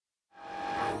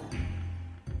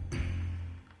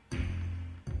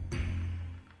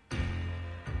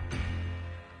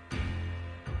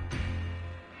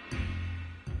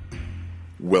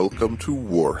Welcome to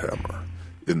Warhammer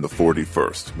in the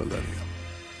 41st millennium.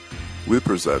 We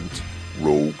present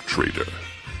Rogue Trader,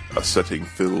 a setting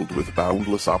filled with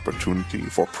boundless opportunity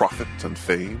for profit and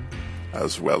fame,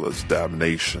 as well as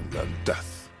damnation and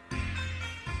death.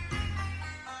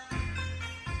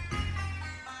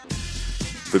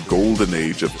 The golden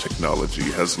age of technology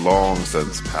has long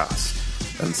since passed,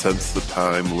 and since the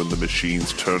time when the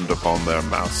machines turned upon their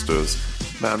masters,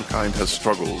 mankind has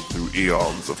struggled through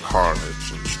eons of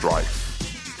carnage and strife.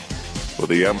 For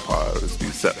the Empire is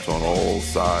beset on all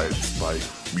sides by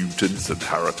mutants and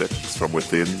heretics from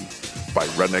within, by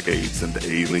renegades and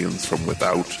aliens from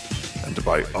without, and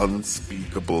by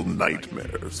unspeakable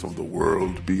nightmares from the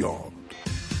world beyond.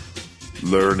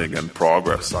 Learning and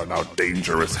progress are now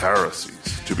dangerous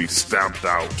heresies to be stamped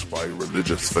out by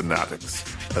religious fanatics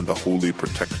and the holy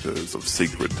protectors of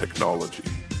sacred technology.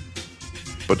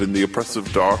 But in the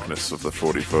oppressive darkness of the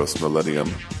 41st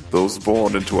millennium, those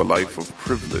born into a life of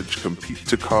privilege compete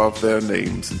to carve their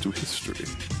names into history.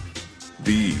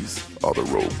 These are the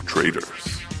Rogue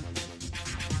Traders.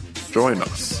 Join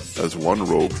us as one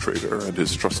Rogue Trader and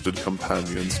his trusted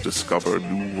companions discover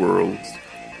new worlds,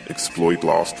 exploit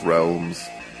lost realms,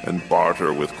 and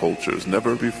barter with cultures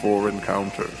never before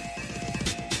encountered.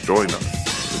 Join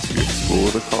us as we explore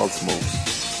the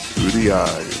cosmos through the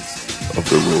eyes of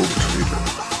the Rogue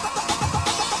Trader.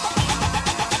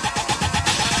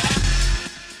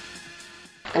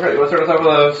 Okay, you want to start us off with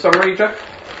a summary, Jeff?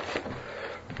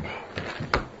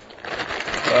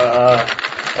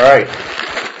 Alright.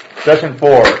 Session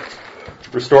 4.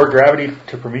 Restore gravity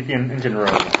to Promethean engine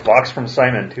room. Box from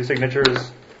Simon. Two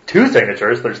signatures.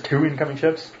 There's 2 incoming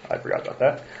ships. I forgot about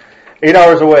that. 8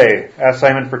 hours away. Ask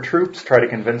Simon for troops. Try to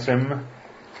convince him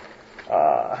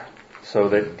so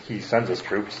that he sends us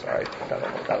troops. I don't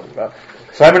know what that was about.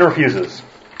 Simon refuses.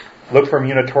 Look for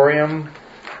Munitorium.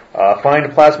 Find a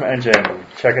plasma engine.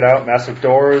 Check it out. Massive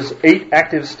doors. 8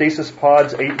 active stasis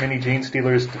pods. 8 mini gene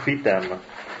stealers. Defeat them.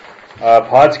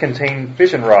 Pods contain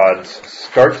fission rods.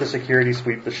 Start to security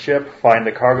sweep the ship. Find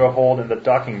the cargo hold in the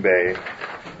docking bay.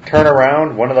 Turn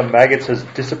around. One of the maggots has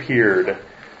disappeared.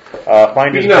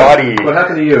 Find his body. What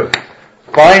happened to you?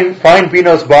 Find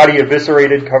Bino's body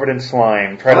eviscerated, covered in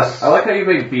slime. I like how you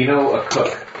made Bino a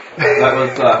cook. That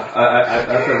was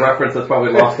that's a reference that's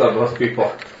probably lost on most people.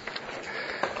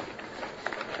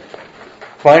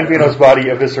 Find Bino's body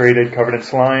eviscerated, covered in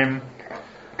slime.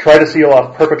 Try to seal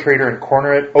off perpetrator and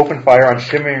corner it. Open fire on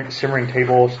shimmering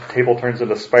table. Table turns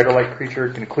into spider-like creature.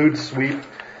 Conclude sweep.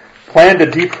 Plan to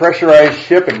depressurize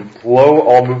ship and blow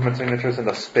all movement signatures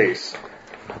into space.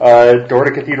 Door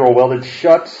to cathedral welded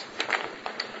shut.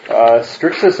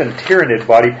 Strixus and Tyrannid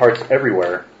body parts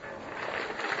everywhere.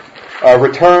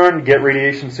 Return. Get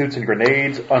radiation suits and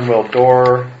grenades. Unweld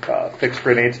door. Fix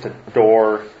grenades to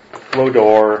door. Blow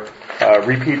door.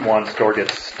 Repeat once. Door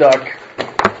gets stuck.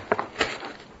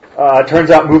 Turns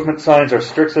out movement signs are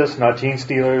Strixus, not gene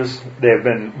stealers.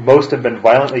 Most have been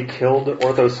violently killed.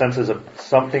 Ortho senses of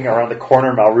something around the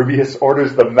corner. Malrubius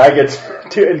orders the maggots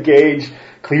to engage.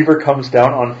 Cleaver comes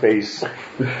down on face.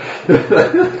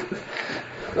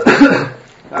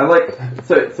 I like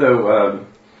so.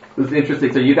 It was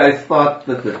interesting. So you guys thought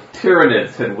that the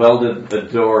Tyrannids had welded the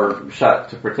door shut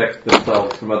to protect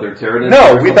themselves from other Tyrannids?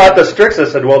 No, we thought the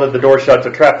Strixus had welded the door shut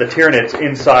to trap the Tyrannids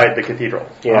inside the cathedral.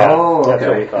 Yeah, that's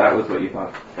what we thought. That was what you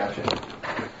thought. Gotcha.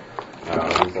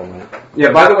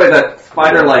 Yeah, by the way, that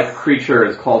spider-like creature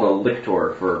is called a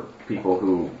lictor for people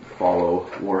who follow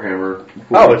Warhammer.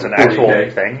 It's an actual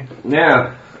thing?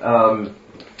 Yeah.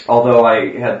 Although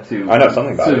I had to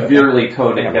severely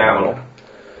tone it down.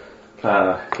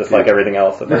 Just like everything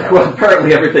else. Well,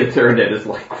 apparently everything Tyranid is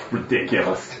like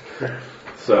ridiculous.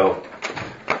 So,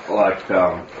 like,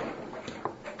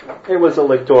 it was a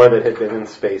lictor that had been in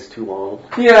space too long.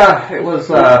 Yeah, it was.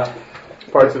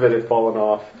 Parts of it had fallen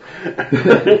off.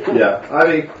 Yeah, I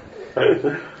mean,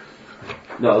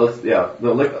 no,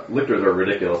 the lictors are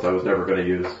ridiculous. I was never going to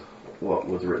use what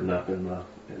was written up in the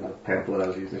pamphlet I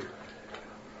was using.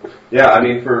 Yeah, I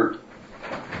mean, for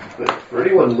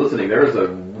anyone listening, there is a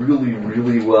really,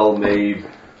 really well made,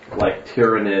 like,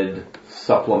 Tyrannid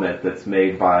supplement that's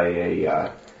made by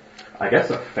I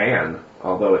guess a fan.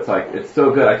 Although it's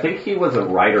so good. I think he was a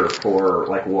writer for,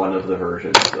 like, one of the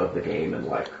versions of the game and,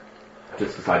 like,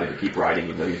 just decided to keep writing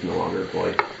even though he's no longer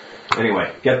employed.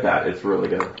 Anyway, get that. It's really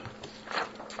good.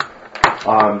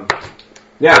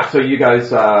 Yeah, so you guys,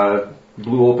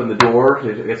 blew open the door,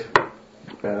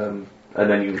 and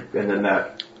then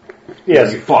that,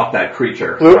 yes, you fought that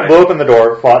creature. Blew open the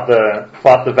door, fought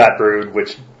the Vat Brood,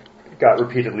 which got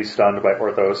repeatedly stunned by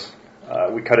Orthos.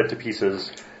 We cut it to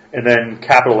pieces. And then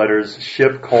capital letters,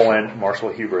 ship, Marshall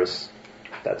Hubris.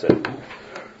 That's it.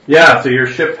 Yeah, so your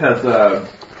ship has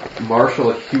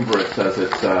Marshall Hubris as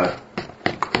its,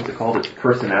 what's it called? Its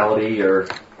personality, or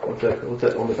what's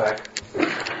that on the back?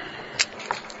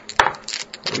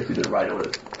 I guess you didn't write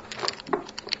it.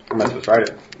 Am I supposed to write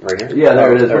it? Right here? Yeah,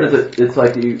 there it is. What is it? It's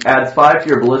like you adds 5 to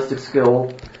your ballistic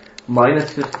skill,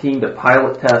 minus 15 to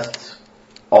pilot tests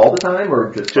all the time,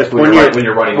 or just like when you're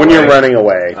running away? When you're running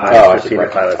away. I've seen a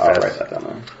pilot test. I'll write that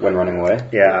down. When running away?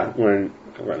 Yeah, when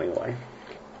running away.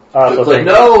 So it's like,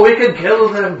 no, we can kill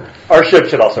them. Our ship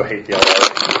should also hate the Eldar.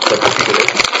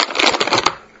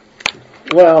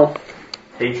 Well,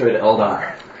 Hatred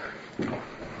Eldar.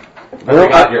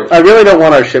 I really don't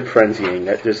want our ship frenzying.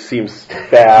 That just seems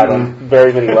bad on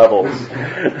very many levels.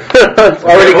 It's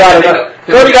already got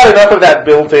enough of that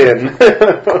built in.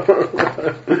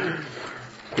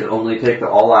 Can only take the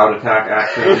all-out attack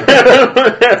action.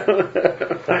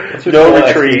 No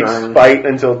retreats, fight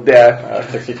until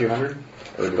death. 6,200?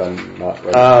 Or did I not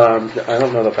write I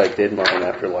don't know if I did mine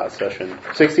after last session.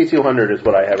 6,200 is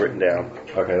what I have written down.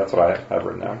 Okay, that's what I have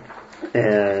written down.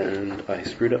 And I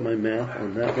screwed up my math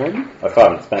on that one. I still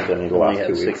haven't spent any the Only last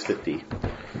had 2 weeks. 650.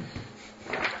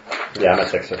 Yeah, I'm at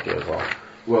 650 as well.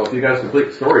 Well, if you guys complete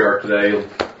the story arc today, you'll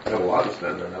have a lot to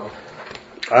spend, I know.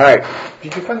 Alright.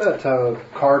 Did you find that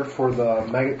card for the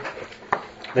maggot?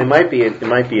 It might be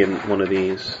in one of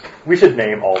these. We should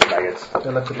name all the maggots. I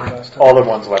left it in last time. All the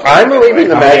ones left. I'm leaving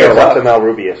the How many maggots are up to left?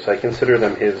 Malrubius. I consider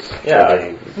them his Yeah.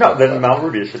 name. No, then Mount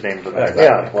Ruby should name the maggots.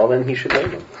 Yeah, well then he should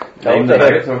name them. Name the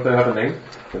maggots? Don't they have a name?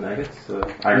 The maggots?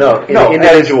 No,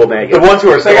 individual maggots. The ones who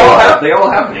are They all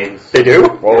have names. They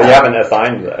do? Well, we haven't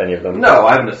assigned any of them. No,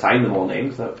 I haven't assigned them all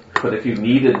names. But if you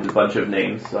needed a bunch of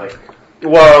names, like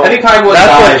Well, anytime one that's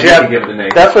dies, what you Jeff. can give it a name.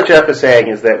 That's what Jeff is saying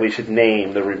is that we should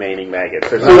name the remaining maggots.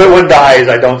 So that one dies,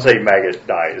 I don't say maggot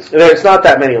dies. There's not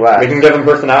that many left. We can give them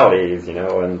personalities,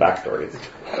 and backstories.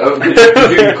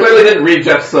 You clearly didn't read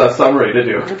Jeff's summary, did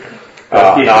you? No,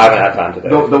 I haven't had time today.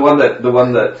 The one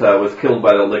that was killed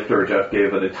by the lictor, Jeff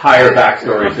gave an entire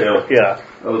backstory to. Yeah.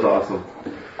 That was awesome.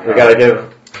 We gotta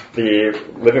give the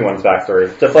living ones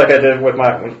backstories, just like I did with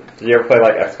my. Did you ever play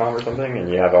like XCOM or something, and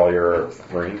you have all your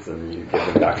Marines and you give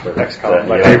them backstories? XCOM,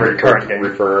 my favorite current game.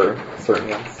 Refer certain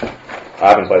ones. I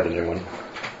haven't played the new one.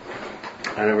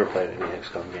 I never played any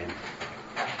XCOM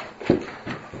game.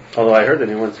 Although I heard the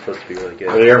new one's supposed to be really good.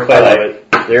 Did you ever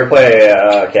play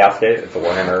Chaos Gate? It's a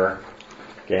Warhammer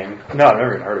game. No, I've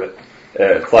never even heard of it.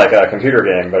 It's like a computer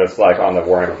game, but it's like on the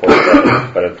Warhammer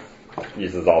 40, but it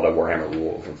uses all the Warhammer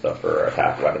rules and stuff for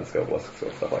attack, weapon skill, ballistic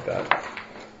skill, stuff like that.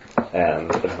 And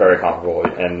it's very comparable,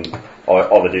 and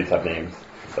all the dudes have names.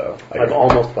 So I've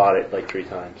almost bought it like 3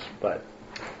 times, but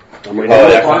I'm I'm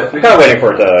kind of waiting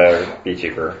for it to be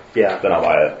cheaper. Yeah. Then I'll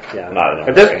buy it. Yeah. Not in a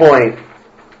At this hurry. point,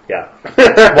 yeah.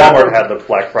 Walmart had the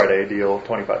Black Friday deal,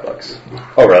 $25.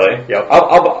 Oh really? Yep.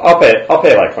 I'll pay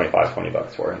like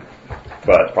 $20 for it,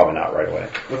 but probably not right away.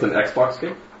 What's an Xbox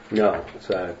game? No, it's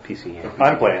a PC game.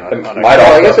 I'm playing on Might Xbox.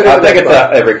 also, I guess it is I think it's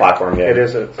Xbox. every platform game. It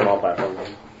is a small platform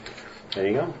game. There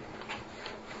you go.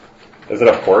 Is it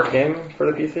a port game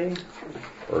for the PC?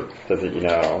 Or does it,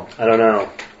 I don't know.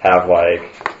 have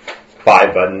like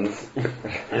 5 buttons,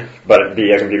 but it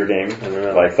be a computer game? I don't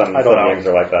know. Like some I don't know. games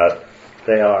are like that,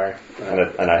 They are.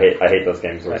 and I hate those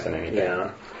games worse than anything.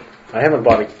 Yeah. I haven't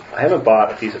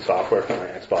bought a piece of software for my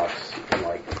Xbox in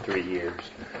like 3 years.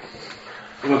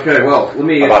 Okay, well, let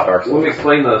me About Dark Souls.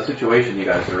 explain the situation you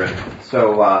guys are in.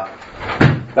 So,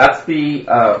 that's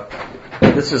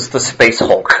this is the Space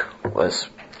Hulk. Was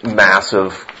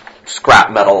massive scrap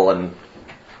metal and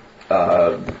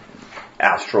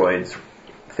asteroids,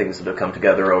 things that have come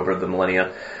together over the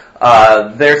millennia.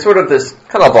 There's sort of this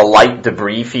kind of a light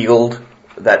debris field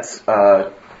that's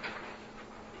goes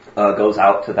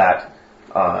out to that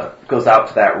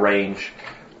range.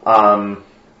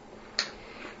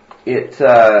 It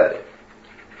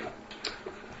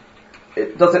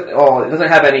doesn't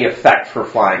have any effect for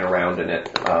flying around in it.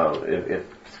 If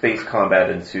space combat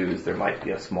ensues, there might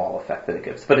be a small effect that it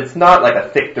gives, but it's not like a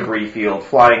thick debris field.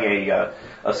 Flying a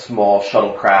small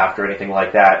shuttlecraft or anything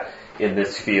like that in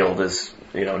this field is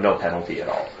no penalty at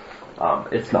all.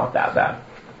 It's not that bad,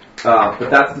 but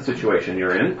that's the situation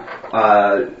you're in,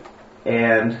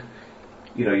 and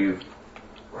you've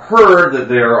heard that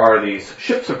there are these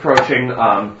ships approaching,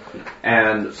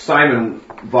 and Simon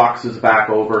voxes back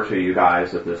over to you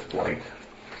guys at this point,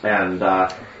 and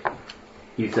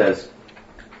he says,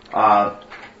 our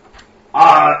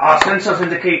sensors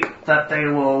indicate that they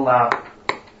will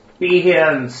be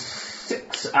here in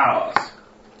 6 hours.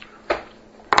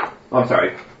 I'm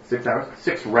sorry, 6 hours?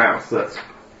 6 rounds, so that's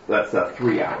That's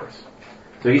 3 hours.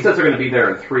 So he says they're going to be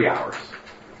there in 3 hours.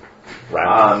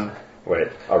 Rounds. Wait,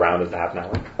 a round is half an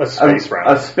hour? A space round.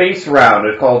 A space round,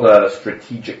 it's called a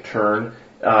strategic turn,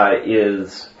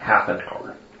 is half an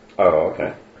hour. Oh,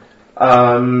 okay.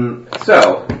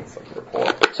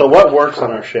 So what works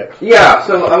on our ship? Yeah,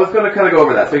 so I was going to kind of go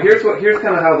over that. So here's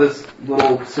kind of how this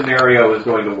little scenario is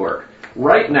going to work.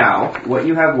 Right now, what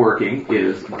you have working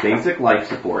is basic life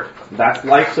support. That's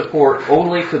life support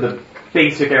only to the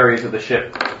basic areas of the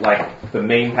ship, like the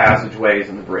main passageways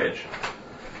and the bridge.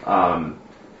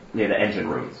 The engine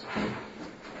rooms.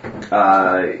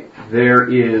 There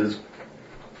is...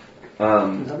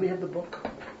 Does somebody have the book?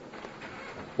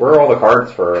 Where are all the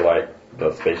cards for, like,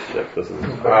 the spaceship? This is...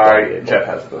 Jeff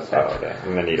has those. Oh, okay.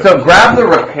 I'm gonna need So grab the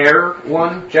repair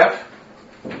one, Jeff,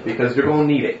 because you're going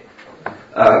to need it.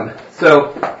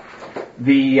 So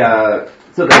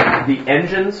the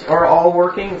engines are all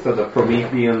working. So the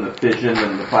Promethean, the fission,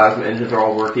 and the plasma engines are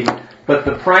all working. But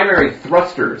the primary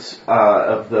thrusters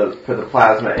for the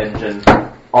plasma engine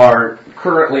are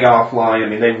currently offline. I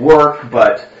mean, they work,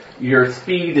 but your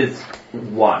speed is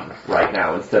 1 right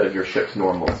now instead of your ship's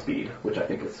normal speed, which I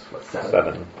think is,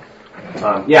 7?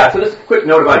 So just a quick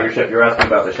note about your ship. You're asking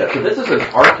about the ship. So this is an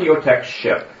Archaeotech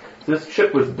ship. So this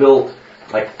ship was built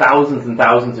like thousands and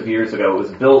thousands of years ago. It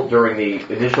was built during the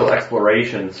initial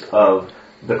explorations of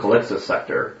the Calypso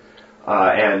sector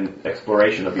and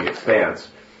exploration of the Expanse.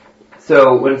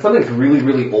 So when something's really,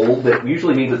 really old, that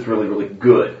usually means it's really, really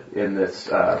good in this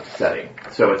setting.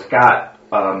 So it's got...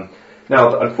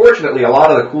 now, unfortunately, a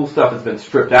lot of the cool stuff has been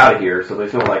stripped out of here, so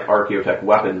there's no like Archaeotech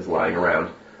weapons lying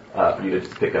around for you to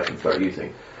just pick up and start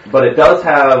using. But it does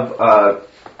have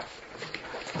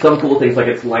some cool things, like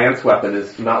its lance weapon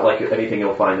is not like anything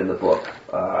you'll find in the book.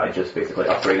 I just basically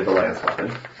upgraded the lance weapon.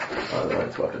 The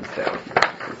lance weapon's down.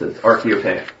 It says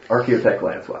Archaeotech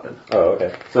lance weapon. Oh,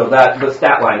 okay. So the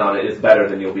stat line on it is better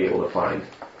than you'll be able to find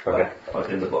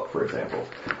in the book, for example.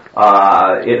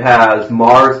 It has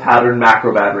Mars pattern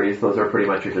macro batteries. Those are pretty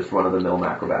much your just run-of-the-mill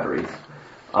macro batteries.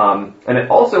 And it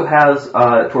also has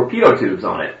torpedo tubes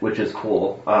on it, which is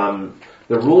cool.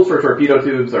 The rules for torpedo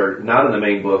tubes are not in the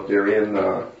main book. They're in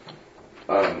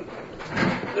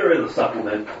there is a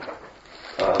supplement.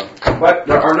 But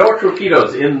there are no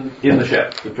torpedoes in the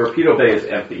ship. The torpedo bay is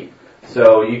empty.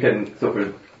 So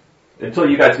until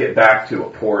you guys get back to a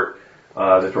port,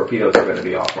 the torpedoes are going to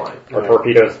be offline. Are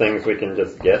torpedoes things we can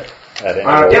just get at any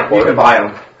Yeah, port? you can buy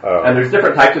them. Oh. And there's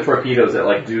different types of torpedoes that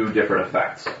like do different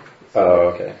effects.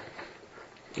 Oh, okay.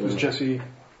 Was Jesse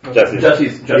Jesse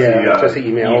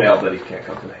emailed that he can't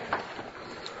come today.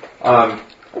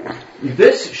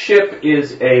 This ship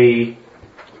is a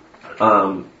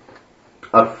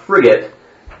frigate,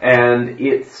 and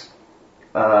it's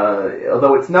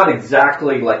although it's not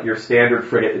exactly like your standard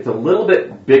frigate, it's a little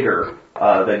bit bigger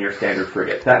than your standard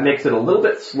frigate. That makes it a little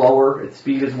bit slower. Its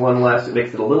speed is 1 less. It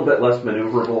makes it a little bit less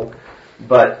maneuverable,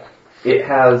 but it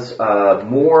has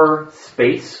more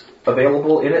space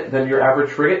available in it than your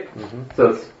average frigate. Mm-hmm.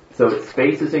 So its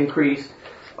space is increased.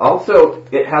 Also,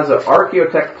 it has an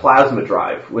Archaeotech plasma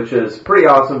drive, which is pretty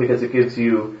awesome because it gives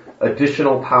you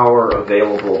additional power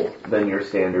available than your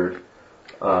standard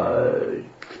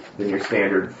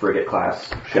frigate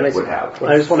class ship would have.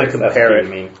 I just want to compare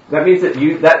it. That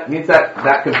means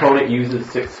that component uses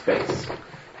 6 space.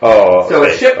 Oh, so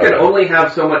a ship can only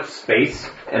have so much space,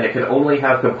 and it can only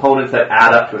have components that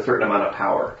add up to a certain amount of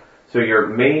power. So your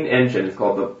main engine is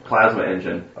called the plasma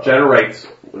engine. Generates,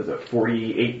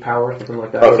 48 power, something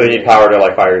like that? Oh, so you need power to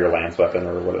like fire your lance weapon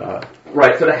or whatnot.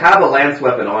 Right, so to have a lance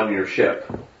weapon on your ship,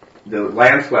 the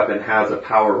lance weapon has a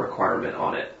power requirement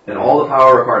on it. And all the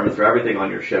power requirements for everything on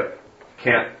your ship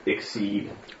can't exceed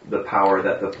the power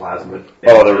that the plasma...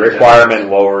 Oh, the requirement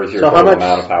lowers your total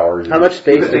amount of power. How much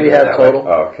space do we have total?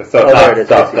 Oh, so it's not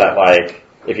stuff that like,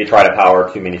 if you try to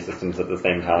power too many systems at the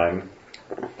same time,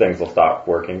 things will stop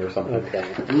working or something. Okay.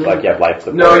 Like you have life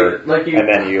support, and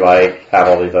then you like have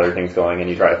all these other things going, and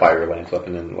you try to fire your lance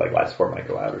weapon, and like life support might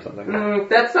go out or something.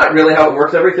 That's not really how it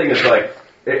works. Everything is like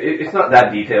it's not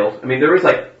that detailed. I mean, there is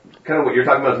like kind of what you're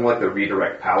talking about is more like the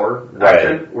redirect power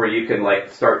action, where you can like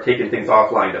start taking things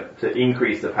offline to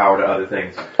increase the power to other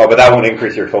things. Oh, but that won't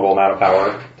increase your total amount of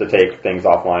power to take things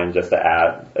offline just to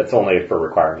add. It's only for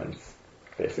requirements,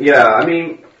 basically. Yeah, I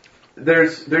mean.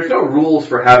 There's no rules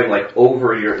for having like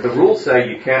the rules say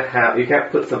you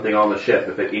can't put something on the ship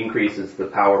if it increases the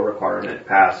power requirement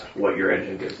past what your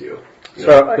engine gives you.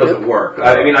 So it doesn't work.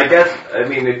 I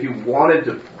mean, if you wanted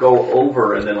to go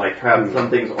over and then like have some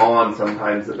things on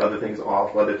sometimes and other things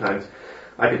off other times,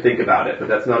 I could think about it, but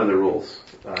that's not in the rules.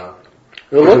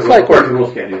 It looks like the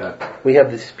rules can't do that. we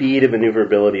have the speed and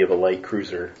maneuverability of a light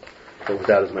cruiser, but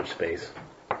without as much space.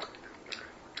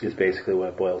 Is basically what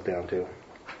it boils down to.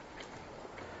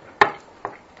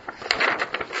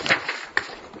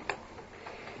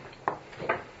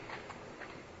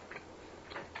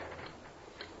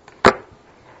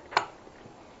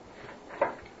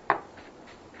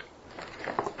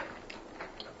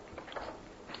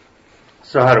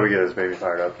 So how do we get this baby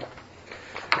fired up?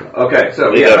 Okay,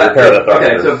 so We gotta repair the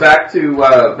okay, thrusters. so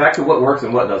back to what works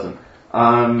and what doesn't.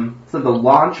 So the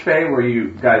launch bay where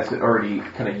you guys had already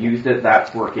kind of used it,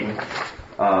 that's working.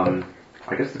 I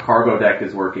guess the cargo deck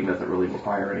is working, doesn't really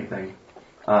require anything.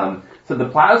 So the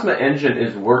plasma engine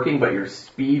is working, but your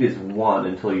speed is 1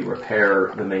 until you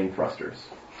repair the main thrusters.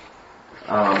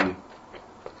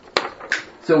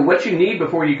 So what you need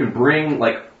before you can bring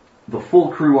the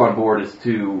full crew on board is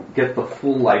to get the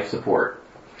full life support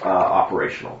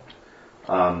operational.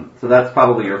 So that's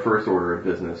probably your first order of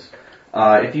business.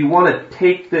 If you want to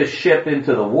take this ship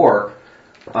into the warp,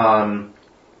 a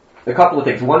couple of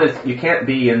things. One is you can't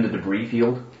be in the debris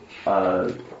field.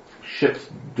 Ships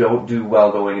don't do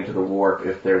well going into the warp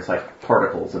if there's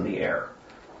particles in the air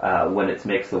when it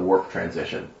makes the warp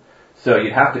transition. So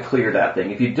you'd have to clear that thing.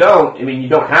 If you don't, you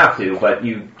don't have to, but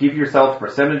you give yourself a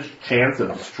percentage chance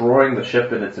of destroying the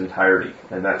ship in its entirety,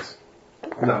 and that's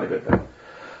not a good thing.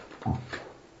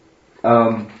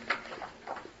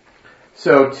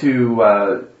 So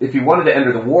if you wanted to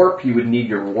enter the warp, you would need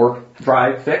your warp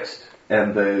drive fixed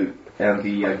and the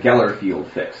Geller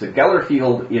field fixed. The Geller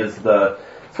field is the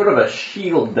sort of a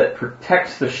shield that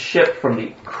protects the ship from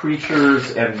the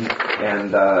creatures and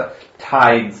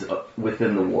tides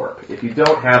within the warp. If you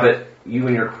don't have it, you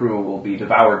and your crew will be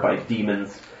devoured by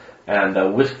demons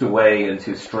and whisked away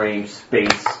into strange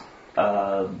space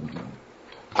time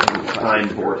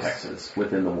vortexes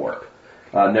within the warp,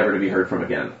 never to be heard from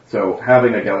again. So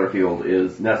having a Geller field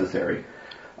is necessary.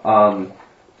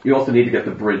 You also need to get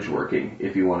the bridge working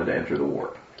if you wanted to enter the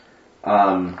warp.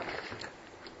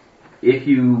 If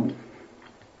you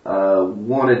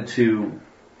wanted to,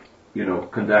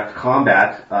 conduct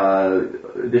combat,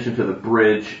 in addition to the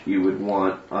bridge, you would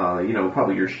want,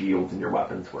 probably your shields and your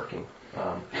weapons working.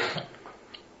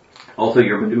 Also,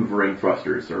 your maneuvering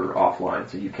thrusters are offline,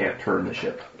 so you can't turn the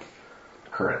ship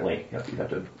currently.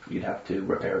 You'd have to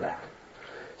repair that.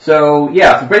 So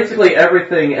basically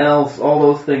everything else, all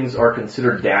those things are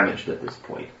considered damaged at this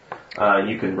point.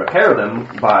 You can repair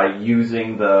them by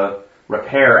using the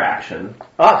repair action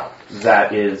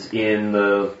that is in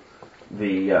the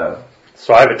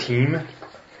So I have a team?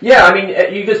 Yeah,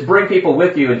 you just bring people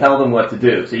with you and tell them what to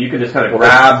do. So you can just kind of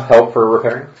grab help for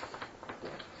repairing.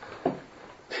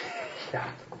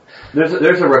 There's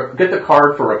get the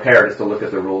card for repair just to look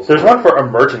at the rules. There's one for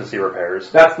emergency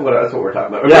repairs. That's what we're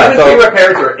talking about. Yeah, Emergency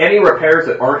repairs are any repairs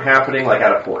that aren't happening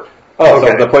at a port. Oh,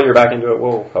 Okay. so the put your back into it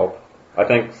will help. I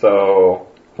think so.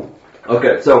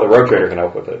 Okay, so The rotator can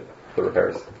help with it, the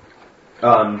repairs.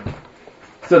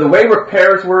 So the way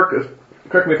repairs work,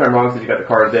 correct me if I'm wrong since you got the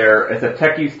card there, it's a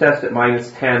tech use test at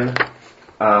 -10.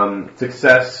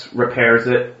 Success repairs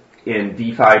it in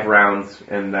D5 rounds,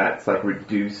 and that's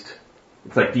reduced.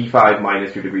 It's D5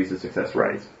 minus your degrees of success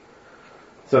rise.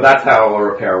 So that's how a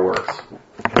repair works.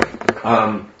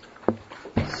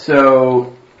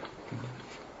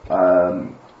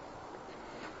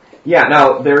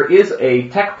 Now there is a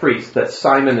tech priest that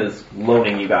Simon is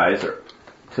loaning you guys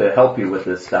to help you with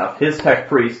this stuff. His tech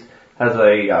priest has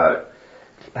a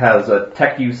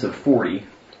tech use of 40.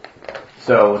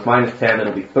 So with -10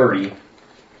 it'll be 30.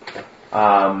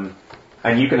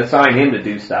 And you can assign him to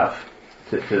do stuff,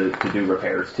 to do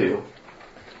repairs too.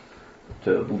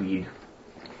 To lead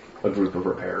a group of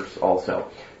repairs also.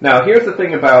 Now here's the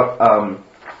thing about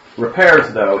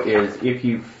repairs though, is if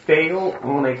you fail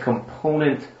on a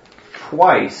component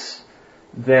twice,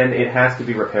 then it has to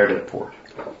be repaired at a port.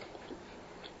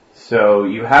 So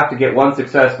you have to get one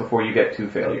success before you get 2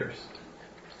 failures.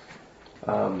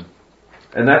 And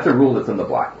that's a rule that's in the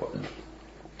Black Book.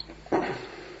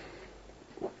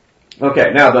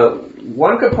 Okay, now the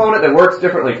one component that works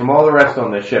differently from all the rest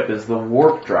on this ship is the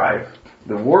warp drive.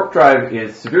 The warp drive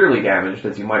is severely damaged,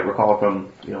 as you might recall from,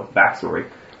 backstory.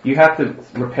 You have to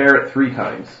repair it 3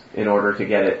 times in order to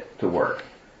get it to work.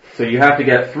 So you have to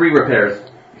get 3 repairs,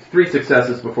 3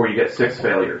 successes before you get 6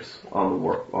 failures on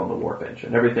the warp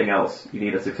engine. Everything else, you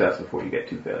need a success before you get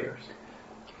 2 failures.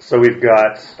 So we've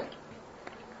got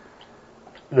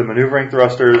the maneuvering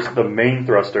thrusters, the main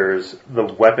thrusters, the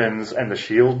weapons, and the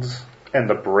shields, and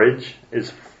the bridge is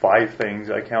 5 things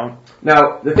I count.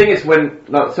 Now the thing is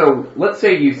so let's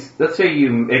say you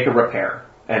make a repair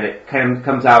and it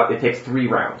comes out. It takes 3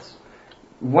 rounds.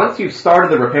 once you've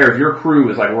started the repairs, your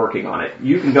crew is like working on it.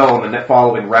 You can go on the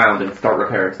following round and start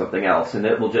repairing something else, and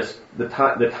it will just the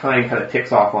time kind of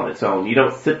ticks off on its own. You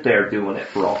don't sit there doing it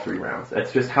for all 3 rounds.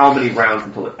 It's just how many rounds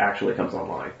until it actually comes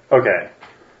online. Okay.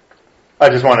 I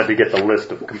just wanted to get the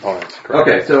list of components correct.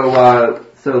 Okay, so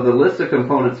the list of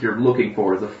components you're looking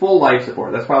for is a full life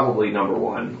support. That's probably number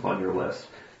 1 on your list,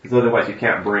 because otherwise you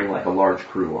can't bring like a large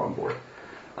crew on board.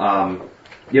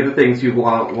 The other things you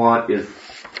want is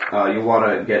you want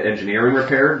to get engineering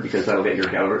repaired, because that'll get your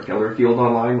Geller field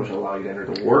online, which will allow you to enter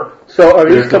the warp. So are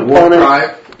these There's the warp components?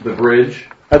 drive, the bridge.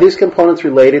 Are these components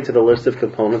related to the list of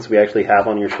components we actually have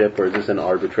on your ship, or is this an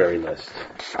arbitrary list?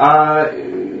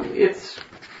 It's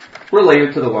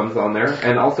related to the ones on there,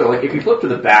 and also like if you flip to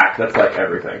the back, that's like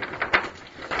everything.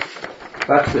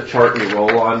 That's the chart you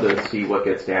roll on to see what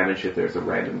gets damaged if there's a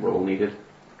random roll needed.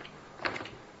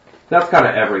 That's kind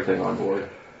of everything on board.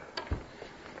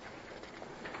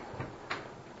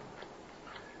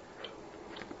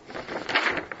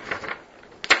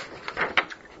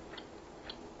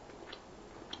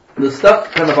 The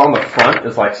stuff kind of on the front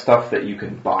is like stuff that you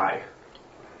can buy.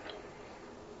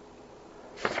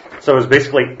 So is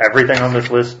basically everything on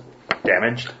this list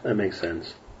damaged? That makes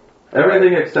sense.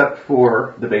 Everything except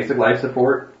for the basic life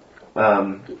support,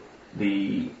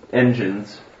 the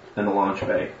engines, and the launch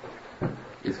bay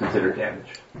is considered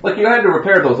damaged. Like, you had to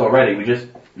repair those already. We just,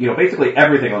 basically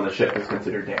everything on the ship is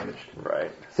considered damaged.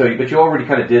 Right. But you already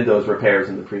kind of did those repairs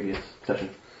in the previous session.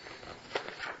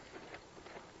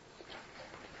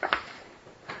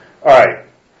 Alright.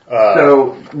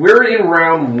 So, we're in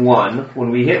round 1. When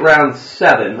we hit round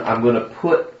 7, I'm going to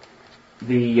put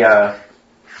the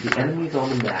enemies on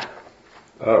the map.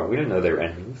 Oh, we didn't know they were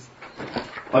enemies.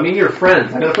 I mean, your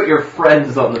friends. I'm going to put your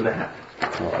friends on the map.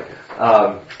 I like it.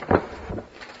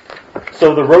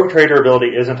 So the Rogue Trader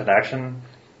ability isn't an action?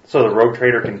 So the Rogue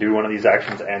Trader can do one of these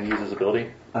actions and use his ability?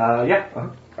 Yeah.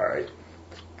 Alright.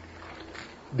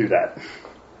 Do that.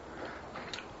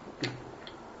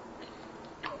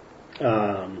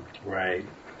 Right.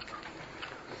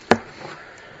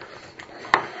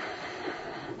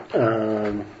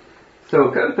 So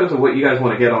it kind of depends on what you guys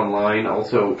want to get online.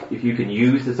 Also, if you can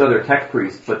use this other tech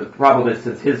priest, but the problem is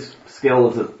since his skill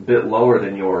is a bit lower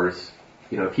than yours,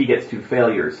 if he gets 2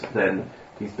 failures, then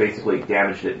he's basically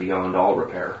damaged it beyond all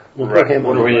repair. We'll put him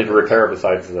What on do we the need to repair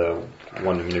besides the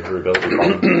one maneuverability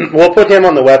problem? We'll put him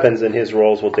on the weapons, and his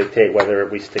rolls will dictate whether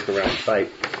we stick around and fight.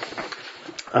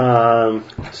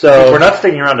 If we're not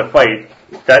sticking around to fight,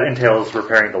 that entails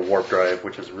repairing the warp drive,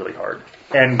 which is really hard.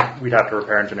 And we'd have to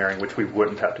repair engineering, which we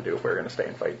wouldn't have to do if we were going to stay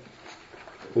and fight.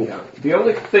 Yeah. The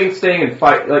only thing staying in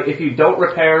fight, like if you don't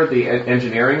repair the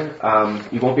engineering,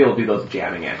 you won't be able to do those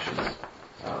jamming actions.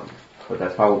 But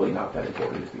that's probably not that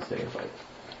important if you stay in fight.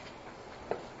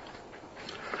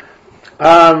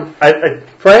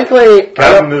 Frankly,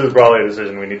 This is probably a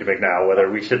decision we need to make now, whether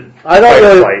we should I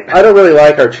fight. don't really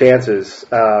like our chances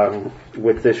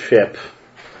with this ship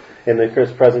in the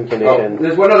present condition.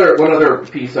 There's one other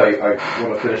piece I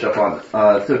want to finish up on.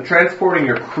 So transporting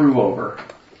your crew over.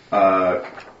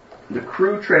 The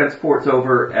crew transports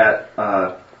over at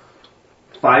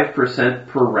 5%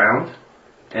 per round,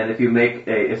 and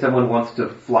if someone wants to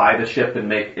fly the ship and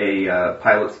make a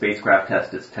pilot spacecraft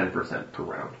test, it's 10% per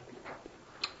round.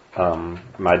 Am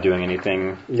I doing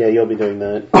anything Yeah, you'll be doing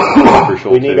that.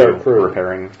 crucial We need to our crew.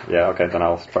 repairing? Yeah, okay, then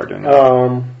I'll start doing that.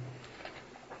 Um,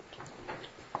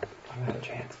 I had a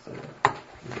chance.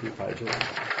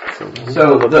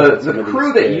 So the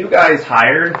crew that you guys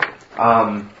hired,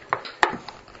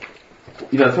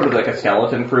 sort of like a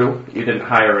skeleton crew. You didn't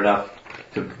hire enough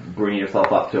to bring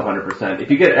yourself up to 100%. If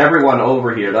you get everyone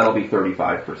over here, that'll be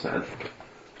 35%.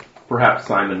 Perhaps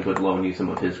Simon would loan you some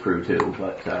of his crew too,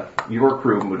 but your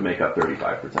crew would make up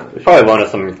 35% of the ship. Probably loan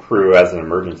us some crew as an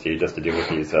emergency just to deal with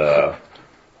these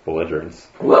belligerents.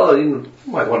 Well, you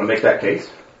might want to make that case.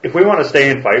 If we want to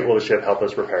stay and fight, will the ship help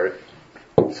us repair it?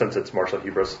 Since it's Martial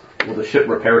Hubris. Will the ship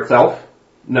repair itself?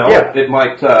 No, Yeah. it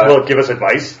might. Will it give us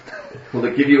advice? Will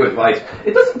it give you advice?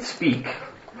 It doesn't speak.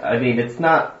 I mean, it's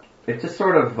not. It just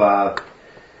sort of.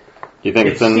 Do you think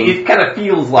it's in... It kind of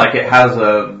feels like it has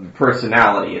a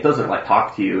personality. It doesn't like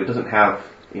talk to you. It doesn't have.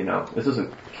 This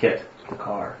isn't Kit the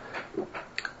car.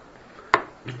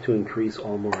 to increase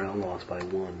all morale loss by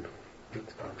 1. That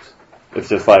sucks. It's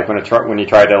just like when you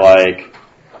try to like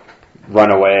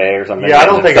run away or something. Yeah, I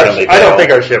don't think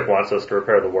fail. our ship wants us to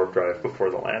repair the warp drive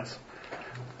before the lance.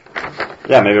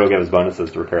 Yeah, maybe we'll give us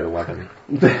bonuses to repair the weapon.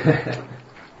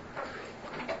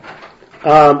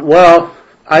 Well,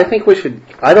 I think we should.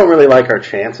 I don't really like our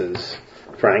chances,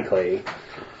 frankly.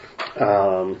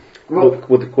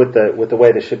 with the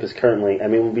way the ship is currently. I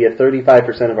mean, we'll be at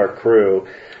 35% of our crew.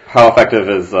 How effective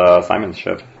is Simon's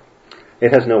ship?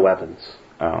 It has no weapons.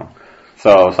 Oh.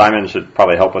 So Simon should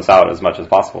probably help us out as much as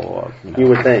possible. You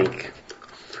would think.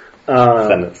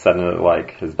 Send it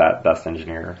like his best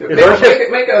engineer. Make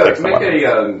a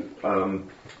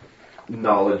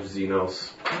knowledge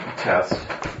Xenos test.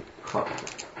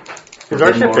 Is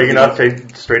our ship big enough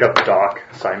to straight up dock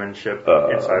Simon's ship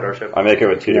inside our ship? I make it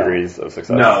with 2 degrees of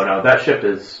success. No, that ship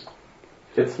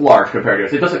it's large compared to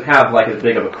us. It doesn't have like as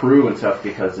big of a crew and stuff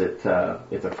because it's a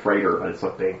freighter, but it's a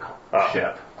big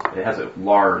ship. It has a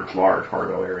large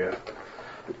cargo area.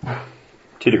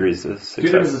 2 degrees is success. 2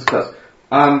 degrees is success.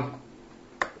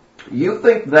 You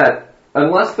think that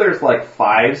unless there's like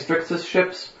 5 Strixus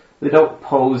ships, they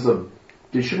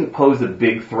shouldn't pose a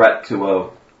big threat to a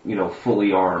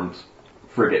fully armed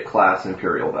frigate class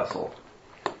Imperial vessel.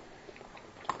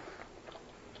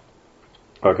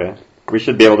 Okay. We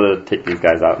should be able to take these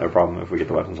guys out, no problem, if we get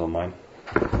the weapons online.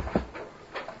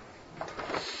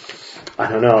 I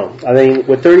don't know. I mean,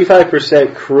 with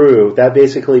 35% crew, that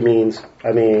basically means,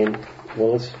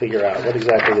 let's figure out. What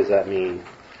exactly does that mean?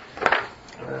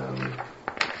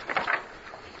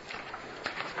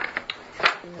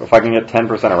 If I can get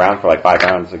 10% around for like 5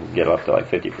 rounds, I can get up to like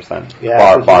 50%.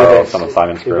 Yeah, Borrow some of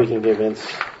Simon's crew. If we can convince...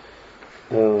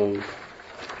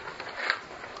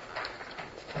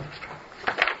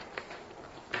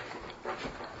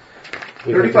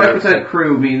 35%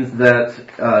 crew means that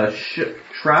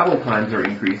travel times are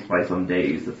increased by some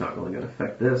days. That's not really going to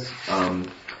affect this.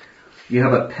 You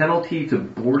have a penalty to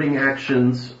boarding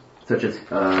actions, such as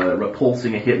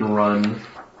repulsing a hit and run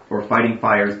or fighting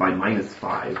fires by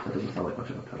 -5. That doesn't sound like much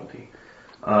of a penalty.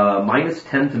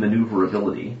 -10 to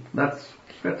maneuverability. That's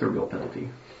a real penalty.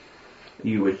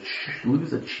 You would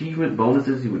lose achievement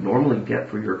bonuses you would normally get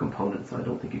for your components. I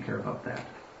don't think you care about that.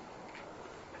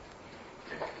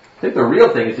 I think the real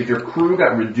thing is if your crew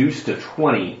got reduced to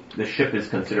 20, the ship is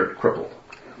considered crippled.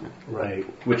 Right.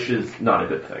 Which is not a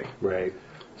good thing. Right.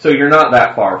 So you're not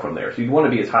that far from there. So you want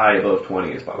to be as high above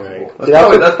 20 as possible. Right.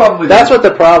 That's what the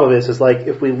problem is like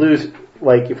if we lose,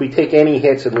 like if we take any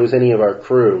hits and lose any of our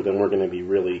crew, then we're going to be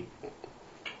really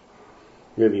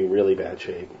bad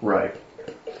shape. Right.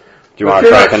 Do you want to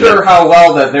try? You're not sure how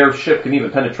well that their ship can even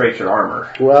penetrate your armor.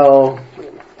 Well,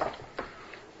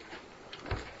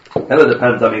 that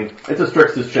depends. I mean, it's a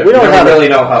Strixus ship. We don't really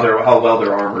know how well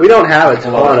their armor. We don't have a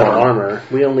ton of armor.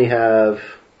 We only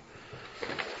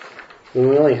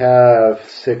have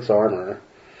 6 armor.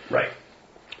 Right.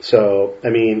 So, I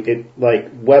mean,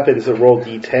 weapons that roll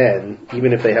D10,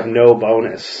 even if they have no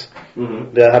bonus,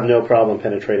 they'll have no problem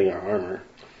penetrating our armor.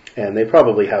 And they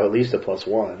probably have at least a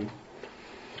 +1.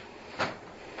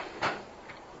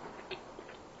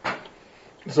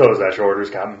 So is that your orders,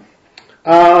 Captain?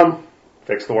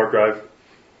 Fix the warp drive.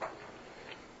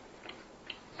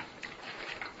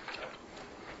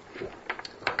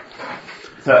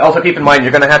 So also keep in mind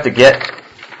you're going to have to get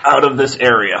out of this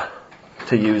area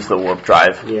to use the warp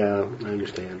drive. Yeah, I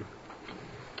understand.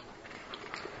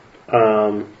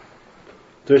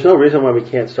 There's no reason why we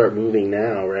can't start moving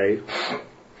now, right?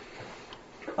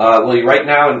 Right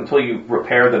now, until you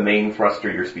repair the main thruster,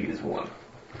 your speed is 1.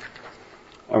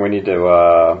 And we need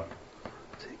to...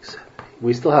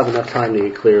 We still have enough time to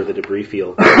get clear of the debris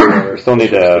field. We still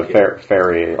need to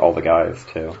ferry all the guys,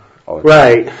 too.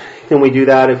 Right. Can we do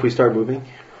that if we start moving?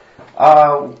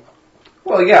 Well,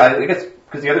 yeah, I guess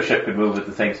because the other ship could move at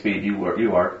the same speed you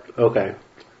are. Okay.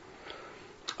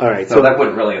 All right. So that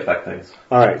wouldn't really affect things.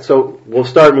 All right. So we'll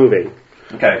start moving.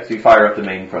 Okay. So you fire up the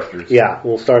main thrusters. Yeah,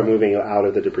 we'll start moving out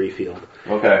of the debris field.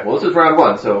 Okay. Well, this is round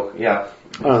 1, so yeah.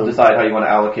 Decide how you want to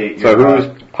allocate your... So who's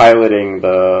piloting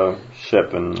the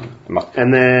ship and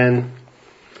then...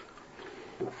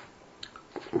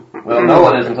 Well, no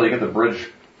one is until you get the bridge.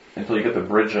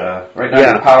 Right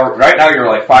now, right now you're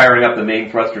like firing up the main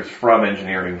thrusters from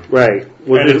engineering. Right.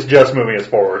 And it's just moving us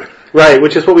forward. Right,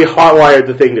 which is what we hotwired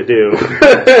the thing to do.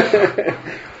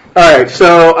 All right,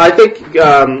 so I think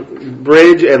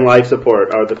bridge and life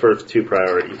support are the first 2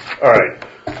 priorities. All right.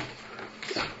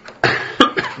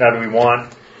 Now, do we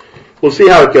want... We'll see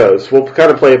how it goes. We'll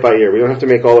kind of play it by ear. We don't have to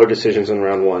make all our decisions in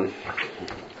round 1.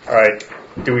 All right.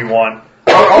 Do we want...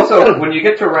 Also, when you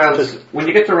get to round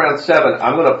 7,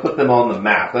 I'm going to put them on the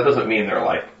map. That doesn't mean they're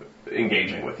like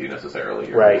engaging with you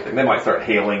necessarily. Or anything. They might start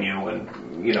hailing you and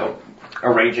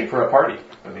arranging for a party.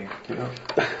 I mean,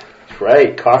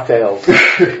 Right, cocktails.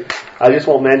 I just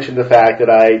won't mention the fact that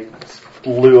I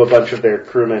blew a bunch of their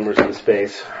crew members into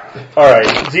space. All right,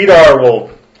 Zedar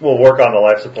will work on the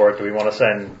life support. Do we want to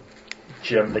send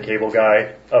Jim, the cable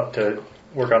guy, up to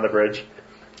work on the bridge?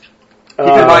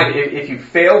 Keep in mind, if you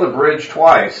fail the bridge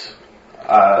twice,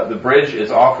 the bridge is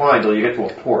offline until you get to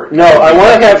a port. No, I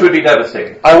want to have. Which would be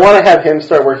devastating. I want to have him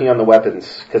start working on the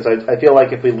weapons because I feel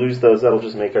like if we lose those, that'll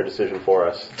just make our decision for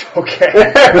us. Okay.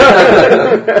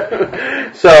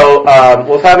 So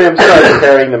we'll have him start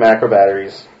repairing the macro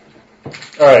batteries.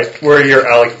 All right. Where are you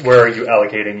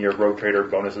allocating your rogue trader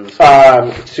bonuses?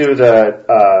 To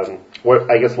the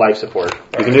I guess life support.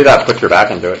 You can do that. Put your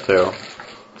back into it too.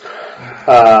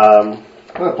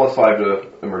 +5 to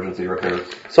emergency repairs.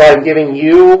 So I'm giving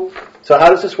you. So how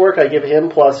does this work? I give him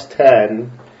 +10,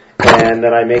 and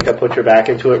then I make a put your back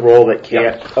into it roll that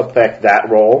can't affect that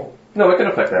roll. No, it can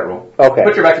affect that roll. Okay.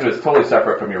 Put your back into it is totally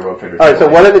separate from your rogue trader. All right. So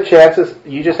what are the chances?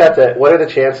 You just have to. What are the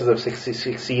chances of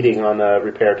succeeding on the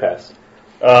repair test?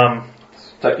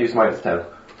 Tech use -10.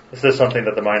 Is this something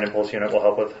that the Mind Impulse unit will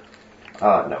help with?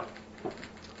 No.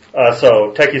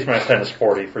 So tech use -10 is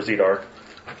 40 for Zedar.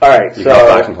 All right. You So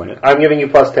can action point it. I'm giving you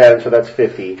 +10, so that's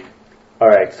 50. All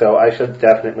right. So I should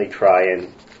definitely try and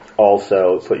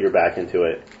also put your back into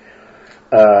it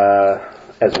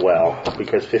as well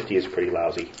because 50 is pretty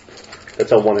lousy.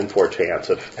 That's a 1 in 4 chance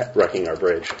of wrecking our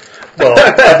bridge. Well,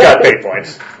 I've got fate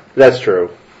points. That's true.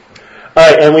 All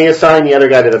right, and we assign the other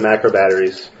guy to the macro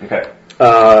batteries. Okay.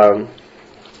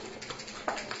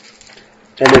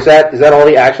 And is that all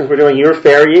the actions we're doing? You're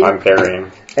ferrying, I'm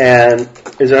ferrying. and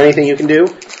is there anything you can do?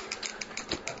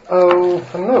 Oh,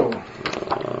 no.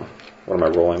 What am I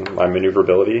rolling? My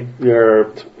maneuverability.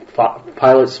 Your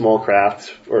pilot small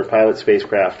craft or pilot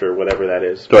spacecraft or whatever that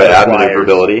is. Do I add Flyers.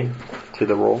 maneuverability to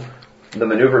the roll? The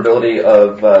maneuverability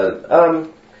of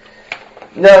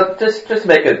no, just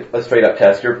make a straight up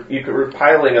test. You're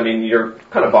piloting. I mean, you're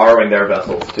kind of borrowing their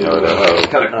vessels too,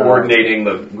 kind of coordinating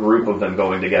the group of them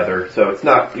going together. So it's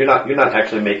not you're not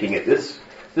actually making it. This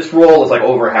roll is like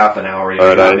over half an hour.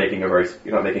 You're not making a very.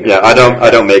 You're not making. Yeah, I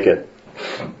don't make it.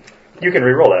 You can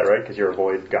re-roll that, right? Because you're a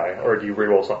void guy, or do you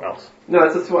re-roll something else? No,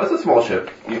 it's a small ship.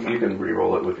 You can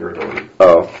re-roll it with your ability.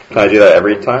 Oh, can I do that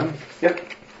every time? Yep.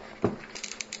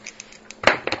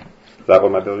 Is that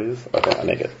what my ability is? Okay, I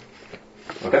make it.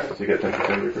 Okay, so you get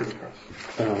 10% of your cruiser cross.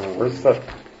 Where's that?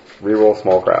 Reroll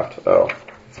small craft. Oh,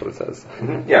 that's what it says.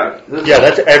 Mm-hmm. Yeah. Yeah,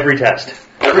 that's every test.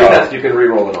 Every test you can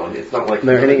re-roll it on. It's not like... Are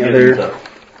there any other...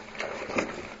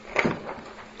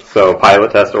 So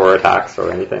pilot test or attacks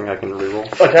or anything I can reroll?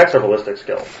 Attacks are ballistic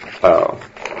skill. Oh.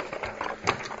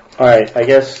 Alright, I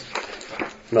guess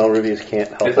Melrubius can't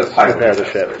help It's a us pilot repair the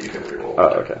test ship. that you can re-roll. Oh,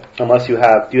 okay. Unless you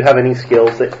have... Do you have any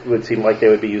skills that would seem like they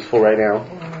would be useful right now?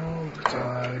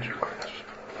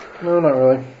 No, not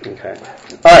really. Okay.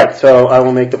 Alright, so I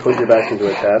will make the put your back into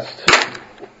a test.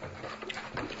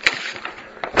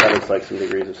 That looks like some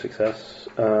degrees of success.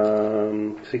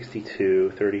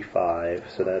 62, 35,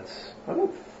 so that's... I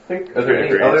don't think... Are there any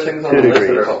degrees. other things on 2 the list that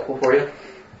degrees. are helpful for you?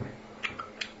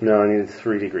 No, I needed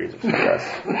 3 degrees of success.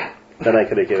 Then I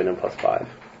could have given him +5.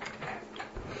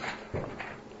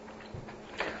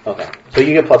 Okay. So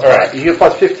you get +5. Alright. You get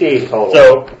 +15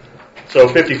 total. So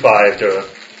 55 to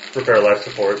repair life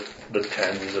support. The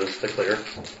 10 is the clear.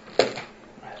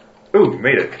 Ooh,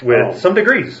 made it with some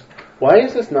degrees. Why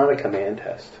is this not a command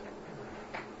test?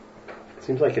 It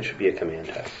seems like it should be a command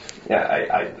test.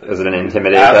 Yeah, Is it an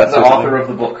intimidate as test? the or something? author of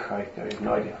the book, I have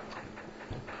no idea.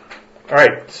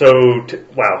 Alright, so,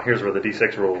 wow, here's where the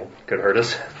D6 rule could hurt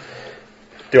us.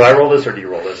 Do I roll this or do you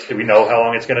roll this? Do we know how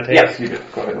long it's going to take? Yes, you do.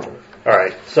 Go ahead and roll.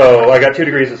 Alright, so I got 2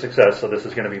 degrees of success, so this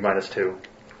is going to be -2.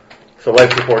 So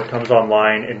life support comes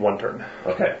online in 1 turn.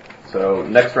 Okay, so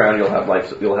next round you'll have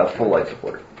full life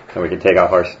support. And we can take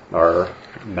off our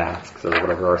masks or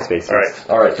whatever our space is.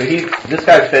 Alright, so this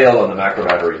guy failed on the macro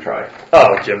battery try.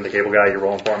 Oh, Jim, the cable guy, you're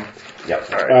rolling for him?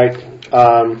 Yep. Alright.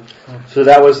 Alright, so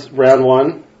that was round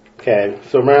 1. Okay,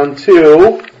 so round 2,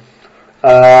 we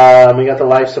got the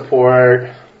life support.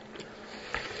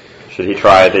 Should he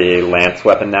try the lance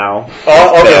weapon now?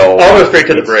 I'll go straight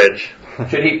to the bridge.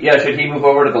 Should he move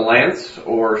over to the lance,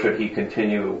 or should he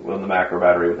continue on the macro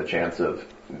battery with a chance of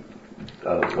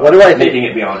What do I think? making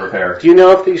it beyond repair? Do you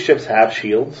know if these ships have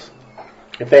shields?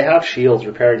 If they have shields,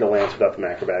 repairing the lance without the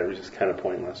macro batteries is kind of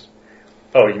pointless.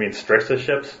 Oh, you mean Strix's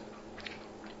ships?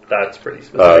 That's pretty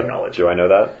specific knowledge. Do I know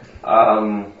that?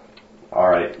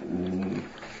 Alright.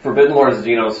 Forbidden Lord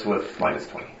Xenos with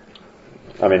 -20.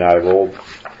 I mean, I rolled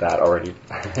that already.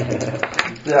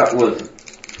 That was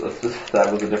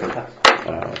a different test.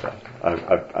 Okay.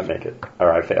 I make it.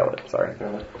 Or I fail it, sorry.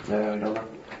 No, I don't know.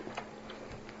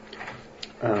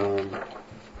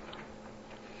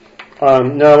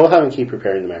 No, we'll have him keep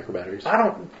repairing the macro batteries.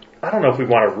 I don't know if we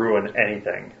want to ruin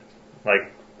anything.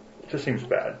 Like, it just seems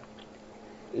bad.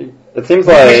 It seems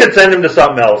We like... should send him to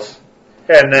something else.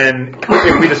 and then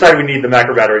if we decide we need the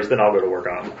macro batteries, then I'll go to work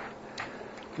on them.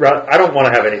 I don't want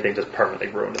to have anything just permanently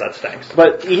ruined. That stinks.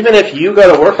 But even if you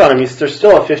go to work on them, there's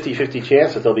still a 50-50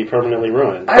 chance that they'll be permanently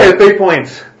ruined. I have 8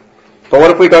 points. But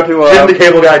what if we go to... Jim the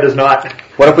cable guy does not.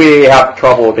 What if we have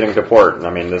trouble getting to port? I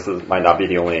mean, might not be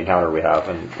the only encounter we have,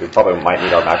 and we probably might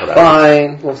need our macro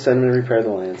batteries. Fine, we'll send them to repair the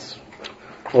lance.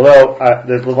 Although,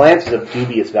 the lance is of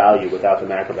dubious value without the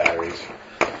macro batteries.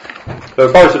 So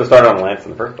we probably should have started on the lance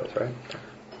in the first place, right?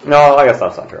 No, I guess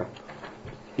that's not true.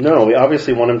 No, we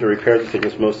obviously want him to repair the thing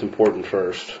that's most important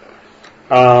first.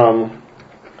 Okay,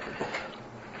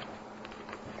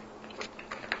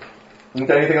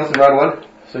 anything else in round one?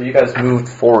 So you guys moved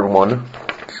forward 1.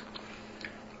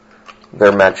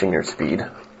 They're matching your speed.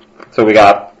 So we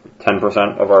got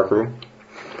 10% of our crew.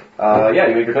 Yeah,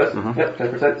 you make your test? Mm-hmm. Yep,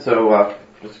 10%. So,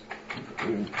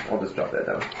 I'll just drop that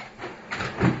down.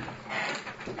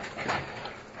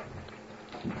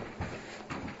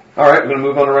 Alright, we're going to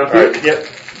move on to round 2. Right, yep.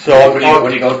 So What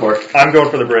are you going for? I'm going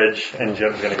for the bridge, and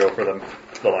Jim's going to go for the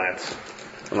lance.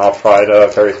 And I'll try to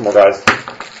carry some more guys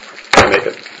to make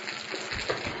it.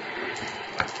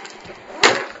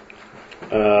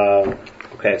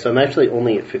 Okay, so I'm actually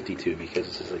only at 52 because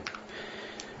this is a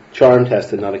charm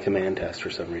test and not a command test for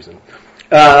some reason.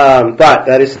 But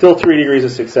that is still 3 degrees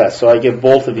of success, so I give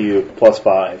both of you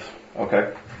 +5.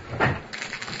 Okay.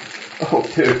 Oh,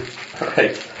 dude.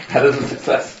 Alright, that is a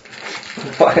success.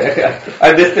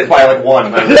 I missed it by like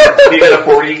 1. I needed a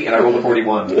 40 and I rolled a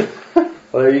 41. Well,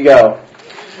 there you go.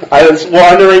 I was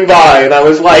wandering by and I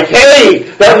was like, hey,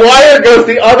 that wire goes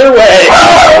the other way.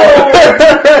 Oh!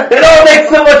 It all makes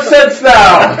so much sense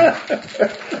now!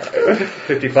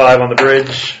 55 on the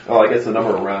bridge. Oh, I guess the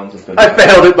number of rounds has been... I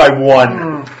failed it by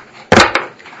 1.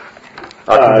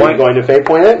 Are you going to fate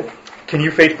point it? Can you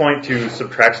fate point to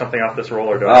subtract something off this roll,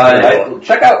 or do I have to roll it?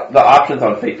 Check out the options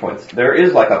on fate points. There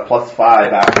is like a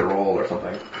 +5 after roll or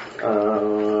something.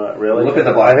 Really? Look at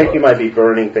the black I think book. you might be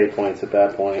burning fate points at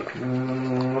that point.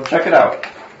 Check it out.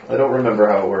 I don't remember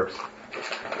how it works.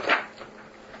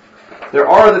 There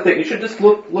are other things. You should just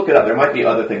look it up. There might be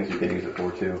other things you can use it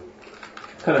for too.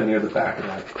 It's kind of near the back of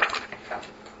that.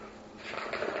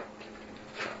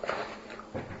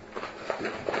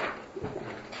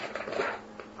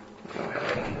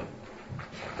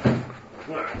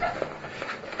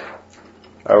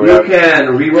 You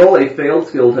can re-roll a failed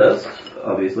skill test,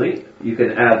 obviously. You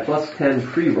can add +10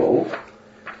 pre-roll.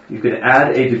 You can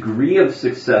add a degree of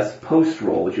success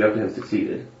post-roll, which you have to have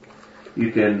succeeded.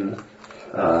 You can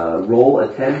roll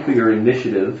a 10 for your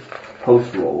initiative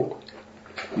post-roll.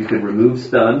 You can remove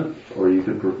stun, or you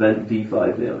can prevent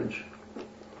D5 damage.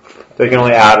 So you can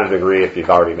only add a degree if you've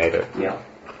already made it. Yeah.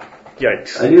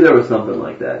 Yikes. I knew there was something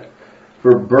like that.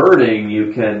 For burning,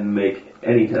 you can make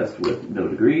any test with no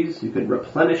degrees. You can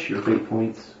replenish your fate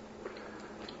points.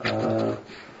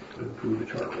 Improve the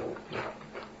chart roll.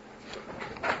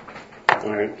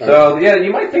 Alright. So yeah,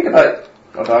 you might think about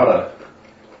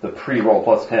the pre-roll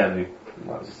 +10. You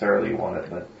not necessarily want it,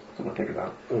 but something to think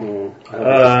about. I don't think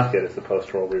it's good as the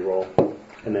post-roll re-roll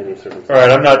in any circumstance. All right,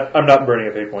 I'm not burning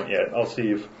a fate point yet. I'll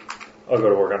go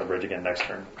to work on the bridge again next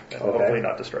turn. And hopefully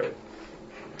not destroy it.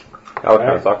 That would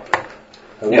kind of suck.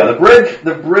 Yeah,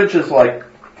 the bridge is like,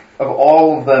 of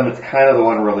all of them, it's kind of the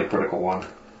one really critical one.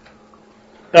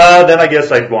 Then I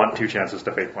guess I'd want 2 chances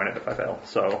to fate point it if I fail.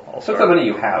 So I'll So start. how many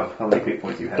you have? How many fate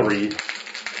points you have? 3.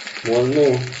 More than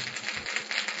me.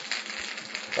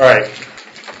 All right.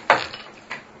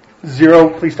 0.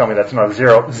 Please tell me that's not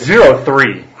 0. 0,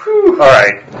 3. All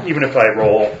right. Even if I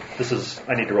roll,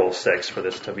 I need to roll 6 for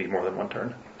this to be more than 1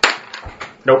 turn.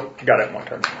 Nope. Got it in 1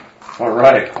 turn. All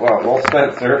right. Well, well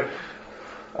spent, sir.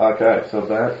 Okay, so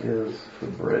that is the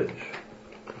bridge.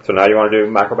 So now you want to do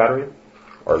macro battery?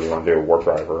 Or do you want to do a warp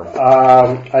driver?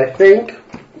 I think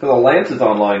So the lance is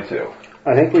online too.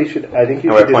 you should do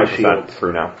we're the 20% shield.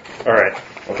 through now. All right.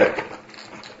 Okay.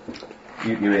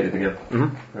 You made it again.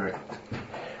 Mm-hmm. All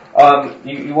right.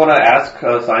 You want to ask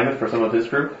Simon for some of his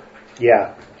crew?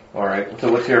 Yeah. All right. So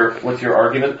what's your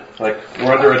argument? Like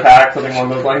we're under attack, something along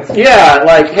those lines? Yeah,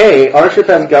 like, hey, our ship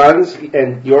has guns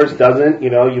and yours doesn't. You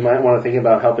know, you might want to think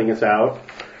about helping us out.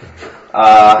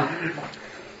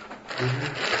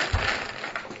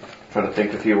 Trying to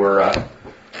think if you were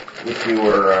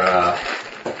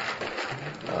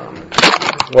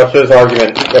What's his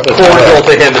argument? Cordial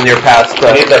to him in your past. And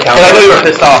I know you were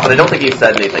pissed off, but I don't think he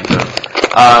said anything to him.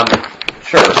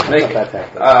 Sure. Make Not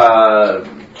that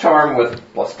tactic. charm with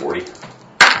 +40.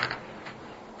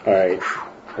 All right.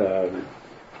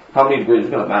 How many degrees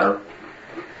is going to matter?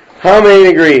 How many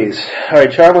degrees?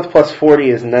 Alright, charm with plus 40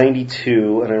 is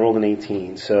 92, and I rolled an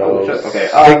 18, so... Okay.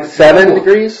 7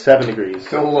 degrees? 7 degrees.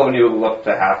 So we'll loan you up to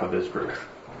half of his crew.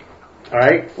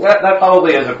 Alright. That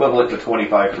probably is equivalent to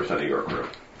 25% of your crew.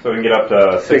 So we can get up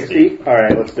to 60.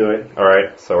 Alright, let's do it.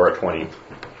 Alright, so we're at 20.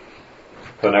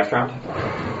 So next round?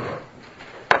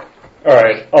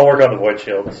 Alright, I'll work on the void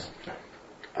shields.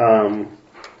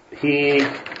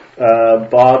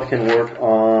 Bob can work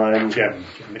on... Jim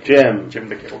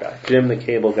the cable guy. Jim the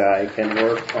cable guy can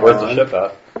work on... Where's the ship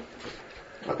at?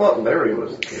 I thought Larry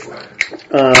was the cable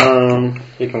guy.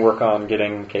 He can work on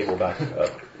getting cable back up.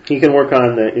 He can work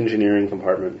on the engineering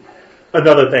compartment.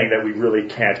 Another thing that we really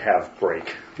can't have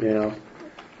break. Yeah.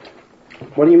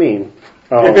 What do you mean?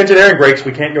 If engineering breaks,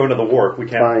 we can't go into the warp. We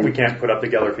can't. Fine. We can't put up the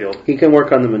Geller field. He can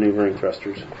work on the maneuvering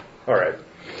thrusters. All right.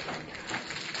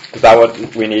 Is that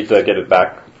what we need to get it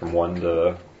back from 1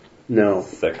 to No.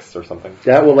 6 or something?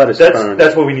 That will let us turn.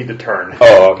 That's what we need to turn.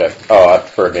 Oh, okay. Oh, that's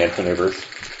for advanced maneuvers.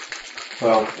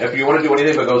 Well, if you want to do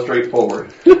anything but go straight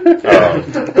forward. We might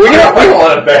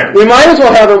as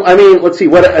well have him. I mean, let's see.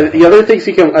 What the other things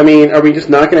he can? I mean, are we just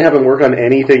not going to have him work on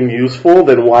anything useful?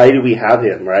 Then why do we have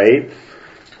him, right?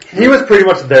 He was pretty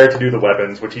much there to do the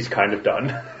weapons, which he's kind of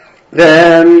done.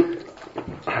 Then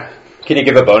Can you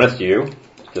give a bonus to you?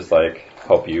 Just like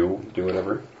help you do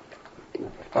whatever?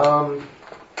 can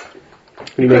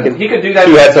you make it? He could do that.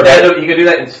 He could do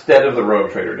that instead of the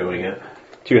rogue trader doing it.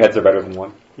 2 heads are better than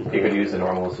 1. He could use the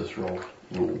normal assist roll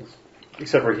rules.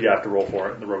 Except for he'd have to roll for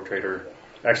it. The rogue trader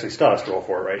actually still has to roll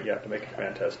for it, right? You have to make a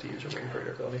command test to use your rogue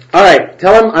trader ability. All right,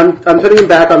 tell him I'm putting him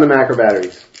back on the macro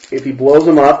batteries. If he blows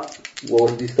them up, will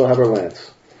he still have our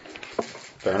lance?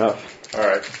 Fair enough. All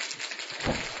right.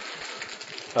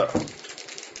 Oh.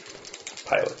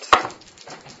 Pilots.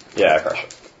 Yeah, crush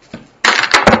it.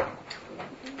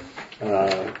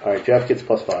 All right, Jeff gets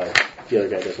plus 5. The other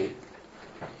guy doesn't.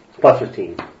 Plus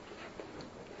 15.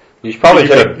 You probably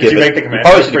should have Did you make the command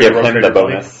test for your rogue him trader the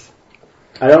bonus.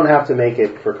 I don't have to make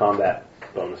it for combat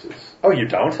bonuses. Oh, you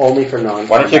don't? Only for non.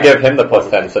 Why don't you give him the plus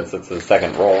 10 since it's his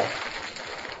second roll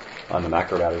on the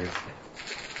macro batteries?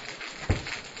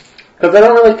 Because I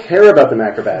don't really care about the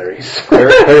macro batteries.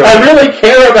 I really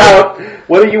care about,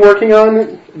 what are you working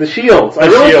on? The shields. I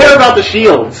really care about the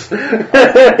shields. The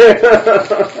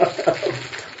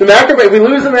macro, if we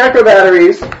lose the macro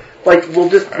batteries, like, we'll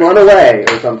just run away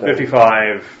or something.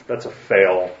 55. That's a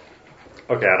fail.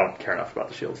 Okay, I don't care enough about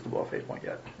the shields to blow a fate point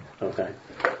yet. Okay.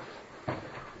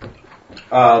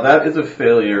 That is a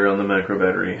failure on the macro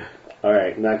battery.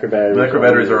 Alright, macro batteries. Macro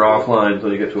batteries are offline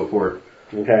until you get to a port.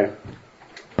 Okay.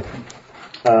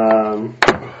 We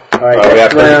Alright,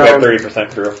 have round,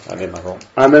 30% crew. I made my roll.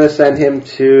 I'm going to send him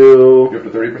to... You're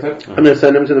up to 30%? I'm going to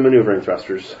send him to the maneuvering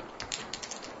thrusters.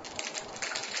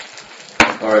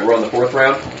 Alright, we're on the 4th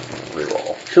round.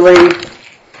 Reroll. Actually,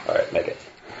 Alright, make it.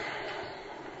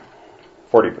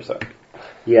 40%.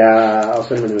 yeah, I'll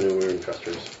send him to the maneuvering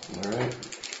thrusters. Alright.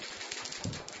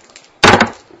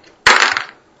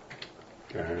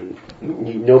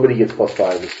 And nobody gets plus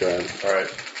 5 this round, All right.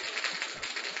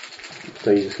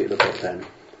 so you just get the plus 10.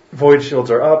 Void shields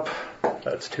are up.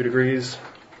 That's 2 degrees.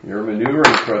 Your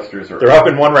maneuvering thrusters are They're up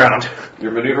in 1 round.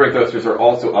 Your maneuvering thrusters are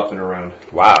also up and around.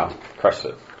 Wow. Crushed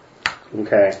it.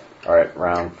 Okay. Alright,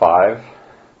 round 5.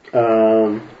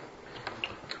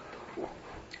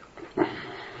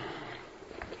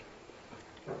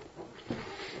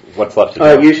 What's left to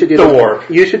do? You should do The warp.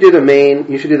 You should do the main.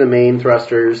 You should do the main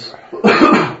thrusters,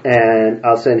 and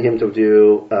I'll send him to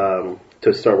do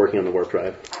to start working on the warp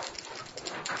drive.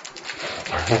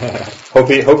 Hope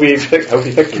he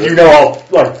fixes it. You know I'll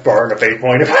burn a fate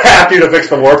point if I have to fix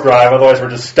the warp drive, otherwise we're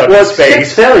just stuck Well, in it's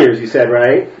space. 6 failures, you said,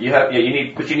 right? You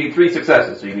need 3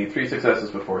 successes. So you need 3 successes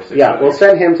before 6. Yeah, we'll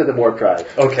send him to the warp drive.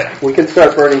 Okay. We can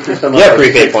start burning through some of You have our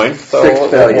 3 fate points, so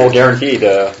 6 failures. we'll guarantee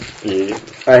to be...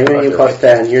 Alright, I'm giving you plus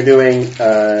 10. You're doing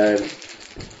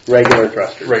regular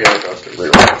thrusters. Regular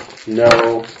thrusters.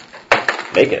 No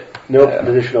Make it.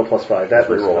 additional plus 5. That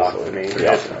was Rerolls. off to me.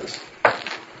 Yeah.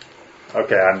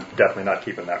 Okay, I'm definitely not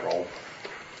keeping that roll.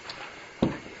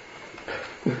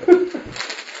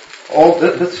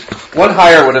 This one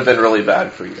higher would have been really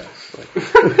bad for you guys.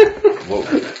 Whoa.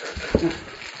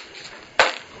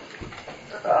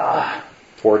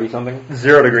 40 something?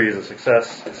 0 degrees is a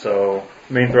success, so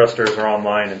main thrusters are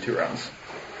online in 2 rounds.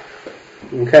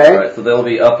 Okay. Alright, so they'll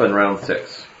be up in round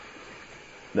 6.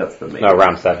 That's the main. No,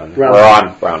 round 7. Round- We're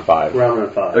on round 5.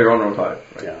 Round 5. They're on round 5.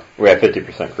 Right. Yeah. We have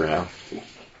 50% crew now.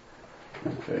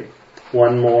 Okay.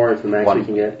 One more is the max we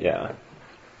can get. Yeah.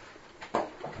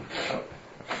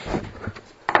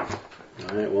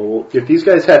 Alright, well, if these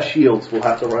guys have shields, we'll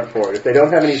have to run for it. If they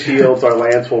don't have any shields, our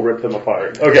lance will rip them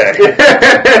apart. Okay.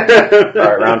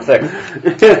 Alright, round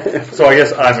 6. So I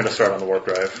guess I'm going to start on the warp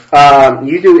drive.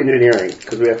 You do engineering,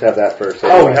 because we have to have that first.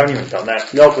 Oh, we haven't even done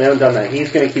that. Nope, we haven't done that.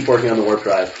 He's going to keep working on the warp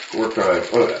drive. Warp drive.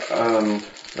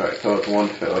 Alright, so it's 1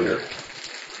 failure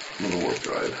on the warp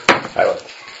drive. I will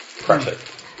crush it.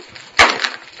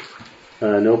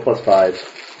 No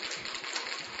 +5s.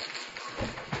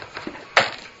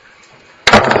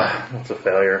 That's a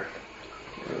failure.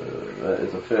 That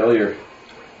is a failure.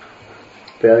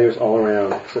 Failures all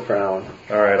around, except for Alan.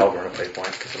 Alright, I'll burn a fate point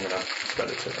because I'm going to spend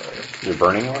it to failure. You're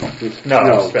burning one? No, I'm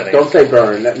No, spending don't it. say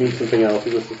burn. That means something else.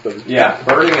 It was just a- Yeah,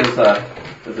 burning is a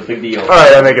big deal.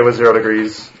 Alright, I make it with 0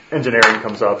 degrees. Engineering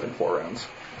comes up in 4 rounds.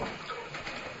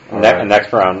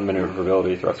 Next round,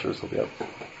 maneuverability thrusters will be up.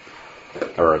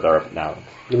 Or they're up now.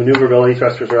 The maneuverability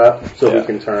thrusters are up, so we Yeah.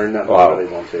 can turn. Not Wow. really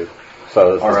want to.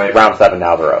 So this All is right. round 7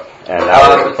 now, they're up. And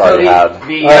now we've already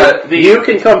had... You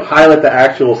can come pilot the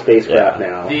actual spacecraft Yeah.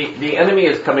 now. The enemy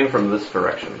is coming from this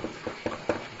direction.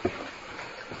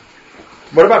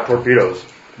 What about torpedoes?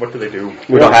 What do they do?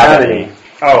 We don't have any.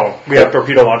 Oh, we have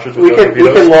torpedo launchers with We no can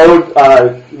torpedoes?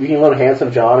 load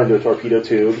Handsome John into a torpedo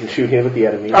tube and shoot him at the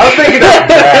enemy. I was thinking that's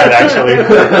bad, actually.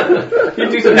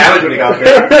 He'd do some damage when he got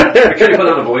there. Make sure you put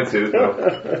on a void suit, though.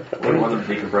 Wouldn't want them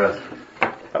to decompress.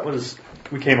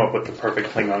 We came up with the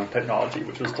perfect Klingon technology,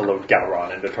 which was to load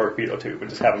Gowron into a torpedo tube and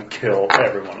just have him kill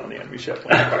everyone on the enemy ship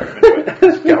when they fired him into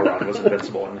it. Gowron was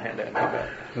invincible in hand-to-hand combat.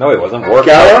 No, he wasn't. Worf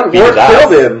Gowron? beat his Worf ass.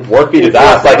 killed him. Worf beat his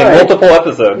ass, like in multiple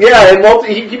episodes. Yeah, and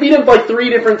he beat him like 3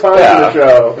 different times in the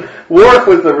show. Worf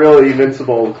was the really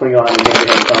invincible Klingon in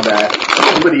hand-to-hand combat.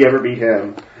 Nobody ever beat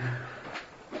him.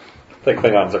 I think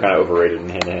Klingons are kind of overrated in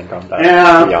hand-to-hand combat,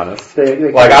 Yeah. to be honest.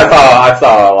 They Like, I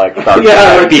saw, like,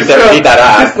 Starship beat that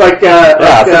ass. Just like,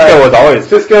 Cisco was always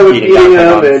Cisco was beating him,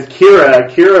 down and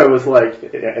Kira was like,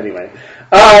 anyway.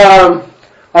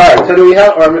 Alright, so do we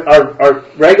have, our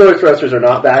regular thrusters are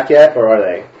not back yet, or are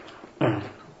they?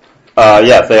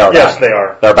 Yes, they are. Yes, back. they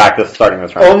are. They're back starting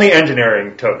this round. Only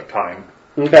engineering took time.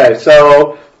 Okay,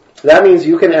 so that means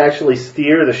you can actually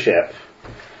steer the ship.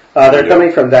 They're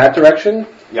coming from that direction.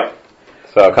 Yep.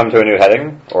 So come to a new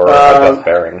heading, or adjust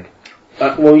bearing.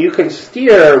 Well, you can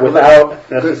steer without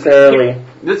necessarily...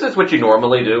 This is what you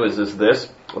normally do, is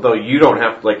this. Although you don't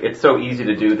have, like, it's so easy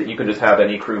to do that you can just have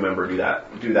any crew member do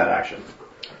that action.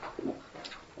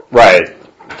 Right.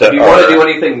 If you want to do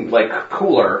anything, like,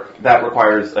 cooler, that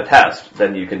requires a test,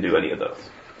 then you can do any of those.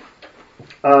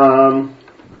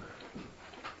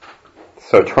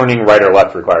 So turning right or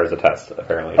left requires a test,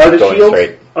 apparently. Are the Going shields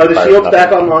straight shields requires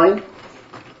back nothing. online?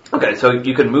 Okay, so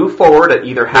you can move forward at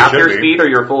either half should your be. speed or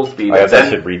your full speed, I guess and I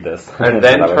should read this. then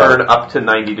turn up to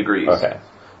 90 degrees. Okay.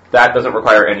 That doesn't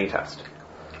require any test.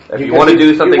 If you Because want to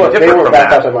do something they different were from back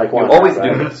that, up in, like, you one always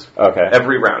round, do right? this Okay.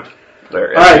 every round. All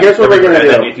right, here's what we're gonna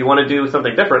do. And if you want to do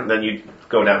something different, then you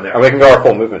go down there. And we can go our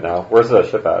full movement now. Where's the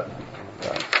ship at?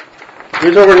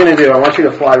 Here's what we're going to do. I want you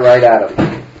to fly right at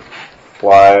him.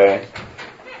 Fly.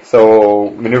 So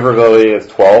maneuverability is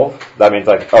 12. That means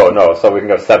so we can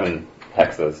go 7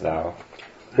 hexes now.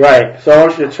 Right. So I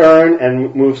want you to turn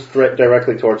and move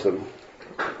directly towards them.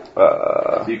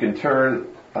 So you can turn...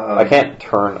 I can't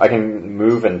turn. I can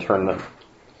move and turn them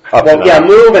up. Well, to yeah, 9.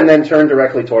 move and then turn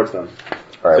directly towards them.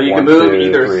 All right, So you 1, can move 2,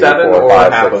 either 3, 7 4, or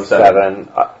 5, half 6, of 7.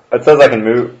 It says I can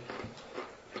move.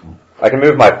 I can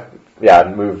move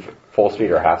move full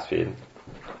speed or half speed.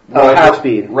 Half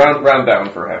speed. Round down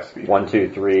for half speed. 1, 2,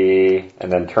 3,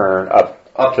 and then turn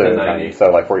up to 90.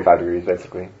 So 45 degrees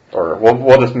basically. Or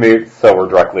we'll just move so we're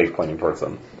directly pointing towards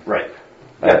them. Right.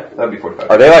 Yeah, that'd be 45.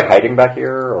 Are they hiding back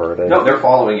here, or are they? No, they're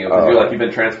following you because Oh. you've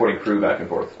been transporting crew back and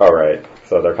forth. Oh, right.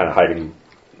 So they're kind of hiding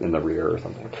in the rear or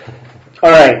something. All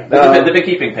right. They've been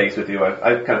keeping pace with you.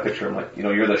 I kind of picture them like,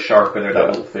 you're the shark and they're that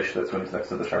little fish that swims next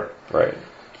to the shark. Right.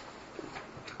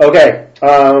 Okay.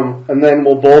 And then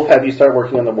we'll both have you start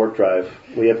working on the warp drive.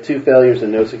 We have 2 failures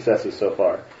and no successes so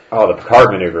far. Oh, the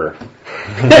Picard maneuver.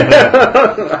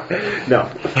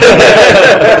 No.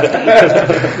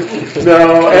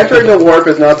 No, entering the warp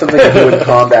is not something to do in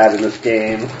combat in this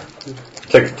game.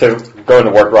 To go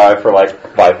into warp drive for 5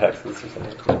 hexes or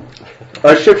something.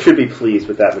 Our ship should be pleased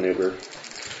with that maneuver.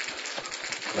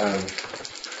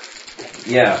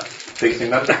 Yeah.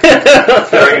 Facing them.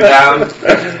 Staring it down.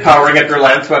 Powering at their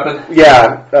lance weapon.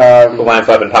 Yeah. The lance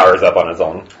weapon powers up on its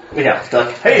own. Yeah. It's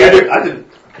like, hey,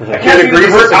 I can't use the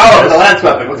reverse power of the lance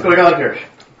weapon. What's going on here?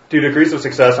 Do degrees of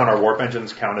success on our warp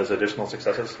engines count as additional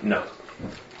successes? No.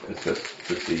 It's just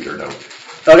succeed or no.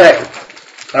 Okay.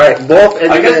 All right. Both.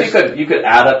 I guess you could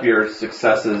add up your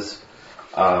successes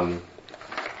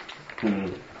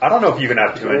I don't know if you can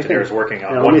have two engineers working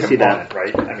on one component,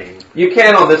 right? I mean, You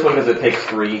can on this one because it takes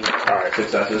 3 alright.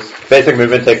 successes. Basic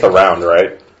movement takes a round,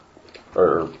 right?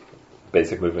 Or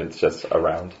basic movement's just a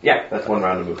round. Yeah, that's 1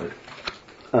 round of movement.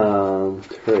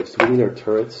 Turrets. Do we need our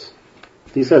turrets?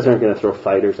 These guys aren't going to throw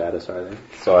fighters at us, are they?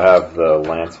 So I have the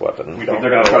lance weapon. We They're don't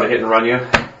going to know. try to hit and run you.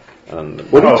 And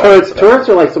What are turrets? Turrets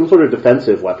are like some sort of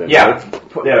defensive weapon. Yeah,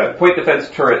 right? point defense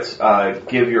turrets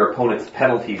give your opponents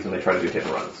penalties when they try to do hit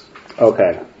and runs.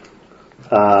 Okay.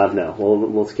 No,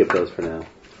 we'll skip those for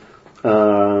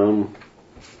now.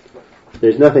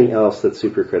 There's nothing else that's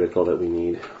super critical that we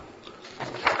need.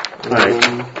 Alright.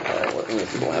 let me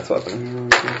see the lance weapon.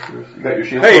 You got your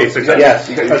shield? Hey, success. Yes,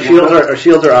 You got your our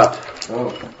shields are up. Oh,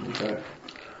 okay.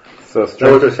 So That was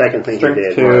strength, our second thing you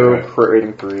strength did. 2, Right. crit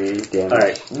rating 3, damage.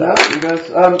 Alright. No, you guys.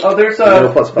 There's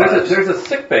No plus fives. there's a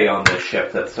sick bay on this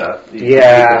ship that's you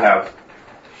Yeah. can have.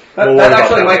 That, We'll that worry about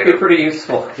actually that might be later. pretty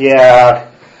useful. Yeah.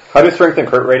 How do strength and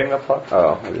crit rating apply?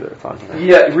 Oh, maybe they're on here.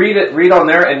 Yeah, read on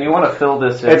there, and you want to fill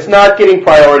this in. It's not getting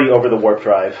priority over the warp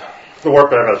drive. The warp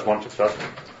drive has 1 success.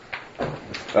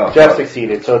 Oh, Jeff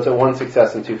succeeded, so it's a 1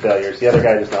 success and 2 failures. The other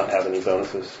guy does not have any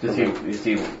bonuses. You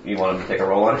want him to take a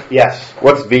roll on it? Yes.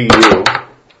 What's VU?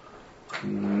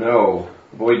 No.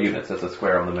 Void units as a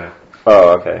square on the map.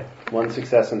 Oh, okay. 1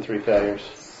 success and 3 failures.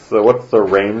 So what's the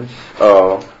range?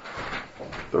 Oh,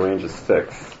 the range is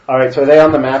 6. Alright, so are they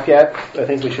on the map yet? I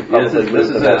think we should Yeah, probably this move is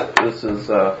the map. it. This is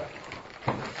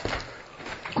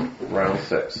round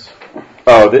 6.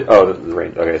 The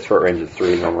range. Okay, short range is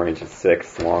 3, normal range is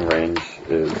 6, long range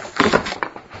is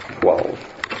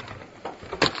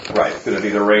 12. Right, it's going to be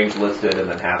the range listed and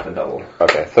then half and double.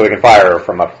 Okay, so we can fire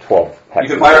from up to 12 hexes. You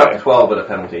can fire up to 12 at a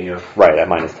penalty. You know. Right, at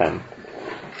minus 10.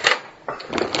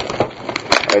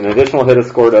 An additional hit is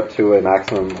scored up to a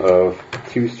maximum of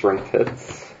 2 strength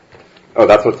hits. Oh,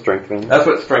 that's what strength means? That's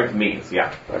what strength means.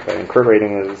 Yeah. Okay, and crit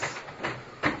rating is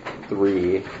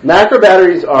 3. Macro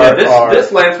batteries are...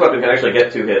 This lance weapon can actually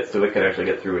get 2 hits, so it can actually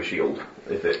get through a shield.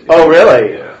 If Oh,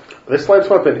 really? Yeah. This lance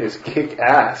weapon is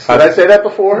kick-ass. Did I say that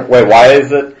before? Wait, why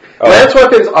is it? Oh, Lance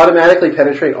weapons automatically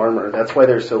penetrate armor. That's why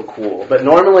they're so cool. But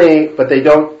normally they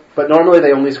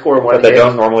only score 1 but they hit.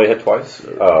 don't normally hit twice?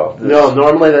 Oh. No,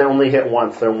 normally they only hit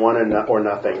once. They're 1 or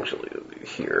nothing.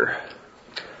 Here.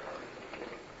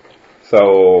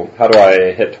 So, how do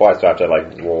I hit twice? Do I have to,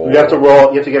 roll? You have to roll.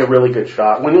 You have to get a really good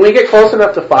shot. When we get close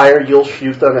enough to fire, you'll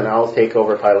shoot them, and I'll take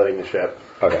over piloting the ship.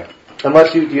 Okay.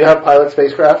 Unless do you have pilot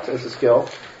spacecraft as a skill?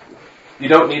 You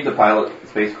don't need the pilot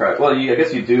spacecraft. Well, I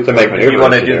guess you do. To make if maneuvers, you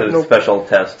want to you do do. the special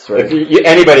tests, right? If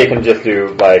anybody can just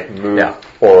do, move Yeah.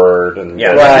 forward and...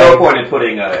 Yeah, there's no point in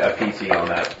putting a PC on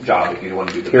that job if you want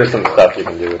to do the Here's some basic stuff you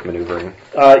can do with maneuvering.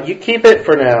 You keep it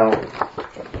for now.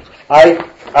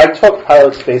 I took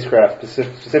pilot spacecraft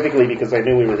specifically because I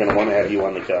knew we were going to want to have you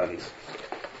on the guns.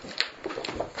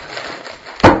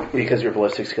 Because your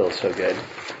ballistic skill is so good.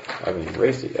 I haven't even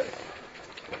raised it yet.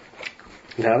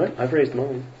 You haven't? I've raised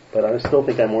mine. But I still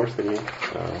think I'm worse than you.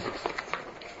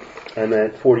 I'm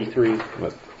at 43. I'm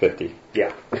at 50.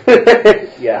 Yeah.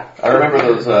 Yeah. I remember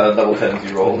those double 10s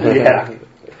you rolled. Yeah.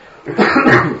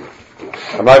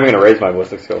 I'm not even going to raise my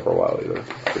ballistic skill for a while either.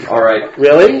 All right.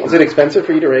 Really? Is it expensive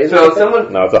for you to raise So it?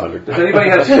 someone. No, it's 100. Does anybody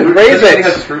have Raise it.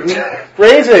 Have scrutiny?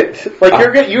 Raise it! Like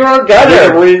you're good. You're our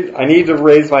gunner. I need to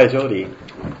raise my agility.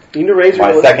 You need to raise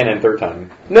your My second and third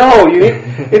time. No, you need.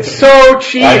 It's so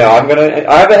cheap. I know,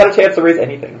 I haven't had a chance to raise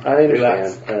anything. I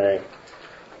Relax. understand.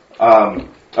 All right.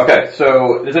 Okay,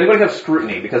 so does anybody have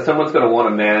scrutiny? Because someone's going to want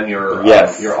to man your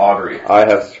Yes. your augury. I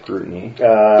have scrutiny.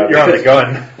 You're on the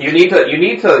gun. You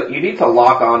need to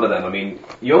lock onto them. I mean,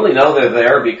 you only know they're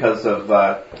there because of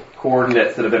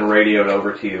coordinates that have been radioed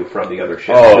over to you from the other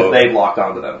ship. Oh. Because they've locked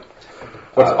onto them.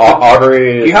 What's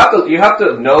augury? You have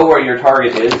to know where your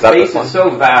target is. Is that Space this one? is so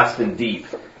vast and deep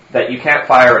that you can't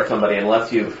fire at somebody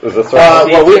unless you've Is this well,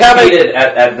 we haven't- succeeded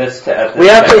at this. We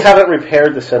actually haven't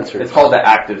repaired the sensors. It's called the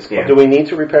active scan. Do we need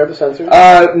to repair the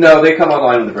sensors? No, they come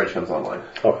online when the bridge comes online.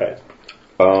 Okay.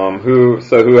 Who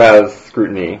has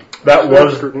scrutiny? That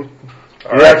was... Scrutiny.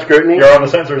 You have scrutiny? You're on the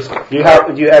sensors.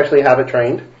 Do you actually have it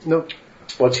trained? Nope.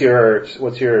 What's your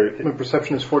My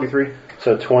perception is 43.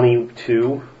 so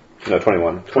 22, No,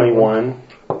 21. 21?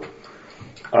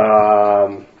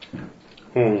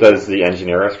 Does the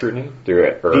engineer have scrutiny?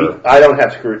 I don't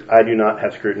have scrutiny. I do not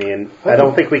have scrutiny, and I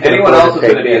don't think we can Anyone afford else to is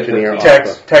take gonna the be at engineer 15.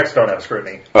 off. Techs don't have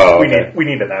scrutiny. Oh, we okay.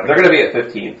 need to They're navigate. going to be at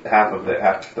 15, half of the.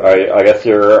 I guess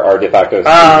you're our de facto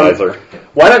supervisor.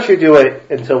 Why don't you do it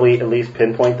until we at least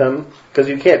pinpoint them? Because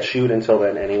you can't shoot until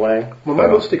then anyway. Well, my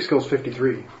ballistic skill is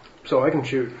 53, so I can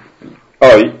shoot.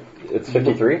 Oh, it's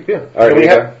 53? Yeah. All right, Do we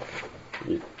here you have-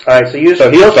 Alright, so you'll he's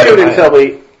better shoot than I until am.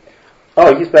 we...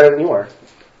 Oh, he's better than you are.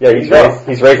 Yeah, he's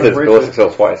raised his ballistic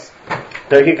skills twice.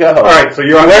 There you go. Alright, so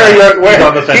you're on, he's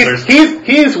on the sensors.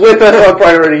 He's with us on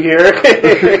priority here.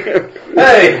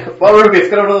 Hey, Malrubius,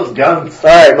 get over those guns.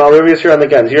 Alright, Malrubius, you're on the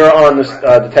guns. You're on the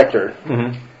detector.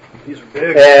 Mm-hmm. These are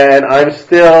big. And I'm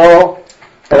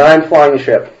flying the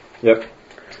ship. Yep.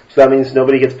 So that means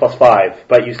nobody gets +5,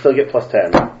 but you still get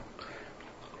 +10.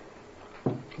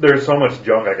 There's so much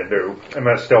junk I can do. Am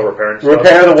I still repairing stuff?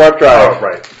 Repair the warp drive. Oh,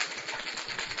 right.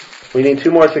 We need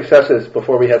 2 more successes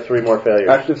before we have 3 more failures.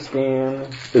 Active scan.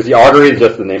 Is the augury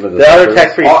just the name of the The other sensors?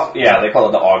 tech priest. Yeah, they call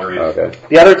it the augury. Okay.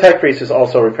 The other tech priest is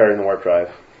also repairing the warp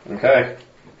drive. Okay.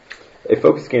 A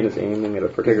focus scan is aiming at a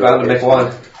particular Bound to make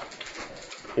one.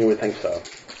 You would think so.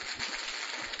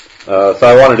 So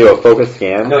I want to do a focus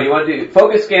scan. No, you want to do...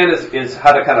 Focus scan is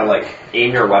how to kind of like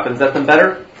aim your weapons at them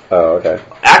better. Oh, okay.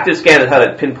 Active scan is how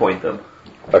to pinpoint them.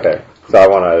 Okay. So I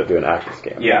want to do an active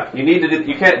scan. Yeah, you need to.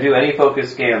 You can't do any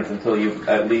focus scans until you've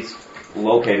at least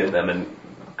located them and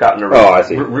gotten a I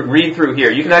see. read through here.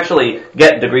 You can actually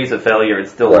get degrees of failure and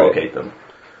still Right. locate them.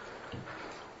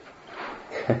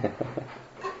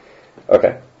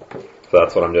 Okay. So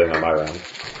that's what I'm doing on my round.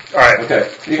 Alright. Okay,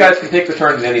 you guys can take the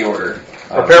turns in any order.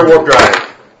 Repair warp drive.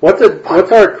 What's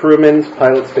our crewman's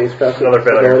pilot spacecraft Another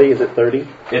failure. ability? Is it 30?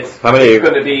 It's How many It's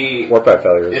going to be. warp drive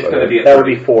failures? It's are going to there? be. At That would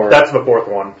 30. be 4. That's the fourth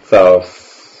one. So So,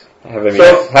 if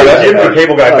the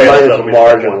cable guy fails, mine is that'll be the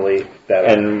fourth one. marginally better.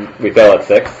 and we fail at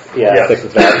 6. Yeah. 6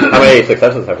 is bad. How many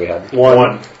successes have we had?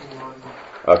 One.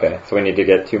 Okay, so we need to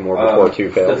get 2 more before 2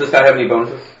 Does fails. this guy have any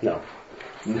bonuses? No.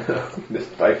 No,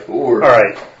 missed by 4.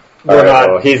 Alright. We're Alright, not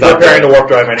so he's not repairing the there. warp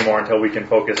drive anymore until we can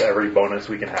focus every bonus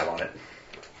we can have on it.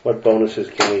 What bonuses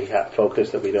can we focus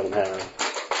that we don't have?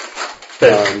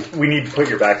 We need to put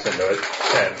your backs into it.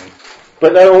 And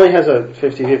But that only has a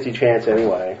 50-50 chance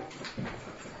anyway.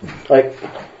 Like,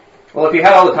 Well, if you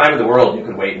had all the time in the world, you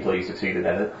could wait until you succeeded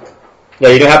at it. Yeah,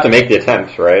 you don't have to make the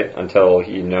attempt, right? Until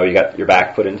you know you got your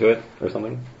back put into it or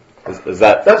something. Is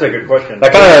that that's a good question.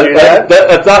 that kind of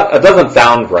that's not? It doesn't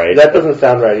sound right. that doesn't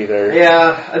sound right either.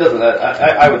 Yeah, it doesn't.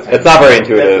 I would say It's not very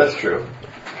intuitive. That's true.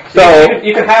 So,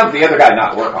 You could have the other guy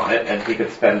not work on it, and he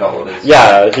could spend all of his.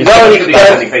 Yeah, He could be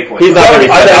spending fate points. he's not going to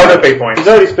be I'm spending- out of fate points. he's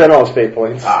already spent all his fate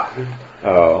points. Ah,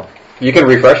 Oh, you can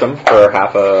refresh him for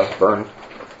half a burn.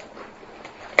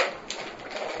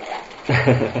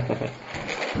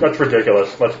 That's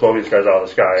ridiculous. Let's blow these guys out of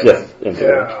the sky. and Yes, into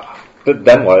it. But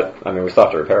then what? I mean, we still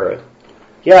have to repair it.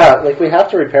 Yeah, like we have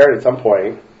to repair it at some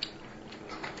point.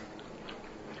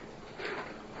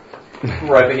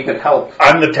 right, but he could help.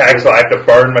 I'm the tech, so I have to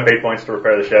burn my fate points to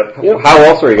repair the ship. Yep. How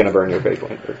else are you going to burn your fate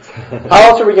points? How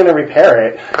else are we going to repair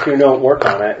it if you don't work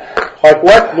on it? Like,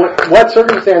 what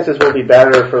circumstances will be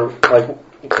better for, like,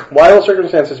 why will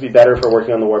circumstances be better for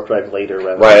working on the warp drive later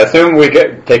rather Right, assume we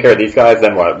take care of these guys,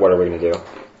 then what? What are we going to do?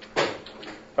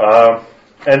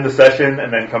 End the session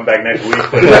and then come back next week.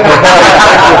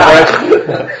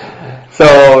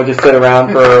 So, just sit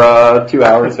around for 2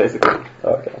 hours, basically.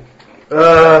 Okay.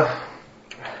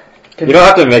 You don't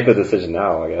have to make the decision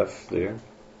now, I guess, do you?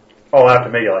 I'll have to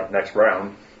make it like next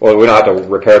round. Well, we don't have to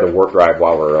repair the warp drive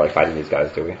while we're like fighting these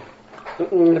guys, do we?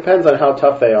 It depends on how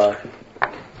tough they are.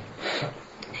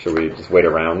 Should we just wait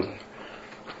around?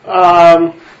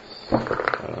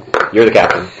 You're the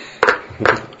captain.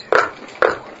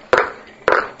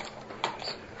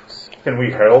 Can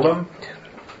we herald them?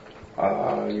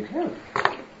 You can.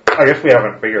 I guess we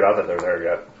haven't figured out that they're there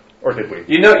yet. Or did we?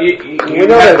 You know, We know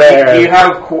they're there. you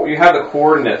have the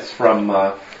coordinates from.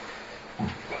 I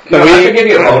Can we- should give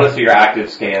you a bonus to your active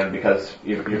scan because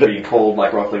you're being told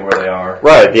like roughly where they are.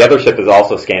 Right, the other ship is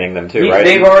also scanning them too, right?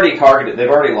 They've already targeted. They've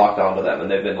already locked onto them, and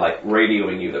they've been like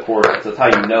radioing you the coordinates. That's how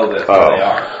you know that's where they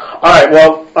are. Alright,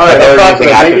 well, alright, They're let's talk to using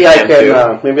them. Maybe I active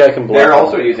scan, can, maybe I can block They're them.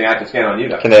 also using active scan on you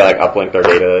guys. Can they like uplink their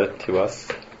data to us?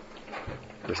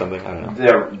 Or something? I don't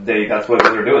know. That's what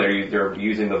they're doing. They're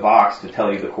using the Vox to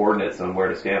tell you the coordinates and where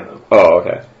to scan them. Oh,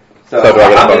 okay. So, So do I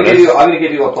get a I'm going bonus? to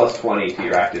give you a plus 20 to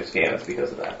your active scans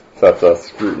because of that. So that's a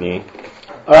scrutiny.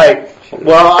 Alright,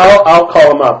 well, I'll call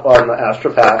them up on the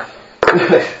astropath.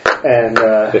 And,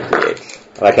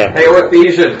 58. I can't. Hey,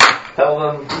 Orthesian, tell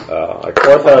them.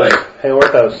 Orthos. Hey,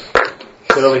 Orthos.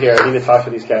 Get over here. I need to talk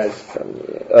to these guys.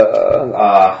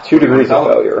 2 degrees of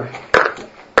failure.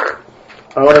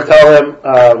 I want to tell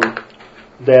them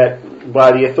that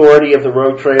by the authority of the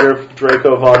rogue trader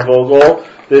Draco von Vogel,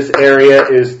 this area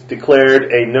is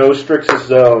declared a no strixus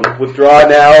zone. Withdraw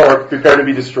now or prepare to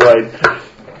be destroyed.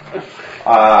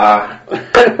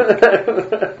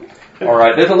 All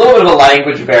right, there's a little bit of a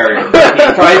language barrier. He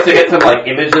tries to get some like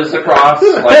images across,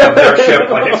 like of their ship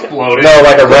like exploding. No,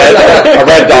 like a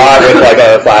red dot with like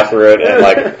a slash through it and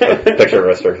like a picture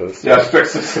of a Strixus. Yeah,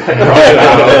 Strixus.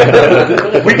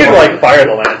 We could like fire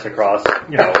the lance across,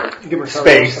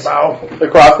 space.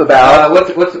 Across the bow.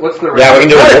 What's the Yeah, we can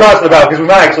do Not it. across the bow because we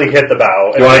might actually hit the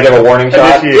bow. You want to give a warning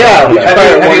shot? Yeah, we should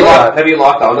fire one shot. Have you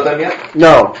locked onto them yet?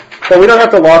 No. But we don't have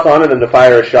to lock onto them to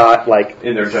fire a shot, like,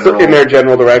 In their general- in their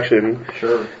general direction.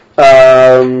 Sure.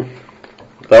 They'll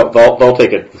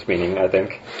take it this meeting, I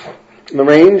think. The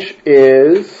range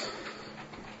is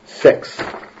 6.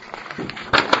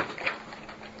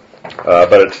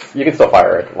 But you can still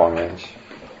fire it long range.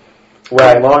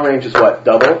 Right, long range is what,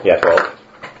 double? Yeah, 12.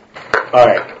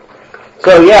 Alright.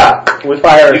 So yeah, we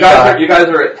fire a shot. You guys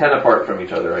are at 10 apart from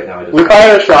each other right now. We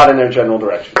fire a shot in their general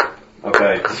direction.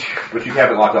 Okay, but you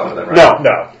haven't locked onto them, right?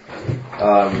 No.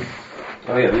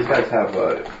 Oh yeah, these guys have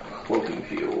a cloaking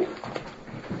field.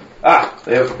 Ah,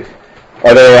 they have.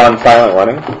 Are they on silent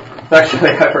running? Actually,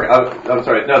 I'm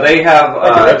sorry. No, they have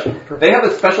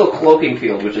a special cloaking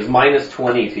field, which is minus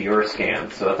 20 to your scan,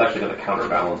 so that's actually going to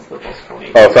counterbalance the plus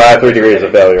 20. Oh, so I have 3 degrees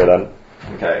of failure then.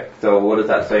 Okay, so what does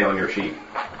that say on your sheet?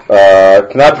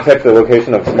 Cannot detect the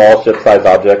location of small ship-sized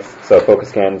objects, so focus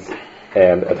scans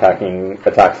and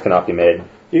attacks cannot be made.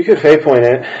 You could fate point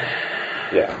it.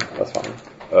 Yeah, that's fine.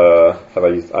 I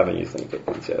haven't used any fate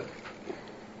points yet.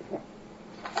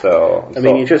 So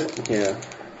you just, yeah.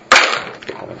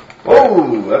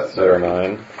 Oh, that's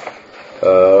 0-9.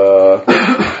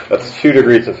 That's 2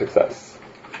 degrees of success.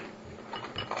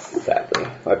 Sadly,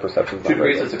 my perception's 2 not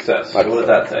very degrees of good. success. What does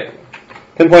that say?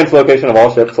 Pinpoints location of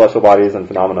all ships, celestial bodies, and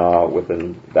phenomena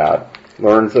within that.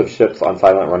 Learns of ships on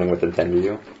silent running within 10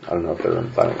 view. I don't know if they're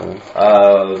in silent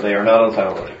running. They are not on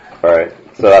silent running. Alright,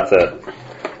 so that's it.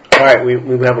 Alright, we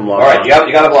have them locked. Alright,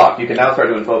 you got a block. You can now start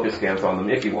doing focus scans on them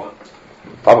if you want.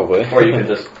 Probably. Or you can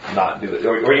just not do it.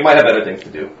 Or you might have other things to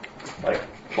do. Like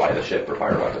fly the ship or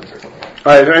fire weapons or something.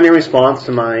 Alright, is there any response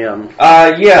to my,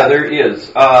 Yeah, there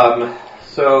is.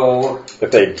 So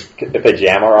If they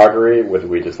jam our augury, would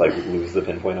we just like lose the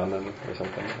pinpoint on them or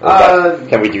something?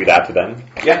 Can we do that to them?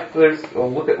 yeah,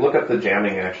 look at the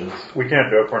jamming actions. We can't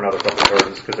do it for another couple of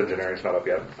turns because the generator's not up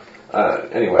yet.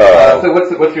 Anyway, so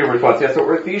what's your response? Yeah, so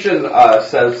Orthesian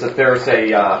says that there's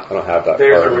I don't have that.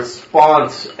 a card.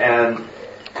 response, and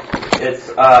it's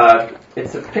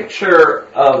a picture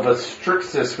of a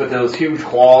Strixus with those huge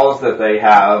claws that they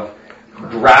have,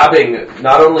 grabbing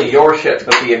not only your ship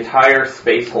but the entire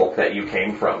space hulk that you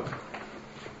came from.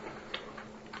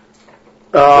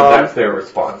 So that's their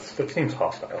response. It seems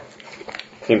hostile.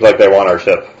 Seems like they want our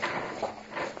ship.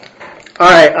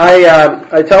 Alright,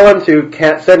 I tell them to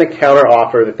send a counter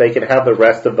offer that they can have the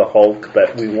rest of the Hulk,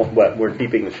 but we're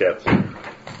keeping the ships.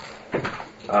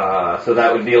 So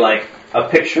that would be like a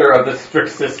picture of the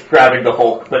Strixus grabbing the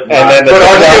Hulk, but not. And then the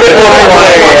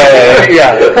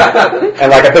Yeah.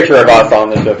 and like a picture of us on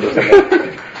the ship or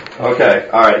something. Okay,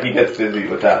 alright, he gets busy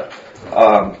with that.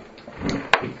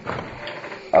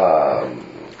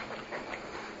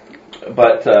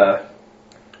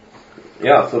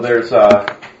 Yeah, so there's, so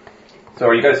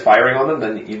are you guys firing on them?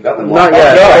 Then you've got them Not locked.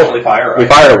 yet. You No. actually fire, We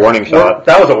right? fired a warning shot.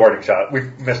 That was a warning shot. We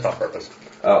missed on purpose.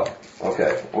 Oh,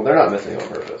 okay. Well, they're not missing on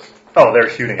purpose. Oh, they're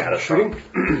shooting at us. Shooting?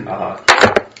 Uh-huh.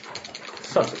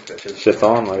 Sons of bitches. Shit's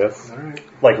on, I guess.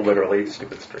 Like literally,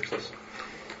 stupid Strixus.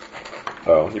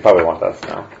 Oh, you probably want that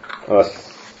now.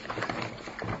 Unless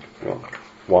you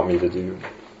want me to do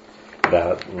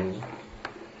that.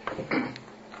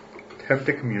 Attempt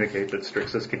to communicate that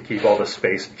Strixus could keep all the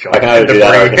space junk I can either and do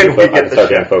that or I debris can, and we I can get the start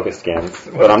doing ship. focus scans.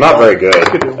 But I'm not very good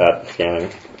at scanning.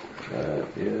 That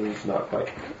is not quite.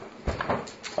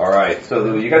 Alright,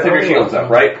 so you guys have your shields up,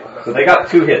 right? So they got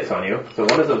 2 hits on you. So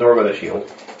one is absorb with a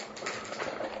shield.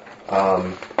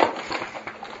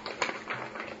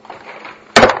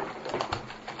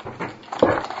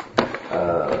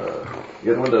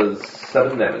 The other one does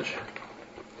 7 damage.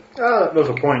 That was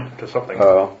a point to something.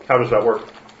 Oh. How does that work?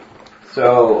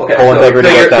 So okay, Full integrity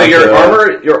goes down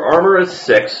your armor is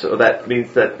 6, so that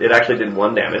means that it actually did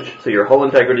 1 damage. So your hull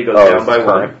integrity goes Oh, down by 1.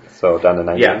 current. So down to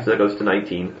 19. Yeah, so that goes to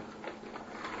 19.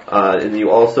 And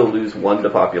you also lose 1 to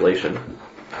population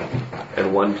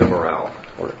and 1 to morale.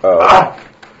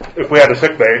 If we had a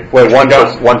sick bay, Wait,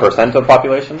 1% of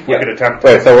population? we could attempt.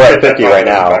 Wait, so we're at get that 50 right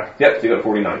now. back. Yep, so you got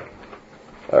 49,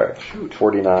 Alright,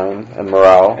 49 and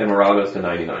morale. and morale goes to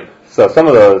 99. So some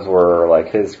of those were like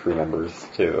his crew members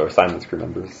too, or Simon's crew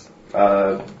members.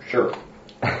 Sure.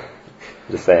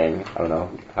 Just saying, I don't know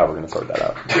how we're going to sort that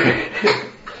out.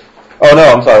 Oh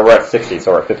no, I'm sorry, we're at 60,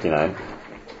 so we're at 59.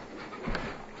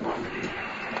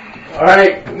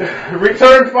 Alright,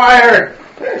 return fire!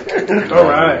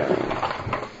 Alright.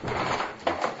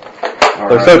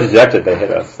 They're so dejected they hit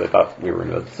us. They thought we were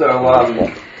good.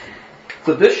 So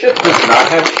this ship does not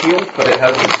have shield, but it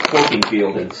has a cloaking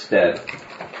field instead.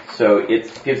 So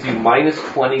it gives you minus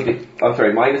 10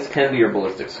 to your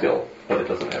ballistic skill, but it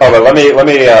doesn't have. Oh, but let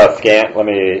me scan. Let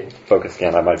me focus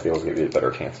scan. I might be able to give you a better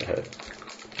chance to hit.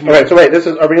 Alright, so wait,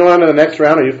 are we going on to the next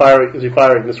round, or is he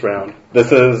firing this round?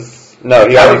 This is no.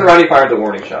 He That was already. the round he fired the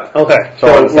warning shot. Okay, So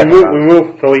so the second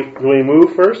round. do we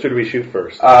move first, or do we shoot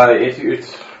first? We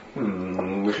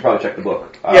should probably check the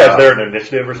book. Yeah, is there an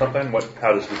initiative or something?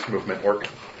 How does this movement work?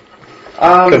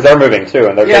 Because they're moving too,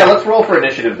 and they're Let's roll for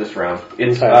initiative this round.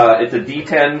 It's a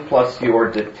D10 plus your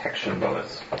detection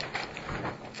bonus,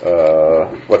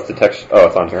 what's detection? Oh,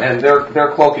 it's on here. and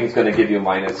their cloaking is going to give you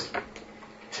minus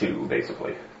 2,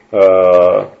 basically.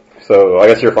 So I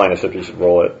guess you're flying a ship. You should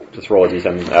roll it. Just roll a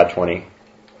d10 and add 20.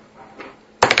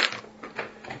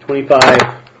 25.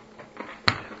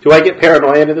 Do I get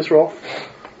paranoia into this roll?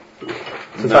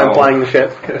 Since I'm flying the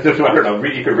ship? I don't know.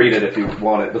 You could read it if you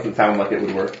want. It doesn't sound like it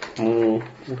would work.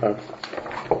 Okay.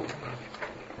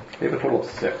 We have a total of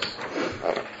 6.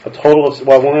 A total of...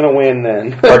 Well, we're going to win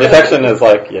then. Our detection is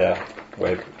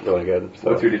really good.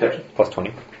 So What's your detection? plus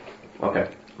 20. Okay.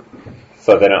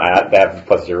 So they don't add. They have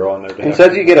plus 0 on their detection. It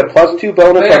says you get a +2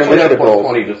 bonus They on actually have initiative plus rolls.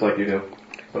 20 just like you do.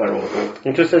 But I rolled a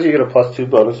 4. It just says you get a +2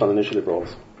 bonus on initiative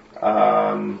rolls.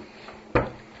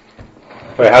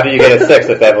 Wait, how do you get a 6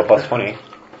 if they have a plus 20?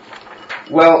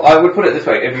 Well, I would put it this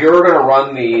way: if you're going to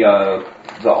run the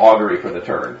augury for the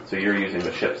turn, so you're using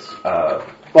the ship's.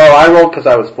 Well, I rolled because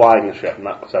I was flying the ship,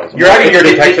 not because I was... You're adding your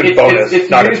detection bonus, It's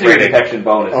not its using your rating. detection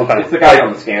bonus. Okay. It's the guy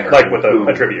on the scanner. Like with who-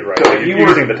 a tribute, right? So So if you're you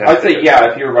were using the 10. I'd say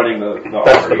if you're running the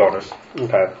That's the augury. bonus.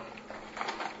 Okay.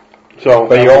 So...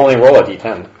 But you only roll a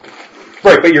d10.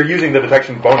 Right, but you're using the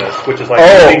detection bonus, which is like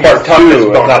Oh, using your plus toughness 2,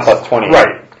 it's bonus. not plus 20.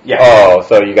 Right. Yeah. Oh,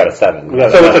 so you got a 7. Yeah.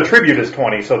 So it's a tribute is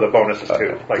 20, so the bonus is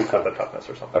 2, like the toughness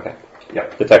or something. Okay.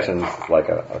 Yep. Detection's like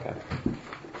okay.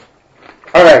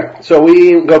 Alright, so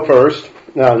we go first.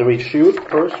 Now, do we shoot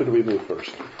first, or do we move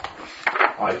first?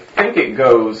 I think it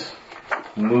goes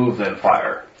move then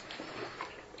fire.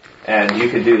 And you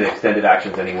can do the extended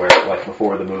actions anywhere, like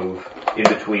before the move, in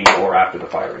between, or after the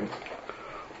firing.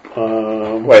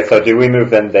 Wait, so do we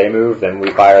move, then they move, then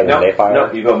we fire, then they fire? No,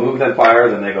 you go move then fire,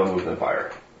 then they go move then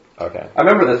fire. Okay. I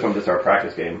remember this from just our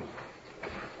practice game.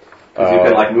 Because you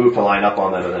can like move to line up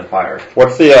on them and then fire.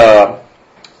 What's the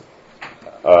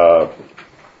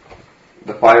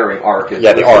The firing arc is the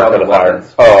listed arc on of the the fire?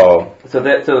 weapons. Oh. So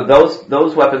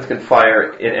those weapons can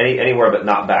fire in anywhere but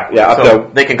not backwards. Yeah, up so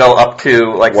to they can go up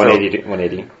to like 180.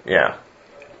 180. Yeah.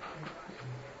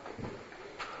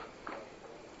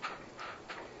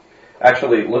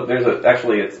 Actually, look.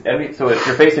 So if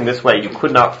you're facing this way, you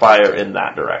could not fire in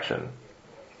that direction,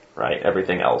 right?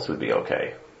 Everything else would be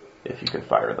okay if you can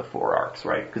fire the 4 arcs,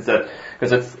 right? Because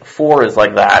it's 4 is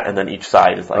like that, and then each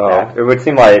side is like that. It would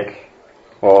seem like,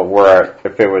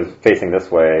 if it was facing this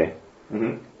way,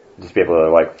 just be able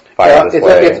to like fire this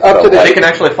way. It's up to the... They can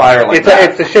actually fire like that.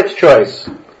 It's the ship's choice.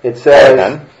 It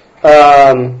says...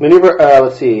 maneuver,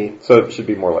 let's see. So it should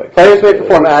be more like. Players may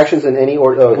perform actions in any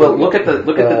order... Well, what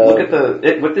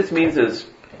this means is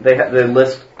they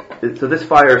list. So this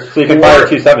fires. So you can fire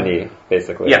 270,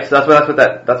 basically. Yes, that's what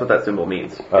that symbol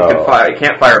means. It can fire. It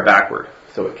can't fire backward,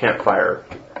 so it can't fire.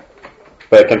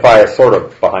 But it can fire sort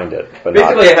of behind it. But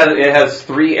Basically, it has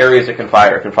 3 areas it can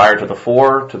fire. It can fire to the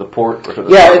fore, to the port, or to the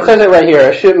Yeah, starboard. it says it right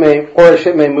here. A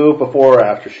ship may move before or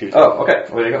after shooting. Oh, okay.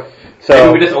 Well, there you go. So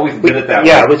Maybe we just always did it that way.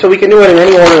 Yeah, so we can do it in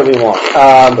any order that we want.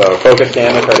 So focus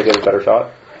scan and try to get a better shot.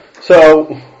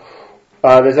 So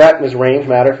does range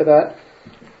matter for that?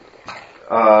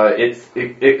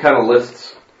 It kind of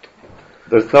lists.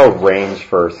 There's no range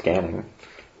for scanning.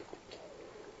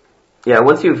 Yeah,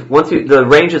 once you the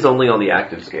range is only on the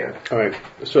active scan. All right.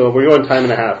 So we're going time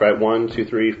and a half, right? 1, 2,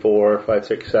 3, 4, 5,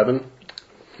 6, 7.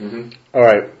 Mm-hmm. All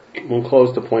right. We'll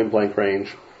close the point blank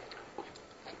range.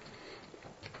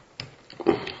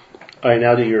 All right.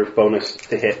 Now do your bonus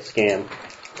to hit scan.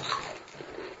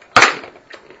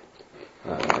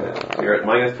 So you're at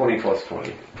minus 20 plus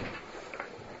 20.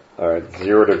 Alright,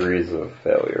 0 degrees of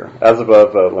failure. As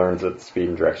above, learns its speed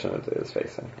and direction it is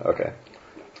facing. Okay.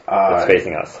 It's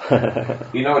facing us.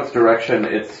 You know its direction.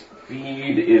 Its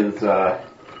speed is. The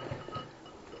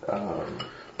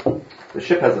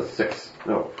ship has a 6.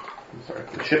 No, I'm sorry.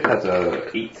 The ship has a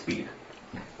 8 speed.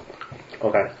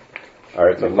 Okay.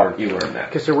 Alright, so You learn that.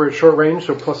 Okay, so we're at short range,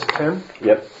 so plus 10.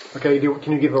 Yep. Okay,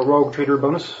 can you give a rogue trader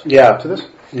bonus? Yeah. To this?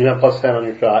 You have plus 10 on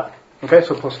your shot. Okay,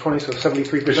 so plus 20, so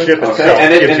 73%. The ship Okay, itself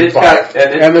and gives you it's 5. got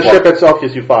And the ship itself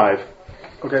gives you 5.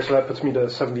 Okay, so that puts me to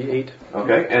 78.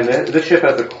 Okay, and then the ship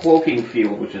has a cloaking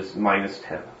field, which is minus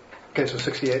 10. Okay, so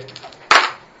 68.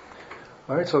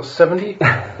 Alright, so 70.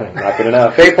 Not good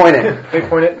enough. Fate point it. Fate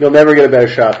point it. You'll never get a better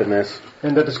shot than this.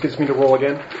 And that just gets me to roll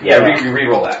again. Yeah, you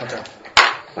re-roll that. Okay.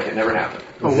 Like it never happened.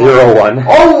 0-1.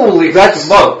 Holy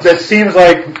smokes! That seems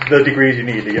like the degrees you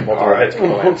need to get multiple hits per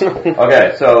lance.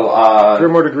 Okay, so 3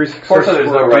 more degrees success. Of course,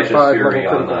 there's no for righteous 5 fury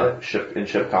level on critical in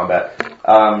ship combat.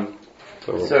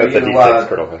 So So that's a you, D6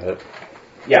 critical hit.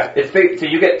 Yeah, so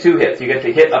you get 2 hits. You get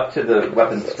to hit up to the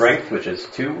weapon's strength, which is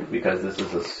 2, because this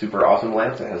is a super awesome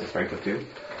lance. It has a strength of 2.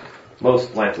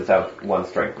 Most lances have 1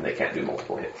 strength, and they can't do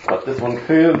multiple hits. But this one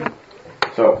can.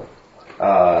 So,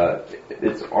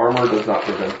 its armor does not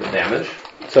prevent the damage.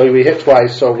 So we hit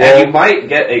twice, so roll. And you might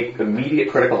get a immediate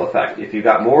critical effect. If you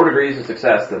got more degrees of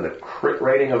success than the crit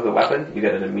rating of the weapon, you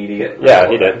get an immediate Yeah, critical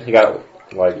he effect. did. He got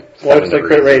like. What's 7 the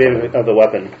crit degrees. rating of the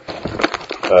weapon?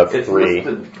 That's It's 3.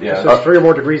 listed, It yeah. says 3 or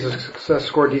more degrees of success,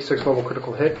 score D6 level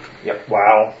critical hit.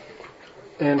 Wow.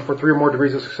 And for 3 or more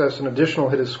degrees of success, an additional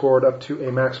hit is scored up to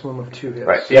a maximum of 2 hits.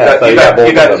 Right. So Yeah, so you got both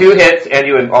you got of 2 them. hits, and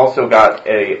you also got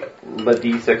a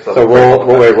D6 level. So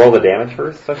roll the damage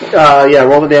first. Yeah,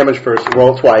 roll the damage first.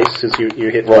 Roll twice, since you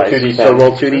hit Roll twice. 2d10. So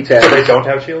roll So they 2d10. don't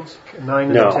have shields?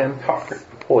 9 No. and 10.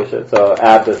 Holy shit! So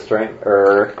add the strength,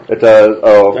 or it does.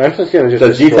 Oh, I'm just going to so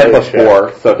just D10 destroy plus the ship.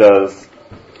 4, so it does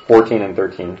 14 and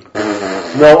 13.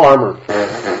 No armor.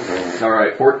 All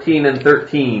right, 14 and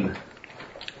 13.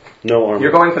 No armor.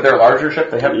 You're going for their larger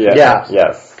ship. They have Yes. Yeah.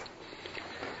 Yes.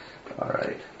 All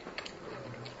right.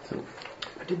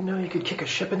 I didn't know you could kick a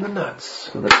ship in the nuts.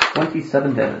 So that's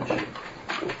 27 damage.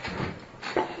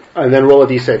 And then roll a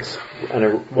d6.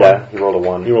 And yeah, he rolled a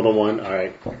 1. You rolled a 1,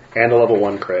 alright. And a level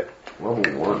 1 crit. Level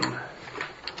 1.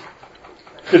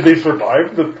 Did they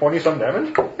survive the 20-some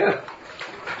damage? Yeah.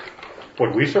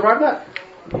 Would we survive that?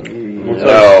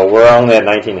 No, we're only at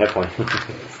 19 hit points.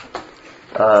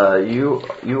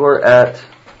 You are at.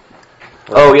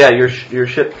 Oh yeah, your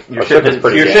ship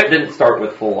didn't start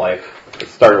with full life. It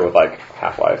started with like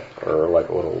half-life, or like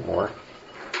a little more.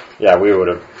 Yeah, we would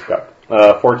have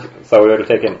got 14, so we would have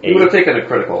taken 8. You would have taken a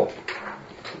critical.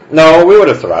 No, we would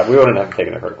have survived. We wouldn't have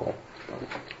taken a critical.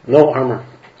 No armor.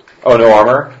 Oh, no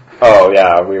armor? Oh,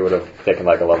 yeah, we would have taken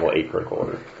like a level 8 critical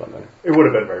or something. It would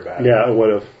have been very bad. Yeah, it would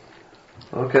have.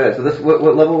 Okay, so this what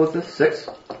level was this? 6?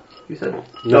 You said?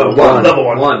 No, 1. Level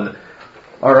 1. 1.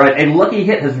 Alright, a lucky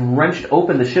hit has wrenched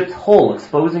open the ship's hull,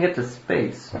 exposing it to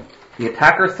space. The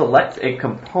attacker selects a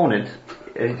component.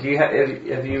 You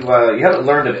haven't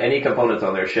learned of any components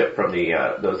on their ship from the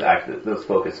those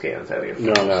focus scans, have you?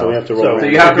 No, so we have to roll. So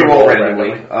you have to roll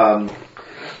randomly. How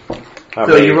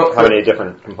So many, you roll- how many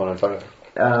different components are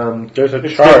there? There's a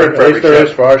It's chart. different for At least every there ship.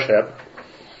 is for our ship.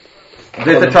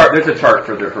 There's a chart. There's a chart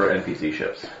for NPC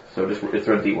ships. So it's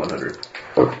a D100.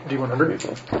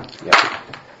 D100. Yeah.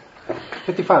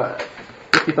 55.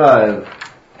 55.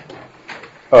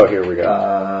 Oh, here we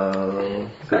go.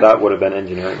 So that would have been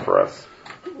engineering for us.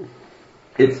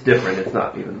 It's different. It's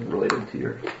not even related to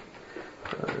your.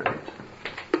 Alright.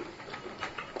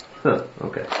 Huh,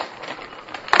 okay.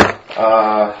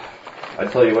 I'd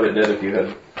tell you what it did if you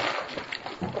had.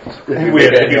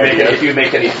 If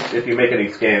you make any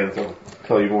scans, I'll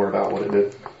tell you more about what it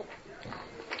did.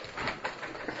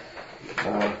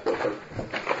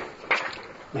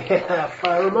 Yeah,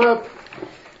 fire them up.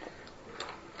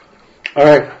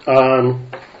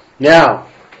 Alright, now,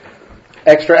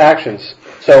 extra actions.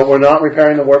 So we're not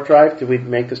repairing the warp drive? Did we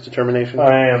make this determination?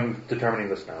 I am determining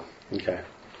this now. Okay.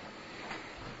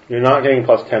 You're not getting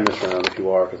plus 10 this round if you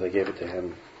are, because I gave it to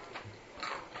him.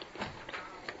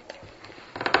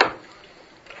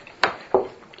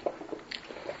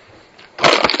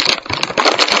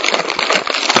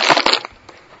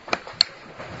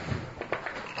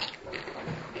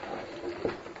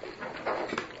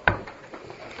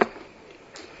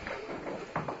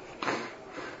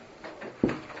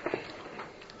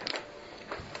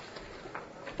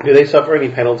 Do they suffer any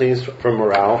penalties from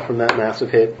morale from that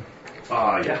massive hit?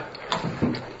 Yeah.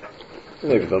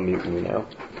 Maybe they'll mute me now.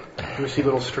 You see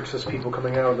little Strixus people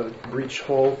coming out of the breach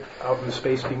hole out in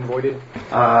space being voided.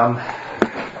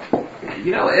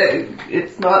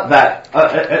 It's not that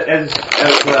as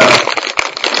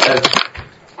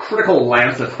critical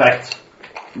lance effects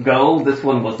go. This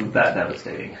one wasn't that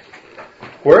devastating.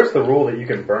 Where's the rule that you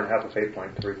can burn half a fate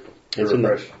point to It's in the-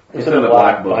 refresh? It's in the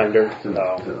black book. binder.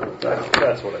 No,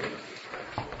 that's what it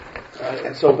is.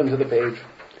 It's open to the page.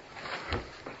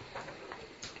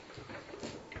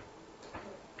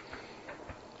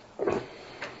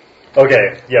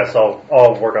 Okay, yes,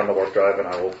 I'll work on the warp drive and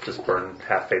I will just burn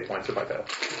half fate points if I fail.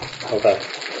 Okay.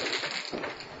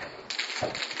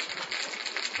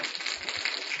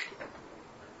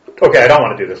 Okay, I don't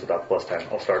want to do this without the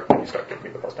 +10. I'll start when you start giving me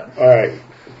the +10. Alright.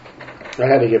 I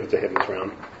had to give it to him this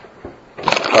round.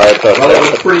 Alright, so Well,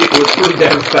 it was pretty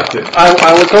damn effective.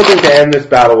 I was hoping to end this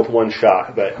battle with one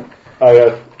shot, but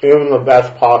even the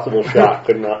best possible shot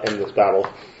could not end this battle.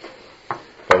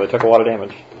 so they took a lot of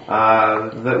damage.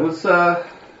 That was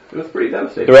it was pretty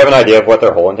devastating. Do we have an idea of what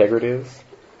their hull integrity is?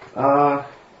 I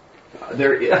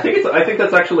think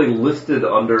that's actually listed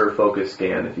under focus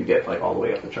scan if you get like all the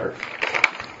way up the chart.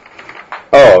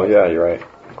 Oh, yeah, you're right.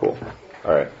 Cool.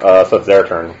 Alright, so it's their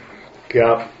turn.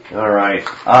 Yeah. All right.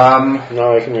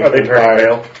 No, I can Are they turning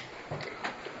tail?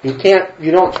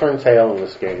 You don't turn tail in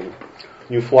this game.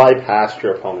 You fly past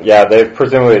your opponent. Yeah, they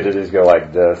presumably did just go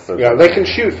like this. Or Yeah, they can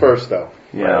shoot first though.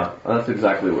 Yeah, that's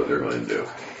exactly what they're going to do.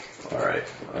 All right.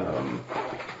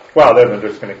 Wow, then they're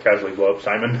just going to casually blow up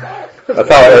Simon. That's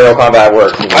how aerial combat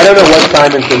works. I don't know what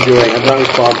Simon's been doing. I'm not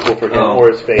responsible for him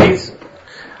or his face.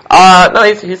 No,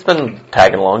 he's been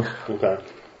tagging along. Okay.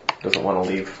 Doesn't want to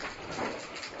leave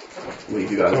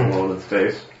you guys alone in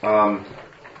space. All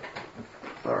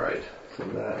right. So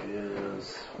that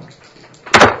is.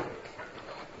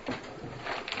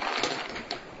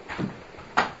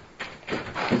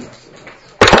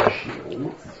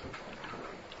 Shields.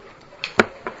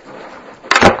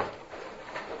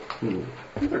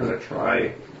 I think they're going to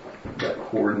try that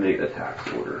coordinate attacks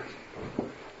order.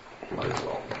 Might as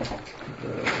well.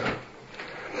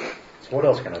 So what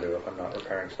else can I do if I'm not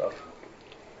repairing stuff?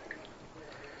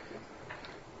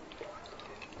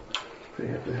 They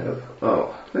have to have.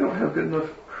 Oh, they don't have good enough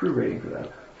crew rating for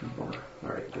that.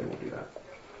 Alright, they won't do that.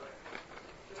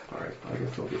 Alright, I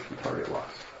guess they'll get some target loss.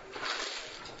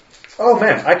 Oh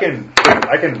man, I can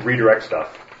redirect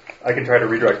stuff. I can try to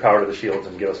redirect power to the shields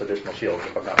and give us additional shields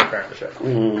if I'm not repairing the ship.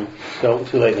 No,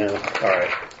 too late now.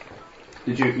 Alright.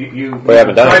 Did you We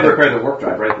haven't done tried to it. repair the warp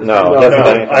drive, right? No, No, doesn't do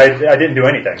anything. I didn't do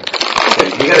anything.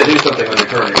 Okay, you gotta do something on your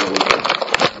turn. You're gonna lose them.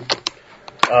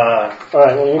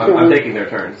 Alright, well I'm taking their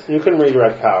turns. you can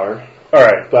redirect power,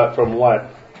 Alright. but from what?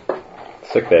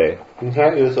 Sick day. You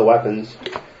can't use the weapons.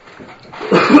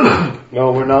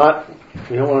 No, we're not.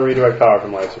 We don't want to redirect power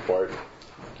from life support.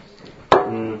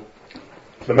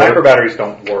 The macro batteries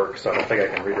don't work, so I don't think I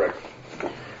can redirect.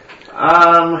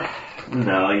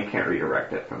 No, you can't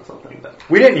redirect it from something that.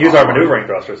 We didn't use our maneuvering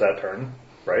thrusters that turn,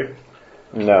 right?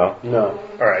 No. No.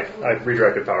 Alright, I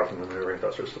redirected power from the maneuvering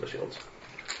thrusters to the shields.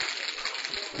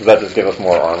 Does that just give us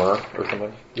more armor or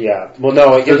something? Yeah. Well,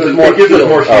 no, it gives us It more gives us shield.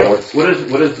 more Oh, shields.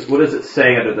 What does it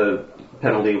say under the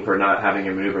penalty for not having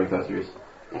your maneuvering thrusters?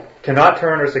 Cannot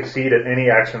turn or succeed at any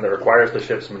action that requires the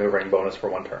ship's maneuvering bonus for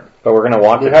one turn. But we're going to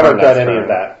want We to haven't turn done next any turn. of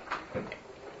that.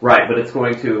 Right, but it's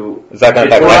going to. Is that going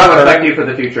to It will affect not next affect turn? you for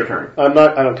the future turn.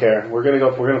 I don't care. We're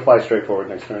gonna fly straight forward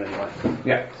next turn anyway.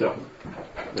 Yeah. So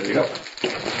there you go.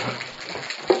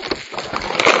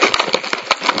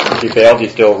 If you fail, do you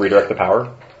still redirect the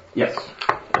power? Yes,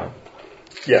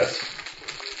 Yes.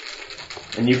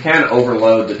 and you can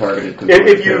overload the targeted.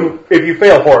 If you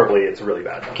fail horribly, it's really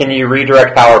bad. Can you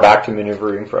redirect power back to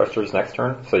maneuvering thrusters next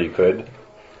turn? So you could.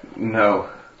 No,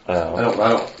 Oh. I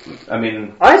don't. I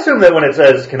mean, I assume that when it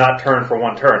says cannot turn for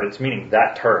one turn, it's meaning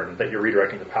that turn that you're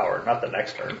redirecting the power, not the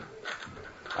next turn.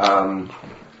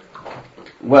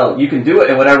 well, you can do it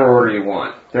in whatever order you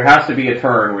want. There has to be a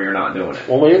turn where you're not doing it.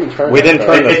 Well, we didn't turn. We that didn't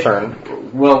turn. turn this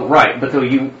turn. Well, right, but so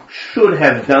you should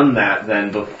have done that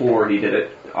then before he did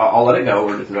it. I'll let it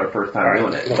go. This is our first time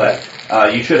doing it,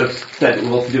 but you should have said,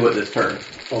 "We'll do it this turn."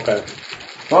 Okay.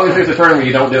 As long as there's a turn where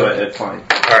you don't do it, it's fine.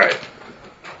 Alright.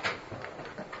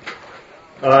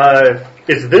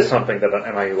 Is this something that an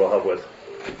MIU will help with?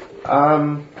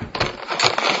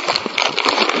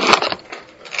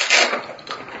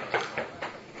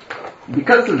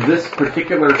 Because of this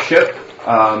particular ship,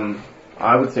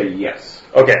 I would say yes.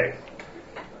 Okay.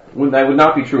 That would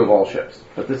not be true of all ships,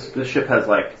 but this ship has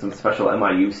like some special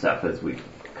MIU stuff. As we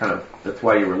that's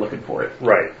why you were looking for it.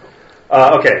 Right.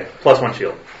 Okay. +1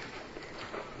 shield.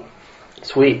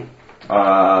 Sweet. That's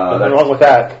Nothing wrong with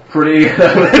that. pretty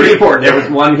important. There was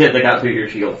one hit that got through your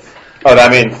shields. Oh,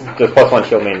 that means just +1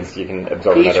 shield means you can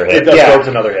absorb another hit. It absorbs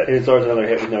another hit. It absorbs another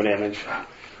hit with no damage.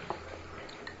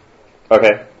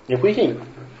 Okay. If we can,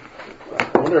 I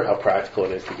wonder how practical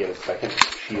it is to get a second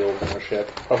shield on our ship.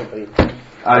 Probably.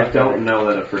 I don't know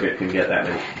that a frigate can get that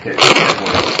many hits.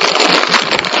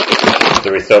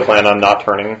 Do we still plan on not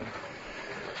turning?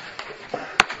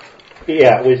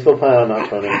 Yeah, we still plan on not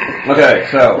turning. Okay,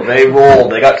 so they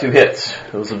rolled. They got 2 hits.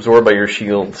 It was absorbed by your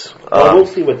shields. Well, we'll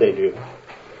see what they do.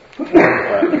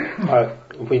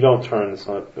 If we don't turn, it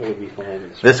would be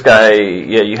fine. This guy,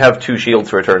 yeah, you have 2 shields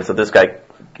for a turn, so this guy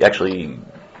actually,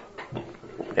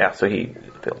 yeah, so he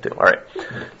failed too. All right,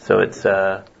 so it's 2,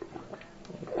 3,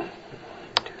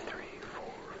 4,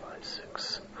 5,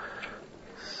 6,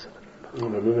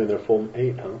 7. They're moving their full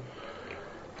 8, huh?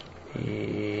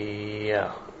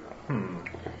 Yeah.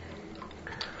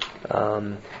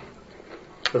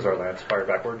 Does our lance fire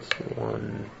backwards?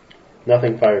 1,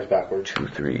 Nothing fires backwards. 2,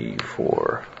 3,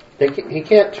 4. He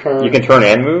can't turn. You can turn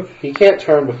and move? He can't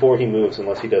turn before he moves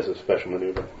unless he does a special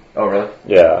maneuver. Oh, really?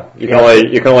 Yeah. You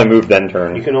can only move then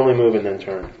turn. You can only move and then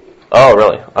turn. Oh,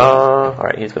 really? All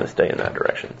right, he's going to stay in that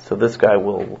direction. So this guy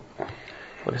will,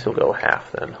 I guess he'll go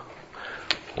half then.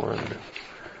 1,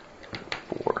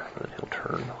 4, and he'll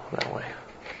turn that way.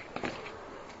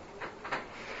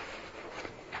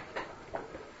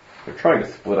 They're trying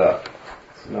to split up.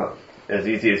 It's not as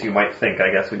easy as you might think,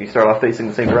 I guess, when you start off facing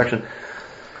the same direction.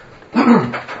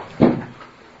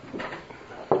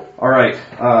 Alright,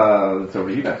 it's over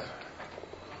to you guys.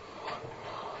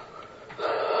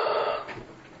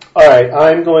 Alright,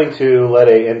 I'm going to let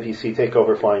a NPC take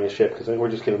over flying the ship, because we're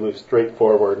just going to move straight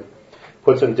forward,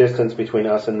 put some distance between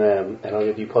us and them, and I'll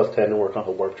give you +10 to work on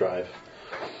the warp drive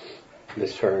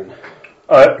this turn.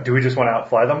 Do we just want to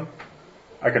outfly them?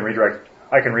 I can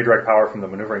redirect power from the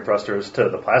maneuvering thrusters to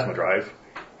the plasma drive.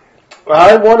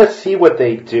 I want to see what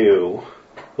they do.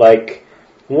 Like,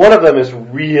 one of them is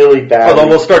really bad. Although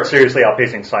we'll start seriously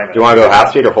outpacing Simon. Do you want to go half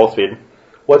speed or full speed?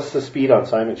 What's the speed on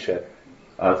Simon's ship?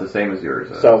 It's the same as yours.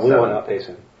 So we 7. want to outpace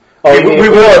him. We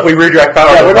will if we redirect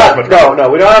power to the plasma drive. No,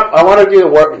 we don't have, I want to do the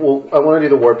warp. I want to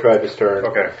do the warp drive this turn.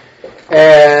 Okay.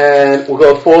 And we'll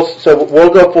go full. So we'll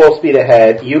go full speed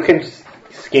ahead. You can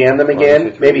scan them again.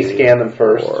 1, 2, 3, Maybe scan them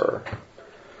first. 4,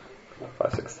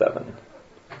 5, 6, 7.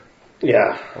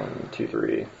 Yeah. 1, 2,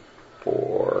 3,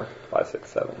 4, 5, 6,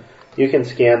 7. You can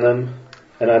scan them,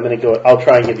 and I'm going to go. I'll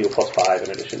try and give you a +5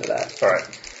 in addition to that. All right.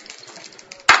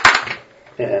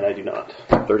 And I do not.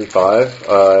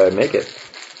 35. Make it.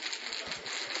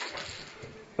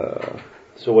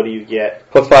 So what do you get?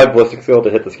 +5 ballistic skill to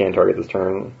hit the scan target this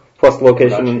turn. Plus Not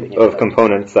location shooting of it.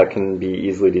 components that can be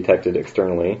easily detected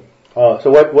externally. Oh,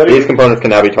 so what? These components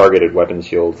can now be targeted, weapon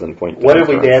shields, and point. What did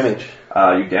we defense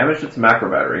damage? You damaged its macro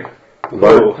battery.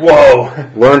 Learn- Whoa.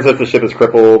 Learns if the ship is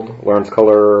crippled. Learns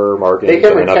color markings They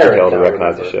can and enough repair it, detail to now,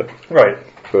 recognize the remember. ship. Right.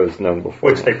 Was known before.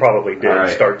 Which they probably did All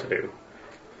right. start to do.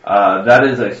 That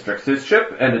is a Strixus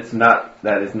ship, and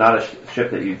that is not a ship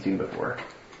that you'd seen before.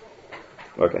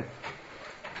 Okay.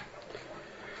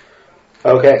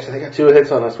 Okay, so they got 2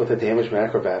 hits on us with a damaged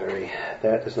macro battery.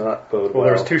 That does not bode well.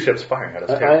 Well, there's 2 ships firing at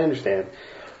us, too. I understand,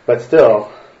 but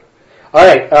still. All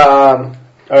right. All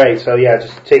right. So yeah,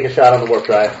 just take a shot on the warp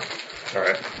drive. All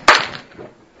right.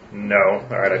 No.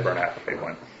 All right, I burn half a fate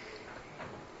point.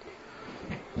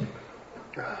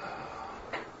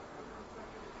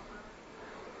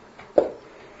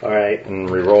 All right. And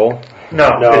reroll.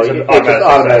 No, No, it's it an just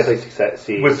automatically success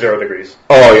succeeds. with 0 degrees.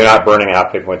 Oh, you're not burning a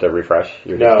half fate point to refresh.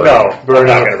 You're just No, burning- No, burning I'm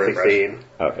not at gonna refresh. 16.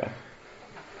 Okay.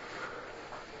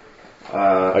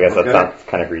 I guess that sounds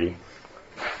kind of greedy.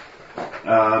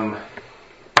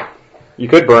 You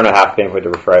could burn a half fate point to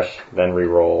refresh, then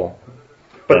reroll.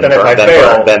 But then if I then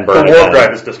fail, then burn the warp again.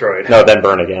 drive is destroyed. No, then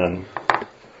burn again.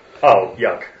 Oh,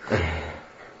 yuck.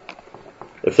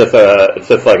 It's just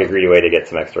like a greedy way to get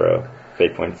some extra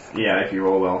fate points. Yeah, if you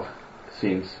roll well,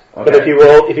 seems. Okay. But if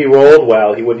he rolled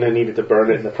well, he wouldn't have needed to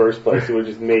burn it in the first place. He would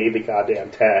have just made the goddamn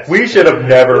test. We should have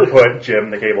never put Jim,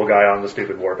 the cable guy, on the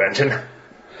stupid warp engine.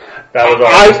 That was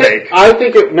our mistake. I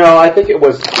think it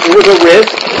was a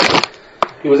risk.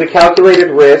 It was a calculated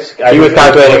risk. He was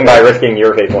calculating by risking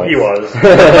your fate points. He was. I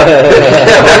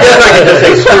guess I can just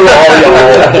say screw all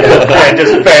y'all and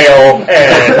just fail,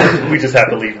 and we just have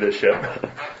to leave this ship.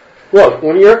 Look,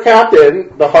 when you're a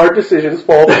captain, the hard decisions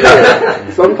fall to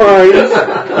you. Sometimes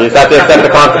You just have to accept the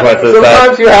consequences.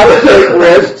 sometimes you have to take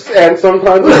risks, and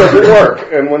sometimes it doesn't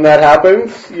work. And when that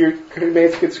happens, your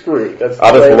mates get screwed. That's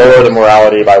I'll the just way it lower is. the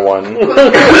morality by 1.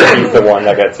 He's the one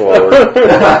that gets lowered.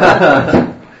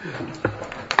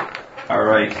 All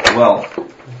right. Well,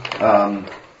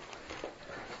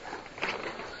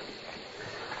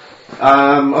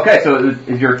 okay. So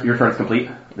is your turn's complete?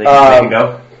 They can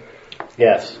go.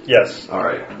 Yes. Yes. All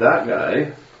right. That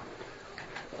guy.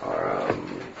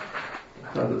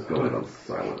 How does going on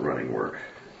silent running work?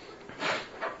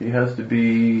 He has to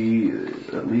be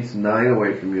at least 9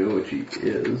 away from you, which he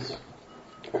is.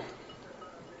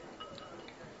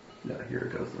 Yeah, here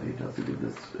it goes. He has to do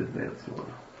this advanced one.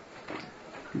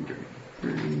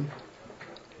 3.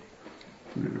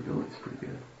 Maneuverability's pretty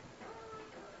good.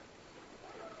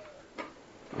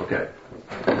 Okay.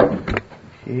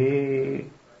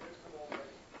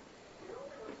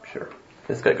 Sure.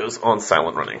 This guy goes on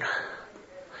silent running.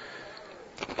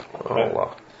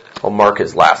 I'll mark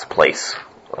his last place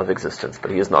of existence,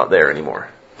 but he is not there anymore.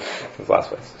 His last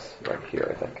place is right here,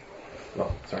 I think.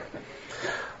 Oh, sorry.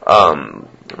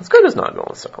 This guy does not go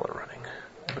on silent running,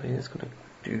 but he is going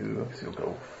to do. He'll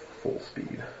go full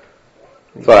speed.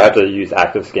 So I have to use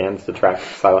active scans to track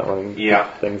silent running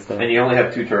things then? And you only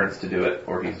have 2 turns to do it,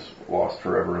 or he's lost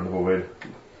forever in the void.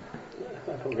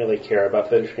 I don't really care about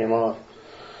finishing him off.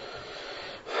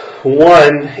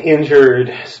 1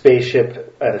 injured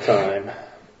spaceship at a time.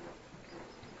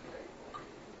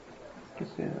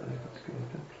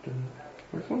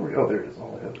 Oh, there it is.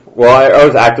 All I have. Well, I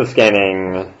was active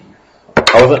scanning.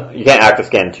 You can't active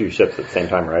scan 2 ships at the same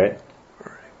time, right?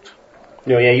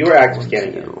 No, yeah, you were active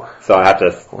scanning him. So I have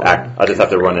to I just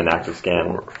have to run an active scan.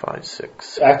 4, 5,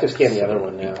 6. Active scan the other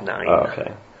one now. 9. Oh,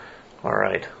 okay. All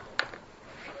right.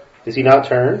 Does he not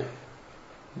turn?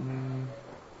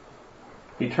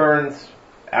 He turns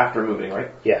after moving,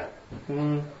 right? Yeah.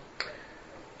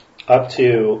 Up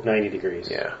to 90 degrees.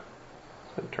 Yeah.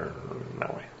 Turn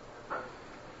that way.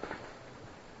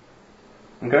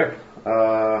 Okay. 2, 3,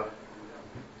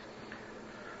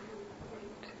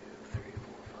 4,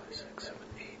 5, 6, 7,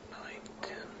 8, 9,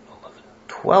 10, 11,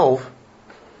 12.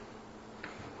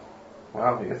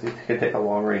 Wow, I guess he could take a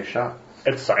long range shot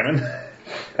It's Simon.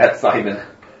 at Simon.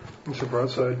 It's a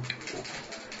broadside.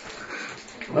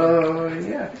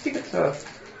 Yeah, I think it's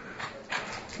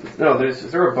no,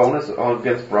 is there a bonus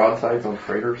against broadsides on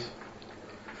freighters?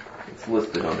 It's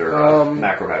listed under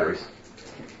macro batteries.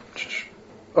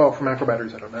 Oh, for macro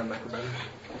batteries, I don't have macro batteries.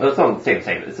 No, it's on the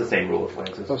same. It's the same rule as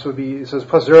lances. Also, it says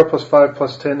 +0, +5,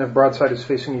 +10 if broadside is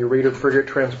facing your raider, frigate,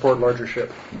 transport, larger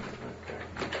ship.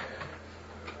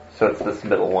 So it's this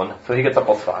middle one. So he gets a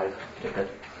 +5. Okay.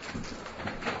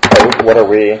 What are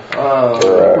we?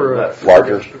 We're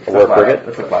Larger? We're a frigate?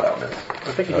 It's a flat out miss.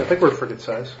 I think we're frigate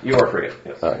size. You are frigate,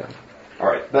 yes. Okay.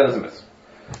 Alright, that is a miss.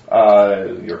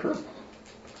 Your turn.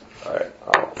 Alright,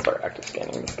 I'll start active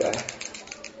scanning this guy.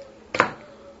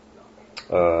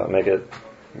 Make it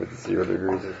with 0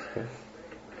 degrees of space.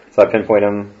 So I pinpoint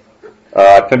him.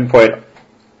 I pinpoint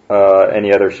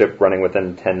any other ship running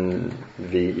within 10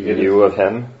 VEU of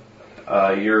him.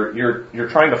 You're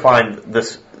trying to find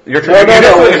this. You're No,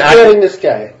 we're scanning this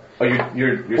guy. Oh,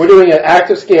 you're We're doing an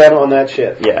active scan on that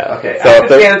ship. Yeah. okay. So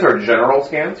Active scans are general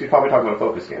scans. You're probably talking about a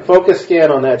focus scan. Focus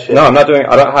scan on that ship. No, I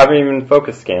haven't even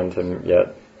focus scanned him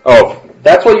yet. Oh.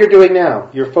 That's what you're doing now.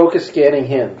 You're focus scanning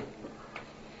him.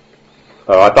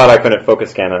 Oh, I thought I couldn't focus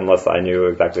scan it unless I knew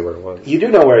exactly where it was. You do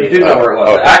know where You he is. do know where it was.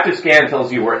 Okay. The active scan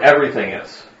tells you where everything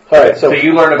is. Alright, So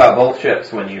you learn about both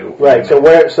ships when you... Right, so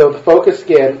the focus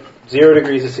scan, 0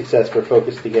 degrees of success for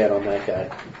focus scan on that guy.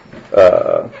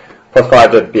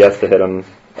 +5 to BS to hit him.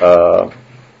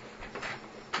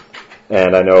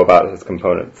 And I know about his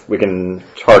components. We can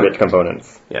target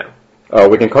components. Yeah.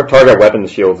 We can target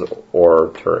weapons, shields,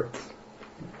 or turrets.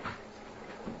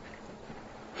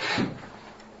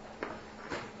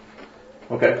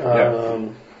 Okay, yeah.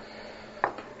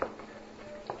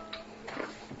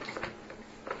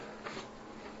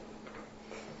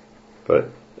 But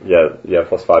yeah,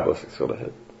 +5 plus 6 skill to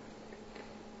hit.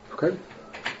 Okay.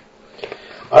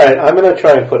 Alright, I'm going to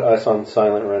try and put us on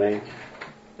silent running.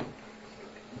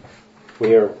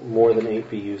 We are more than 8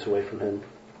 VUs away from him.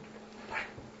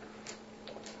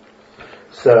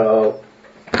 So,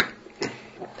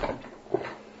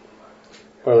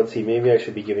 or let's see, maybe I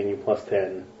should be giving you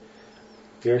 +10.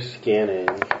 You're scanning.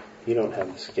 You don't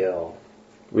have the skill.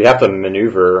 We have to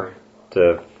maneuver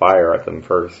to fire at them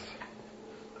first.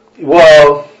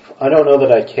 Well, I don't know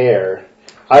that I care.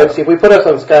 I would see if we put us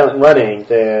on silent running,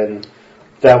 then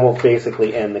that will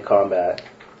basically end the combat.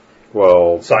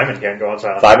 Well, Simon can't go on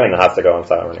silent. Simon has to go on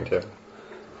silent running too.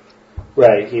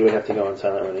 Right, he would have to go on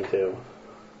silent running too.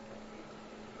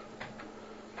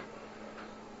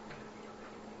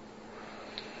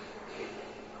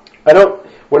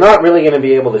 We're not really going to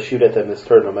be able to shoot at them this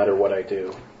turn no matter what I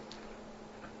do.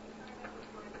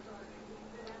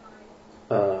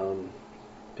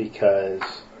 Because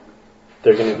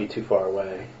they're going to be too far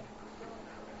away.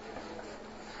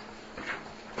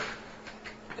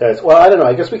 Well, I don't know.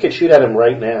 I guess we could shoot at him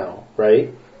right now,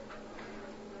 right?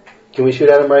 Can we shoot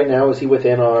at him right now? Is he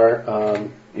within our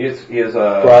He is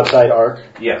broadside arc?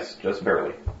 Yes, just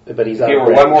barely. But he's If out you of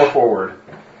were range. one more forward.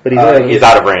 But He's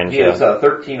out of range. He Yeah. is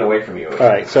 13 away from you. all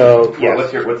right. So Yeah.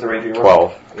 yes. What's the range of your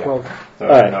 12. Yeah. 12. So,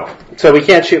 All right. no. So we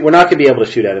can't shoot. We're not going to be able to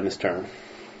shoot at him this turn.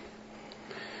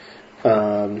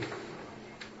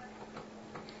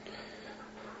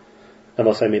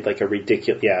 Unless I made like a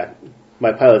ridiculous... Yeah,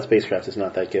 my pilot spacecraft is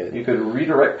not that good. You could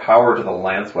redirect power to the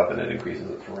lance weapon. It increases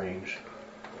its range.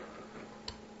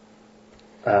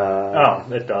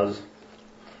 It does.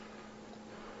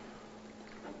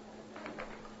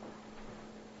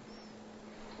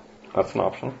 That's an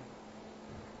option.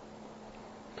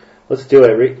 Let's do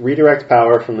it. Redirect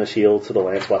power from the shield to the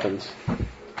lance weapons.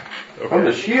 From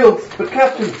the shields, but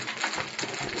Captain...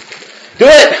 Do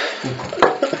it!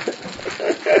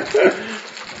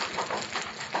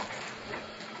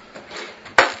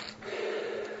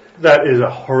 That is a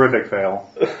horrific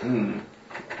fail.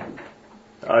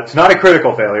 It's not a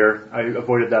critical failure. I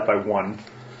avoided that by 1.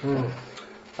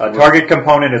 Target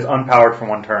component is unpowered for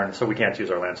 1 turn, so we can't use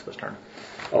our lance this turn.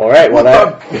 All right, well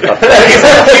that...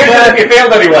 You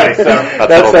failed anyway, so...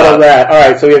 That's settled that. All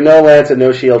right, so we have no lance and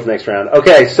no shields next round.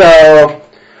 Okay, so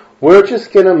we're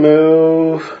just going to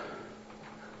move...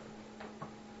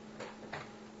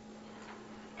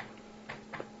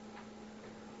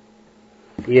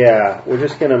 Yeah, we're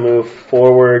just going to move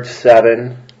forward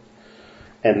 7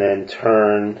 and then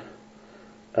turn...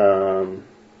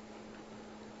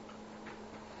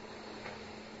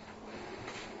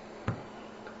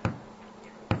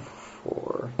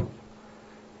 4,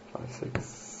 5,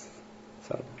 6,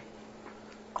 7.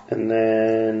 And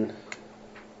then...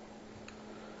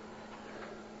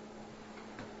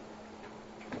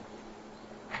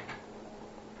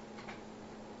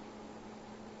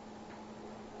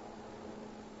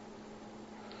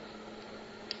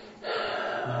 do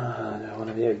I want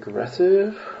to be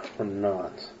aggressive or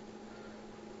not?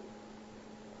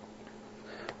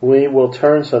 We will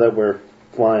turn so that we're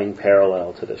flying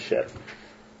parallel to the ship.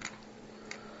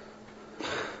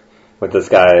 With this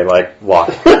guy, like,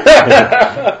 locked. We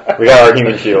got our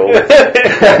human shield.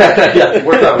 Yeah, it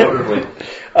worked out wonderfully.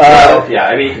 Yeah,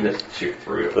 I mean, you can just shoot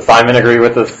through. Does Simon agree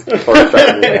with this sort of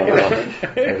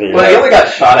strategy? Well, he only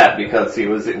got shot at because he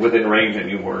was within range and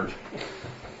you weren't.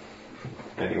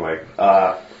 Anyway,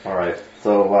 alright.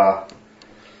 So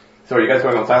are you guys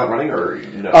going on silent running, or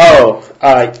no? Oh,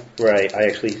 right. I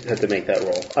actually had to make that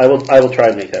roll. I will try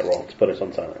and make that roll to put us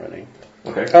on silent running.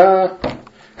 Okay.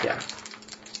 Yeah.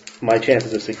 My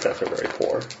chances of success are very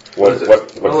poor. What's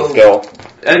the skill?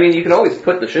 I mean, you can always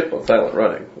put the ship on silent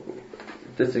running.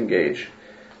 Disengage.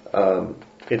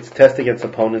 It's test against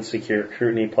opponent's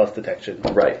scrutiny plus detection.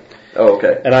 Right. Oh,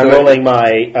 okay. And I'm rolling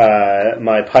my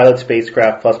my pilot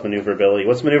spacecraft plus maneuverability.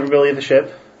 What's maneuverability of the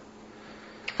ship?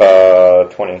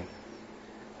 20.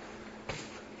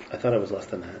 I thought it was less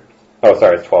than that. Oh,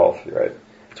 sorry, it's 12. You're right.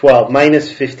 12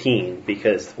 minus 15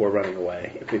 because we're running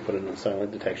away. If we put it in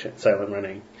silent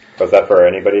running. Was that for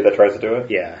anybody that tries to do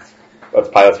it? Yeah. That's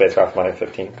pilot spacecraft minus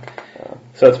 15.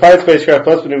 So it's pilot spacecraft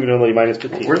plus maneuverability minus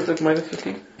 15. Where's the minus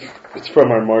 15? It's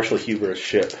from our Marshall Hubris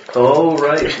ship. Oh,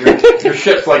 right. Your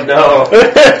ship's like, no.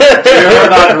 You're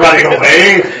not running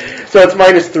away. So it's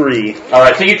minus 3.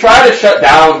 Alright, so you try to shut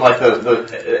down, like, all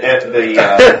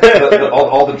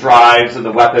the drives and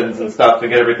the weapons and stuff to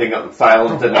get everything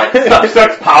silent, and, like, stuff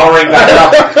starts powering back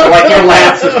up. Like, your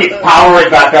lance just keeps powering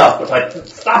back up. It's like,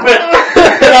 stop it!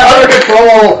 Get under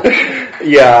control!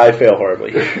 Yeah, I fail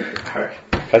horribly. Alright.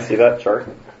 Can I see that chart?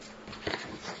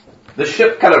 The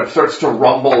ship kind of starts to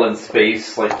rumble in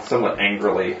space, like, somewhat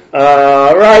angrily.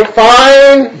 Right,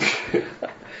 fine.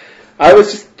 I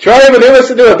was just trying to maneuver us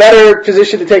into a better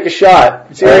position to take a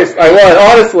shot. Serious, I was,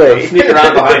 honestly. Sneak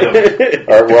around behind him.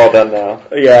 Alright, we're all done now.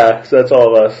 Yeah, so that's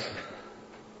all of us.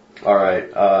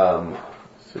 Alright,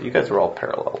 So you guys are all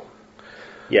parallel.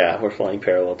 Yeah, we're flying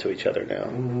parallel to each other now.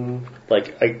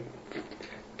 Like,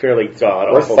 fairly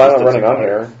god Where's awful silent distance running on apart.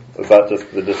 here? Is that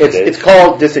just the disengage? It's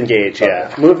called disengage, yeah.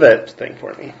 Okay. Move that thing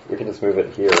for me. We can just move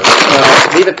it here.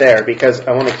 Leave it there because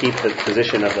I want to keep the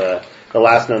position of the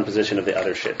last known position of the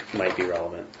other ship might be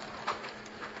relevant.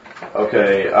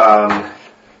 okay, Have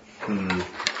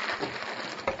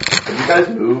you guys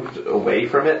moved away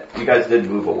from it? You guys did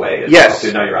move away. Yes.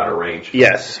 So now you're out of range.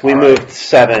 Yes, we All moved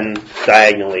 7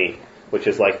 diagonally, which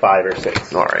is like 5 or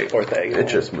 6. Alright. Orthogonal. It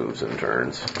just moves in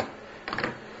turns.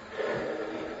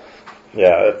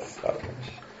 Yeah, it's...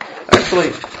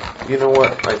 Actually, you know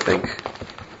what? I think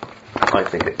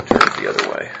it turns the other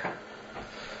way.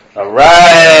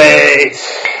 Alright!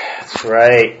 That's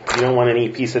right. You don't want any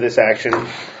piece of this action.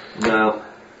 No.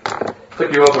 It's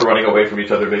like you're both running away from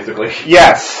each other, basically.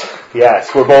 Yes!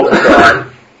 Yes, we're both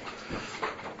withdrawn.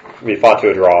 We fought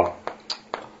to a draw.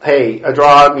 Hey, a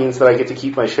draw means that I get to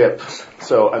keep my ship,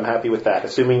 so I'm happy with that,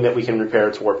 assuming that we can repair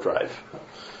its warp drive.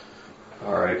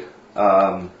 Alright.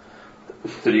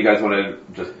 So do you guys want to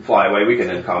just fly away? We can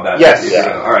end combat. Yes.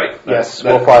 Yeah. Alright. Yes,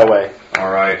 we'll fly away.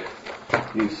 Alright.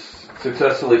 You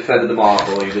successfully fended them off,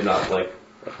 although you did not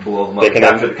blow them up, They can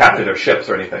capture their ships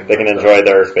or anything. They can enjoy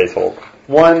their space hulk.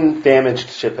 One damaged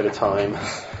ship at a time.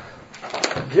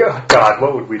 Yeah. God,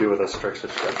 what would we do with a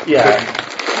Strixus ship? Yeah.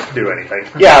 Couldn't do anything.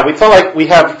 Yeah, we felt like we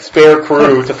have spare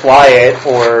crew to fly it,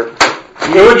 or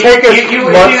it would take us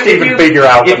months to even figure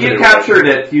out what If to you do. captured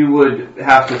it, you would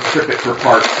have to strip it for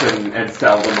parts and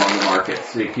sell them on the market.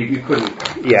 So you couldn't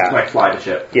fly the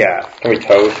ship. Yeah. Can we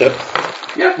tow ships?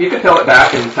 Yeah, you could tow it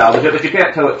back and salvage it, but you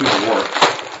can't tow it through the warp.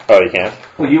 Oh, you can't?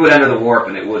 Well, you would enter the warp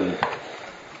and it wouldn't.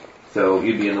 So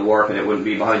you'd be in the warp and it wouldn't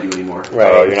be behind you anymore.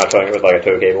 Right. Oh, you're not towing it with like a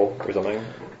tow cable or something?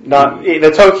 Not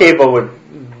the tow cable would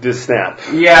just snap.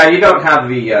 Yeah, you don't have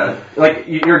the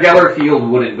your Geller field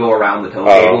wouldn't go around the tow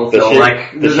cable, the so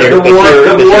shearing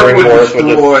warp would force would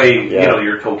destroy just-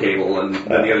 your tow cable, and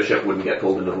then the other ship wouldn't get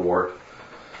pulled into the warp.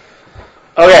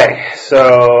 Okay,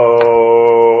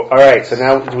 so alright, so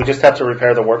now we just have to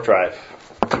repair the warp drive.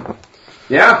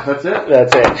 Yeah, that's it.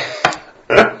 That's it.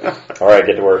 Alright,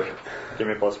 get to work. Give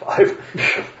me +5.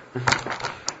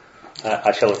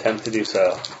 I shall attempt to do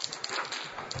so.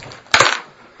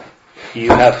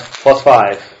 You have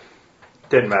 +5.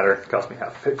 Didn't matter. It cost me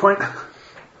half a fate point.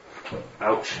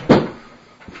 Ouch.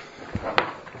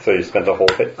 So you spent a whole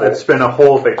fate I'd spend a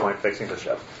whole fate point fixing the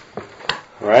ship.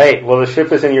 Right, well the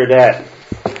ship is in your debt.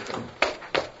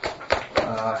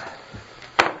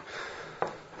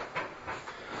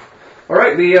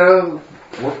 Alright, the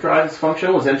warp drive is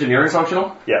functional. Is engineering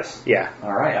functional? Yes. Yeah.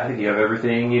 Alright, I think you have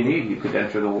everything you need. You could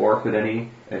enter the warp at any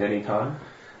time.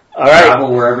 Alright.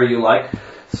 Travel wherever you like.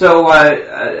 So,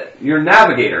 your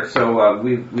navigator. So,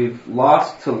 we've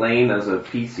lost Tulane as a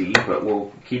PC, but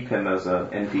we'll keep him as an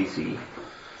NPC.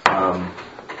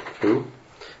 Who?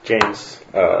 James.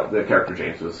 The character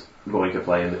James was going to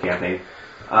play in the campaign.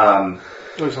 Oh,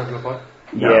 he's not going to play?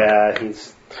 No. Yeah,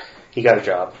 he got a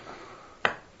job.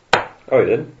 Oh, he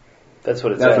did? That's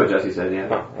what it That's said. what Jesse said, yeah.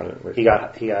 Oh, I didn't wait. He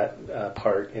got a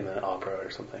part in an opera or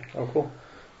something. Oh, cool.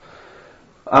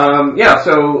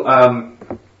 So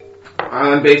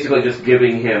I'm basically just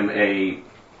giving him a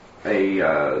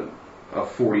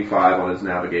 45 on his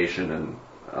navigation, and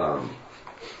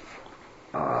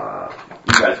you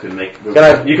guys can make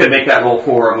you can make that roll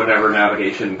for him whenever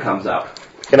navigation comes up.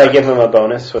 Can I give him a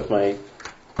bonus with my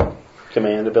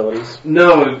command abilities?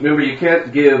 No, remember you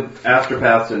can't give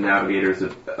astropaths and navigators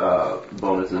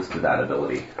bonuses to that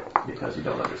ability because you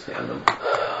don't understand them.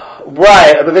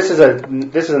 Right, but this is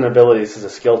an ability. This is a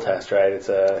skill test, right? It's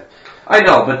a. I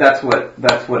know, but that's why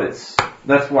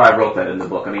I wrote that in the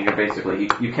book. I mean, you're basically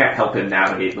you can't help him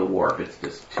navigate the warp. It's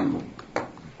just too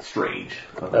strange.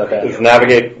 Okay. Does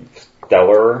navigate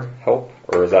stellar help,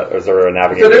 or is there a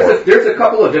navigate? So there's a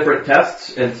couple of different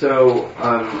tests, and so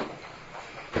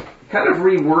kind of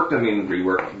very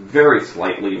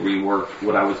slightly reworked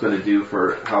what I was going to do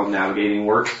for how navigating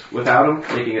works without him,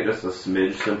 making it just a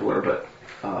smidge simpler, but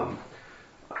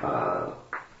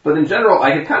in general,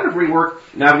 I had kind of reworked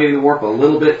navigating the warp a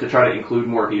little bit to try to include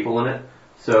more people in it.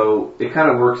 So it kind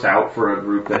of works out for a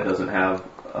group that doesn't have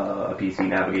a PC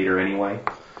navigator anyway.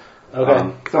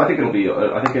 Okay. So I think it'll be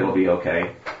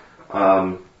okay.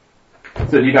 So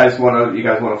do you guys want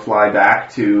to fly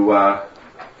back to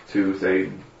say,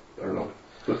 I don't know,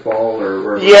 Footfall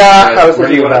or Yeah, I was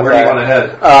thinking about where that. do you want to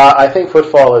head? I think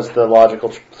Footfall is the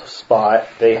logical spot.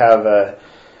 They have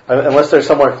unless there's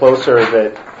somewhere closer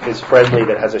that is friendly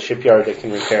that has a shipyard that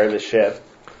can repair the ship.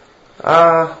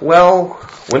 Well,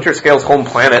 Winterscale's home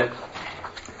planet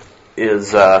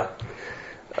is right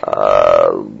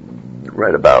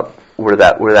about where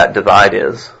that divide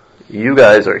is. You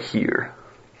guys are here.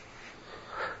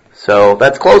 So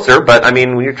that's closer, but I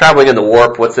mean, when you're traveling in the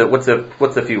warp, what's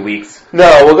a few weeks?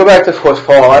 No, we'll go back to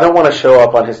Footfall. I don't want to show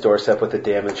up on his doorstep with a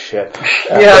damaged ship.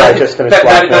 I just finished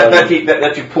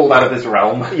that you pulled out of this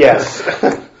realm. Yes.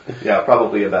 Yeah,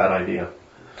 probably a bad idea.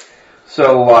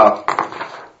 So,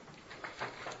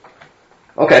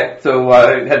 okay, so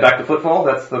head back to Footfall.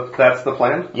 That's the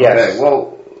plan. Yes. Okay.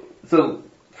 Well, so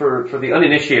for the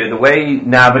uninitiated, the way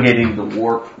navigating the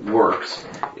warp works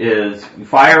is you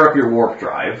fire up your warp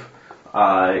drive.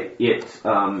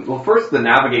 First the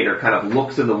navigator kind of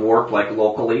looks in the warp like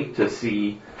locally to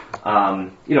see,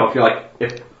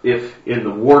 if in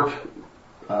the warp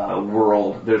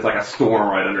world there's like a storm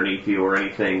right underneath you or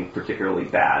anything particularly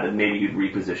bad, and maybe you'd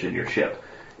reposition your ship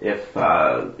if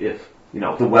the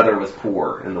weather was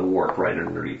poor in the warp right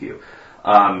underneath you.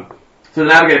 So the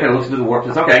navigator kind of looks into the warp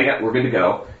and says, okay, yeah, we're good to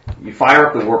go. You fire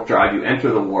up the warp drive, you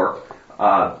enter the warp.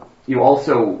 You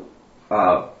also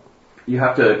you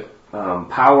have to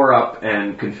power up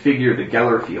and configure the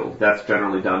Geller field. That's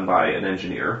generally done by an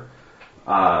engineer.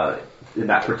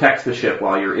 that protects the ship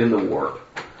while you're in the warp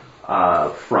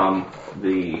from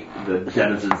the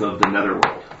denizens of the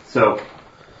netherworld. So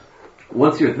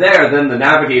once you're there, then the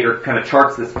navigator kind of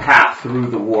charts this path through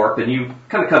the warp, and you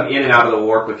kind of come in and out of the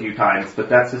warp a few times, but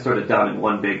that's just sort of done in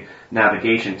one big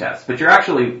navigation test. But you're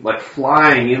actually like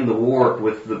flying in the warp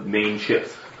with the main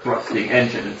ship's thrusting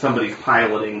engine, and somebody's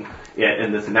piloting it,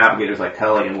 and this navigator's like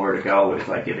telling him where to go, and it's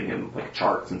like giving him like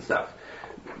charts and stuff.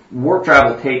 Warp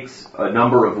travel takes a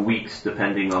number of weeks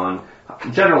depending on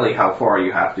generally how far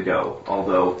you have to go,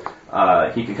 although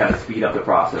he can kind of speed up the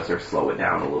process or slow it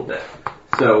down a little bit.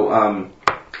 So,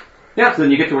 so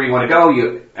then you get to where you want to go,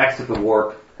 you exit the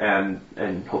warp, and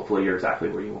hopefully you're exactly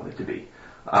where you want it to be.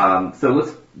 So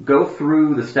let's go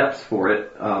through the steps for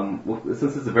it.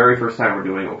 Since it's the very first time we're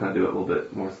doing it, we'll kind of do it a little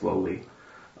bit more slowly.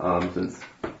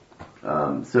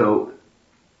 So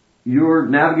your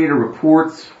navigator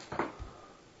reports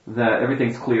that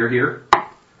everything's clear here,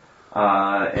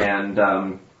 and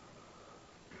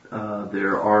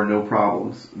there are no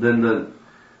problems. Then the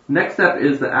next step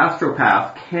is the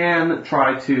astropath can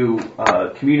try to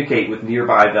communicate with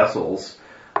nearby vessels.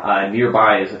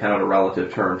 Nearby is a kind of a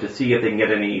relative term, to see if they can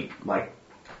get any like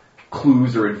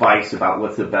clues or advice about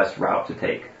what's the best route to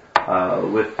take.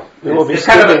 We'll be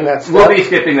skipping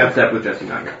that step with Jesse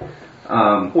Nigger.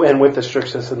 And with the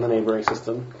Strixus in the neighboring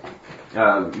system.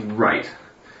 Right.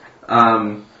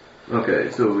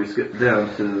 Okay, so we skip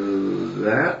down to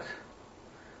that.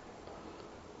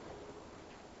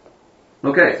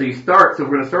 Okay, so we're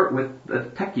going to start with a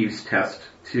tech use test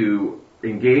to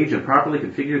engage and properly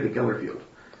configure the Geller field.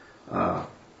 I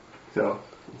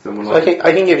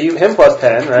can give him plus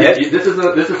 10, right? Yeah, this is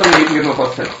something you can give him a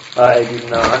plus 10. I do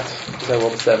not, because I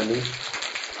rolled a 70.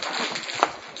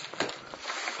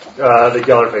 The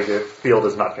Geller field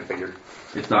is not configured.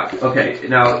 It's not. Okay,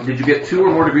 now, did you get 2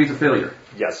 or more degrees of failure?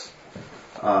 Yes.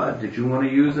 Did you want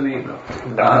to use any? No.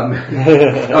 No.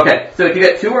 Okay, so if you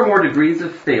get 2 or more degrees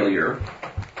of failure,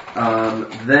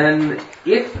 then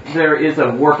if there is a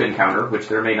warp encounter, which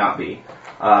there may not be,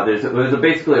 there's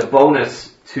basically a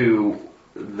bonus to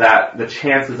the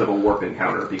chances of a warp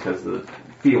encounter because the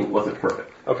field wasn't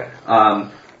perfect. Okay.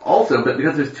 Also, but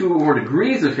because there's 2 or more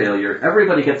degrees of failure,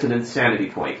 everybody gets an insanity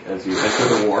point as you enter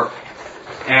the warp,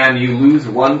 and you lose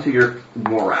 1 to your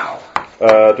morale.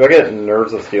 Do I get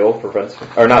Nerves of Steel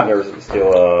or not Nerves of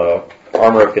Steel,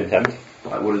 Armor of Contempt?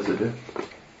 What does it do?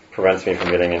 Prevents me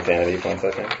from getting insanity points, I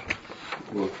think.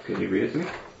 Well, can you read it to me?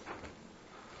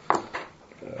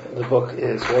 The book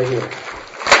is right here.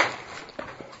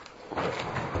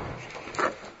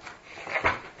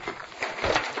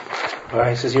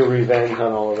 Alright, this is your revenge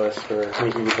on all of us for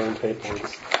making you burn fate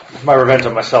points. My revenge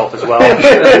on myself as well.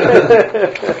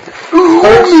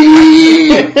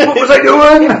 What was I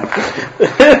doing?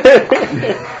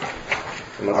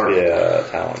 It must be a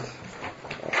talent.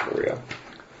 Oh, here we go.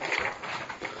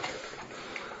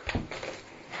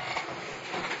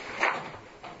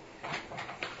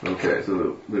 Okay,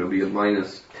 so there will be a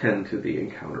minus 10 to the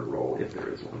encounter roll if there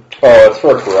is one. Oh, it's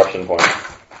for a corruption point.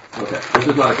 Okay, this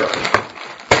is not a corruption.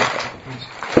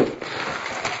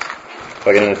 So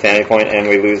I get an insanity point and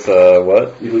we lose,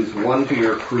 what? You lose 1 to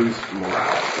your crew's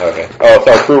morale. Okay. Oh,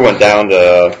 so our crew went down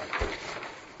to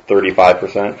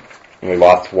 35%, and we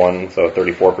lost 1, so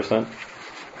 34%.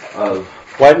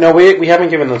 What? No, we haven't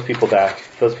given those people back.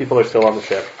 Those people are still on the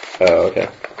ship. Oh, okay.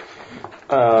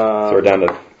 So we're down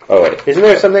to... Oh, wait. Isn't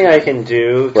there something I can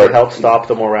do to help stop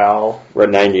the morale? We're at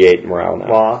 98 morale now.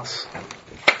 Loss?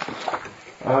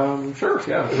 Sure,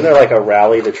 yeah. Isn't there like a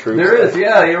rally the troops? There is,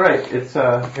 yeah, you're right. It's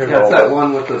that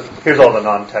one with the... Here's all the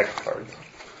non-tech cards.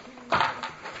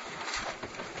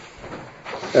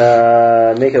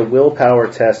 Make a willpower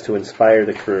test to inspire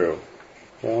the crew.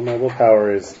 Well, my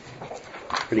willpower is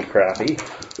pretty crappy.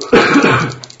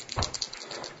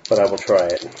 But I will try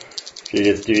it. Do you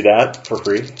just do that for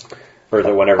free? Or is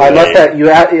it whenever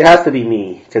it has to be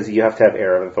me, because you have to have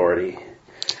air of authority.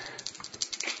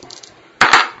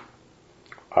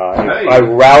 I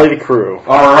rally the crew.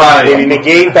 Alright. Maybe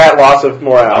negate that loss of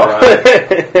morale. Alright.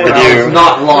 It's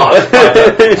not lost by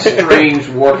the strange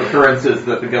warp occurrences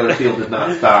that the Geller field did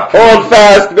not stop. Hold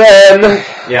fast, Ben!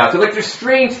 Yeah, so like there's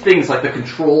strange things, like the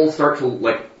controls start to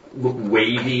like look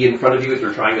wavy in front of you as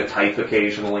you're trying to type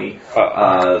occasionally.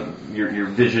 Your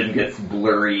vision gets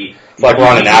blurry. It's like we're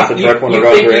on an acid trip when we're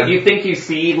going through. You think you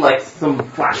see like some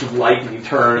flash of light and you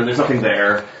turn and there's nothing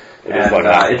there.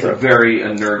 It's a very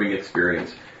unnerving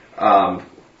experience.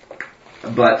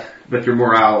 But your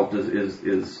morale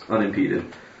is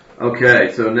unimpeded.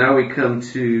 Okay, so now we come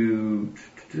to...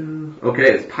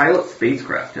 Okay, it's pilot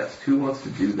spacecraft test. Who wants to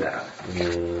do that?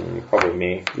 Probably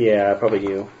me. Yeah, probably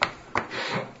you.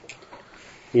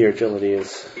 Your agility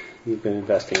is, you've been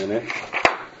investing in it.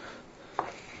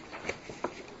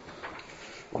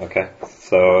 Okay.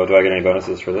 So do I get any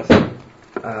bonuses for this?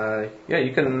 Yeah,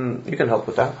 you can help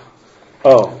with that.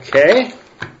 Okay.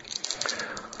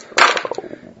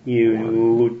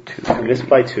 You missed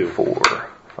by 2. 4,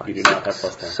 5, You do not have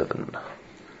 6, plus 10. 7,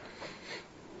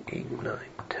 8, 9,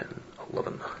 10,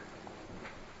 11.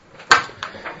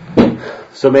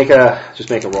 So just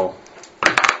make a roll.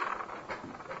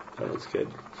 That looks good.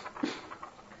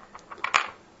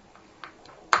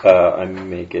 I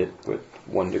make it with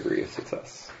 1 degree of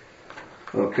success.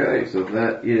 Okay, so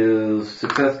that is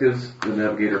success gives the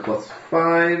navigator plus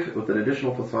 5 with an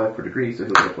additional plus 5 per degree, so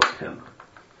he'll get plus 10.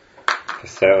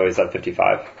 So he's at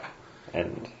 55.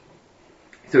 And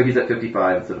So he's at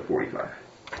 55 instead of 45.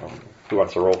 who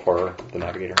wants to roll for the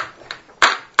navigator?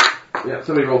 Yeah,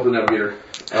 somebody roll for the navigator.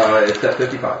 It's at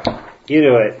 55. You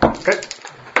do it. Okay.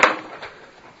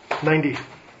 90.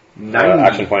 90.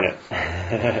 Action point it.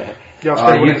 Yeah, I'll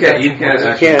spend You one can't. action You point. can't. You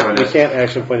Action point you it. can't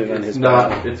action point it on his It's not.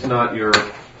 back. It's not your.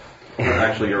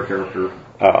 Actually, your character.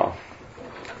 Oh.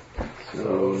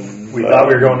 So We thought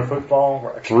we were going to football.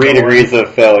 We're actually 3 going- degrees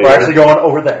of failure. We're actually going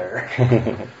over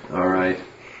there. all right.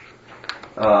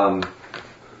 All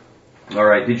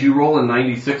right. Did you roll a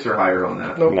 96 or higher on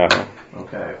that? Nope. No.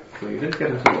 Okay. So you didn't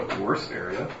get into a worse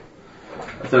area.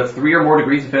 So it's 3 or more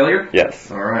degrees of failure. Yes.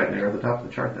 All right. They're at the top of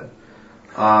the chart then.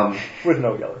 With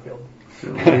no yellow field.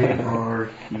 So we are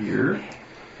here.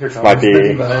 Here comes Might be- the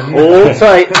demon. Hold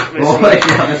tight. Oh my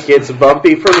gosh. Gets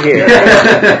bumpy from here.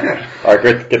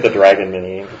 Alright, get the dragon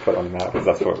mini and put on the map, because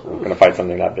that's what we're going to fight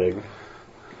something that big.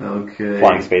 Okay.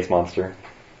 Flying space monster.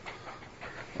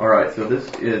 Alright, so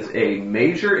this is a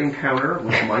major encounter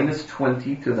with minus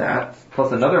 20 to that,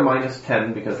 plus another minus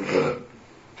 10 because of the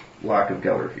lack of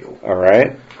Geller field.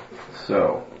 Alright.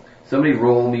 So, somebody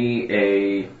roll me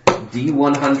a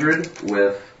D100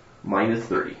 with minus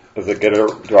 30. Is it good, or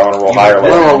do I want to roll high or This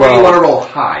is low? where you want to roll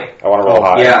high. I want to roll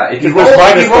high. Yeah, if you If roll, there's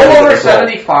minus if you roll 30, over there's roll.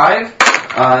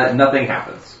 75, nothing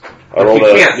happens. I rolled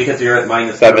You a can't because you're at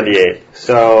minus 30. 78.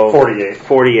 So 48.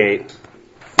 48.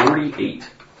 48.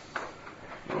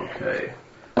 Okay.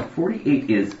 48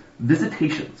 is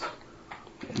visitations.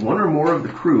 One or more of the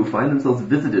crew find themselves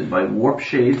visited by warp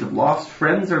shades of lost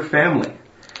friends or family.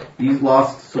 These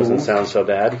lost Doesn't souls sound so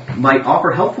bad. might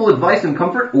offer helpful advice and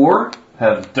comfort or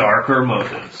have darker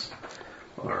motives.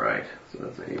 Alright, so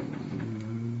that's a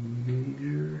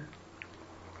major...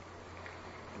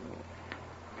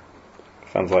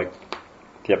 Sounds like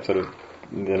the episode of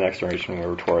The Next Generation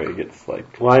where Troy gets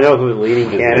like... Well, I know who the leading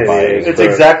Visited by- candidate is. It's for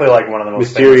exactly like one of the most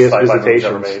Mysterious famous sci-fi movies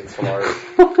ever visitations. made.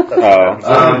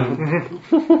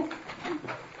 Oh.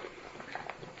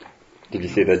 Did you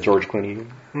see the George Clooney?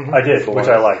 I did, which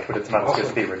I liked, but it's not as good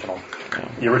as the original.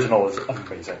 The original is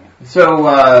amazing.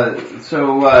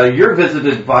 So you're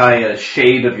visited by a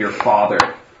shade of your father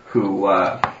who,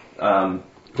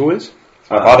 Who is? Is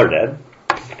my father dead?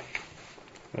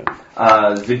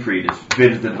 Siegfried is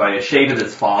visited by a shade of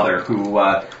his father who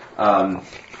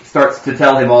starts to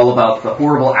tell him all about the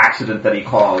horrible accident that he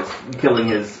caused, killing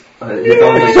his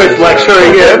only Starts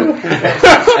lecturing him.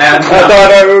 and, I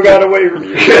thought I got away from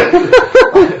you.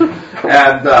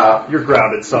 and You're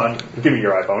grounded, son. Give me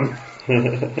your iPhone.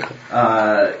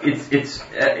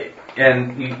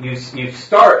 and you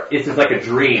start. It's just like a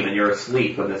dream, and you're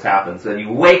asleep when this happens. And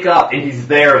you wake up, and he's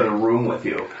there in the room with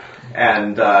you,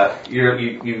 and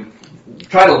you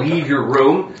try to leave your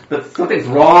room, but something's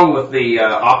wrong with the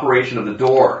operation of the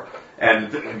door.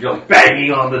 And you're like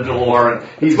banging on the door, and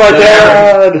he's My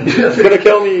there. dad! He's gonna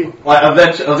kill me! Well,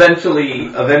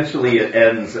 eventually it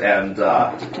ends, and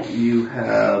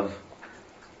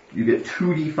you get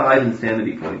 2d5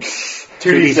 insanity points.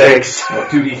 2d6.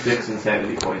 2d6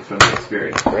 insanity points from the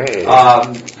experience. Great.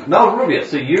 Now, Rubia,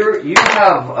 so you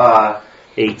have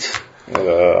 8.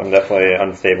 I'm definitely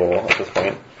unstable at this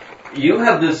point. you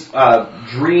have this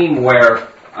dream where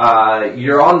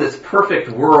you're on this perfect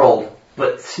world,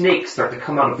 but snakes start to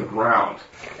come out of the ground.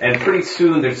 And pretty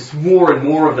soon there's just more and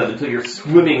more of them until you're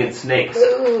swimming in snakes.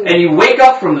 And you wake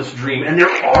up from this dream and there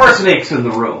are snakes in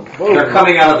the room. They're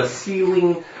coming out of the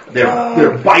ceiling,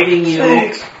 they're biting you.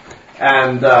 Snakes.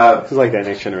 And This is like that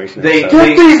Next Generation. they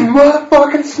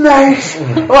motherfucking snakes!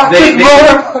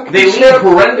 they leave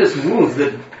horrendous wounds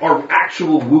that are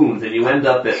actual wounds, and you end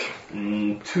up at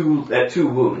two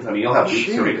wounds. I mean, you'll have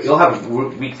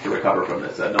weeks to recover from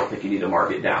this. I don't think you need to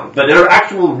mark it down, but they're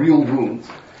actual real wounds,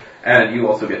 and you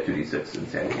also get 2d6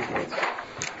 insanity points.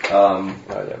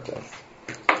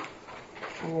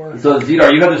 So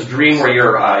Zidar, you have this dream where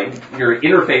you're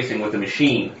interfacing with a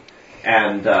machine,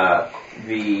 and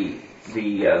the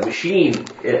machine,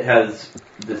 it has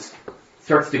this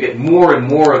starts to get more and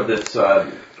more of this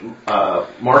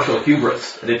martial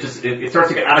hubris, and it starts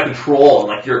to get out of control.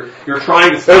 And like you're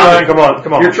trying to stop it.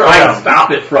 Come on. You're trying to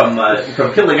stop it from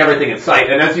killing everything in sight.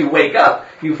 And as you wake up,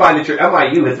 you find that your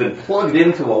MIU has been plugged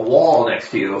into a wall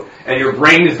next to you, and your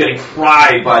brain is getting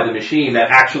fried by the machine that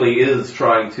actually is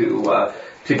trying to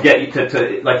get you to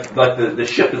the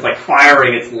ship is like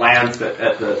firing its lance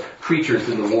at the creatures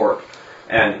in the warp.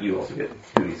 And you also get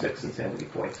 2d6 insanity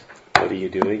points. What are you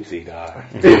doing, Zidar?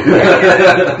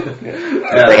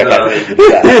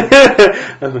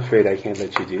 I'm afraid I can't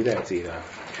let you do that, Zidar.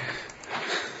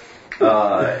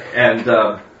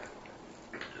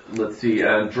 Let's see,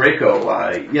 Draco.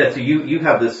 So you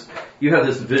have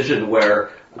this vision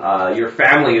where your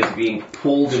family is being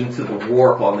pulled into the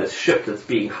warp on this ship that's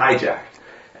being hijacked,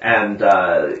 and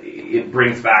it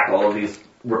brings back all of these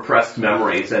repressed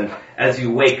memories. And as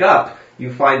you wake up,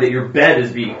 you find that your bed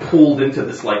is being pulled into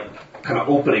this like kind of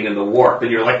opening in the warp, and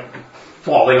you're like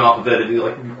falling off of it, and you're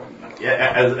like,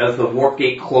 as the warp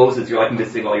gate closes, you're like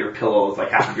missing all your pillows, like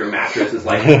half of your mattress is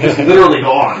like just literally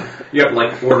gone. You have to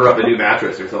like order up a new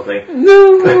mattress or something.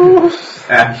 No!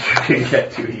 And you can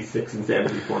get 2d6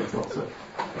 insanity points also.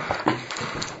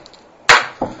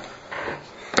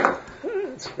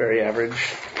 It's very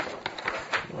average.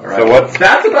 All right. So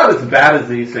that's about as bad as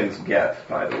these things get,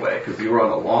 by the way, because you were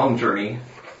on a long journey,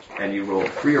 and you rolled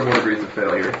 3 or more degrees of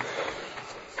failure.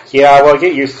 Yeah, well,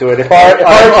 get used to it. If our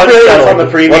experience on the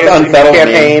previous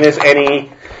campaign is any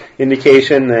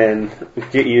indication, then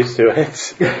get used to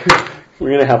it. We're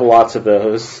going to have lots of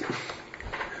those.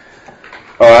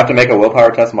 Oh, I have to make a willpower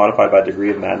test modified by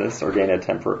degree of madness or gain a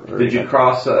temper. Did you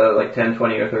cross like 10,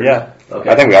 20, or 30? Yeah. Okay.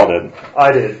 I think we all did.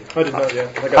 I did. I did not, yeah.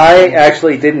 I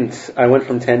actually didn't. I went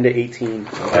from 10 to 18.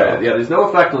 Okay, yeah, there's no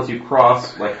effect unless you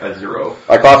cross like a 0.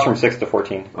 I crossed from 6 to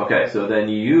 14. Okay, so then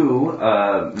you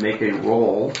make a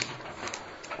roll.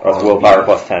 That's willpower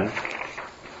plus 10.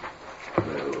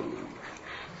 So,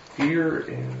 fear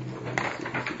and let's see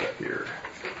what we got here.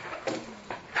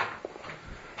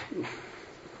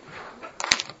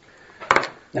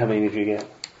 How many did you get?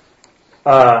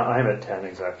 I'm at 10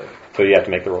 exactly. So you have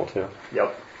to make the roll too.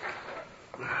 Yep.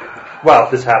 Well,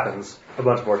 if this happens a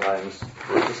bunch more times,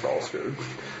 we're just all screwed.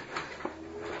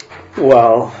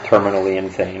 Well, Terminally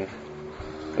insane.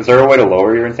 Is there a way to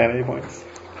lower your insanity points?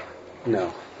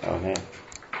 no. Oh man.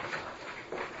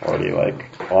 Already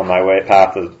like on my way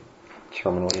path to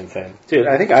terminally insane. Dude,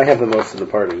 I think I have the most of the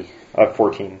party. I have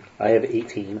 14. I have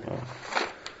 18. Oh.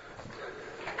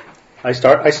 I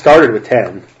started with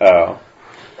 10. Oh.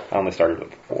 I only started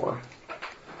with 4.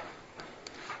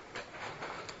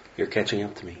 You're catching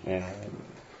up to me. Yeah.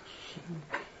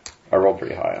 I rolled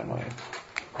pretty high on my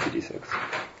 2d6.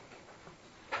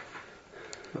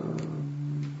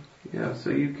 Yeah, so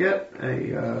you get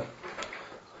a...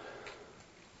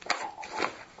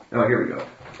 Oh, here we go.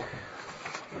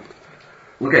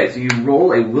 Okay, so you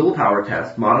roll a willpower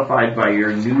test modified by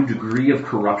your new degree of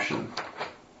corruption.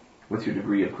 What's your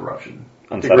degree of corruption?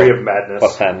 Unsettled. Degree of madness.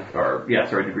 Plus 10.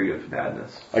 Degree of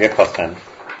madness. I get plus 10.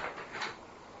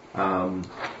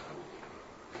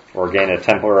 Or gain a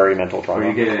temporary mental trauma. Or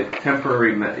you get a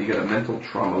temporary, you get a mental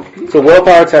trauma. So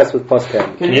willpower test with plus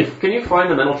 10. Can you find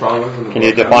the mental trauma? Can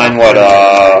you define what,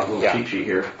 little cheat sheet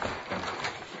here.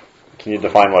 Can you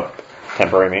define what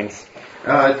temporary means?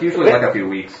 It's usually like a few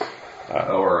weeks.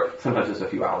 Or sometimes just a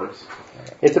few hours.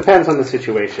 It depends on the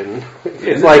situation.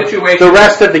 It's the like situation- the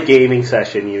rest of the gaming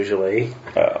session usually.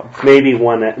 Oh. Maybe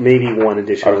one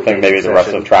additional. I would think maybe the rest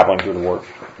of traveling through the warp.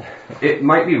 It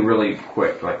might be really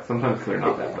quick. Like sometimes they're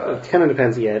not that bad. It kind of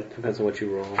depends. Yeah, it depends on what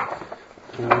you roll.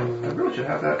 I really should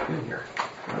have that in here.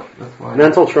 Oh, that's why.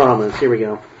 Mental traumas. Here we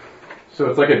go. So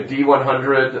it's like a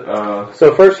D100.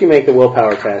 So first you make the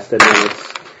willpower test, and then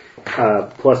it's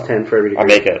plus 10 for every degree. I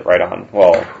make it right on.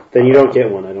 Well, Then you don't get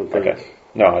one, I don't think. okay.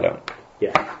 No, I don't.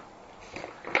 Yeah.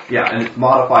 Yeah, and it's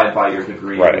modified by your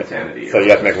degree Right. of insanity. So you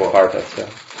have to make a willpower test, yeah.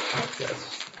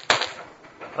 Yes.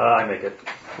 I make it.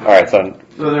 Alright, so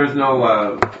there's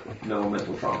no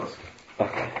mental traumas.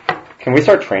 okay. Can we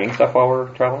start training stuff while we're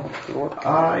traveling through the warp?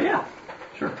 Yeah,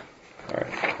 sure.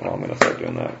 Alright, well I'm going to start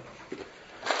doing that.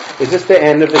 Is this the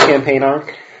end of the campaign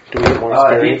arc? Do we get more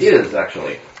experience? It is,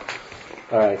 actually.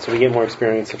 Alright, so we get more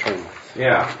experience to train with.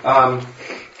 Yeah.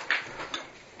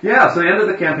 So the end of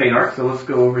the campaign arc, so let's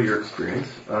go over your experience.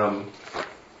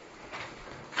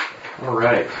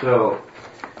 Alright, so...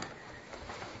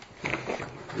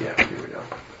 Yeah, here we go.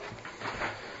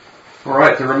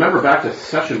 Alright, so remember back to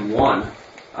session 1.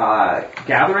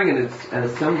 Gathering and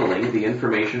assembling the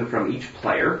information from each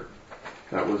player.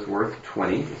 That was worth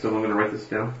 20. So I'm going to write this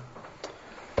down.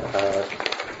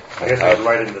 I guess I should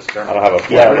write in this I journal. don't have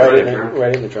a Yeah, plan.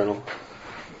 write in the journal.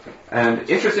 And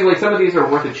interestingly, some of these are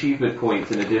worth achievement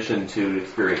points in addition to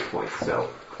experience points. So,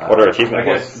 What are achievement I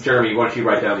guess, points? Jeremy, why don't you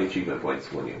write down the achievement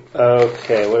points when you?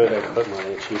 Okay, where did I put my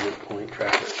achievement point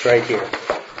tracker? It's right here.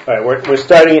 All right, we're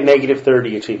starting at negative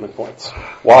 30 achievement points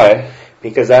Why?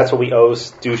 because that's what we owe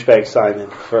douchebag Simon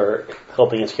for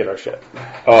helping us get our ship.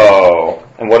 Oh,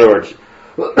 and what do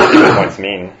achievement points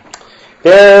mean?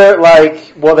 They're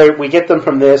like, well, we get them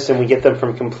from this, and we get them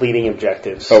from completing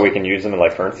objectives. So we can use them in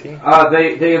like currency?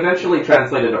 They eventually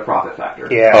translate into profit factor.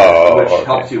 Yeah. Oh, Which okay.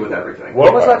 helps you with everything.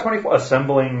 What was that 24?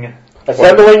 Assembling.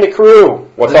 Assembling the crew.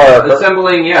 What's our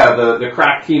Assembling, the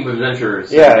crack team of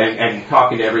adventurers, Yeah. and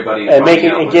talking to everybody, And finding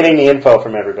out what- getting the info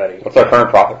from everybody. what's our current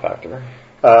profit factor?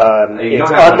 You It's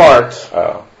don't have unmarked.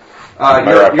 Oh,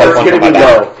 You're plus one gonna from my be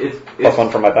background. low. Plus one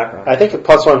from my background. I think a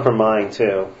plus one from mine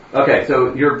too. Okay, so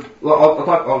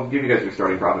I'll give you guys your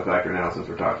starting profit factor now since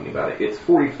we're talking about it. It's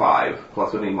 45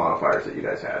 plus any modifiers that you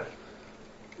guys had.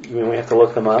 You mean we have to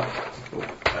look them up?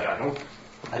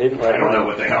 I didn't write. I don't mine. know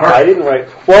what they are. I didn't write.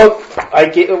 Well, I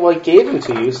gave them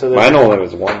to you, so that Mine only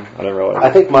was one. I didn't realize. I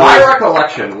think My mine.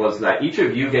 recollection was that each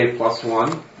of you gave plus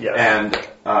one, Yes.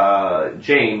 and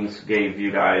James gave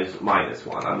you guys minus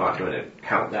one. I'm not going to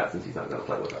count that since he's not going to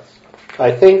play with us.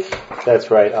 I think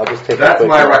that's right. I'll just take. a That's quick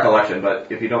my look. recollection, but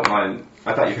if you don't mind,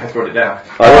 I thought you guys wrote it down.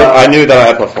 I knew that I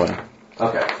had plus one.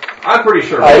 Okay. I'm pretty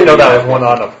sure. I didn't know that was one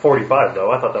on a 45,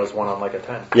 though. I thought that was one on like a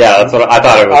 10. Yeah, that's what I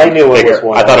thought. It was. I knew it bigger. was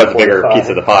one I thought it was a on bigger 45. piece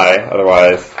of the pie.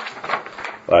 Otherwise,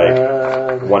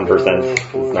 like 1%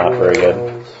 is not very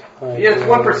good. Yeah, it's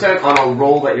 1% on a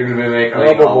roll that you're going to make.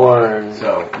 Noble-born.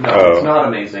 So no, Oh. it's not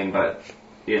amazing, but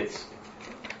it's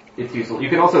useful. You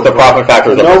can also The profit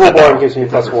factor is a Noble percent born down. gives me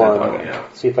plus one. Oh, yeah.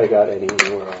 See if I got any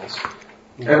anywhere else.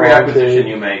 Every acquisition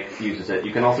you make uses it.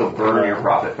 You can also burn your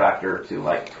profit factor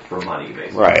to for money,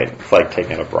 basically. Right. It's like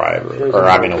taking a bribe or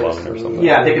having a loan or something.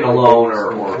 Yeah, taking a loan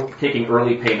or taking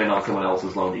early payment on someone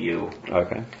else's loan to you,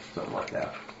 Okay. something like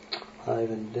that. High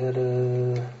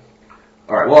Vendetta.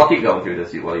 All right. Well, I'll keep going through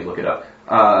this while you look it up.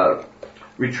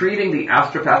 Retrieving the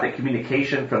astropathic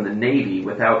communication from the Navy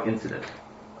without incident.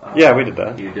 Yeah, we did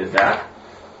that. You did that.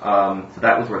 So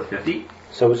that was worth 50.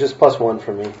 So it was just plus one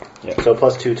for me. Yeah. So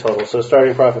plus two total. So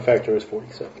starting profit factor is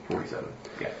 47. 47.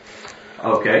 Yeah.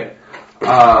 Okay.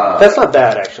 That's not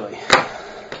bad, actually.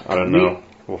 I don't know.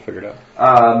 We'll figure it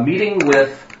out. Meeting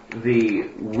with the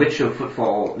Witch of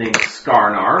Footfall named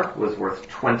Skarnar was worth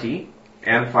 20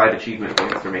 and 5 achievement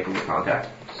points for making the contact.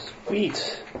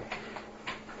 Sweet.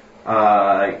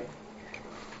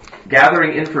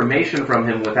 Gathering information from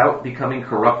him without becoming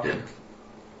corrupted.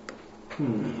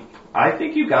 I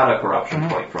think you got a corruption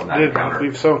point from that I encounter.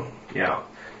 believe so. Yeah.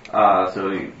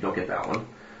 So you don't get that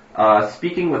one.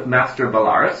 Speaking with Master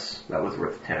Bellaris, that was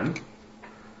worth 10.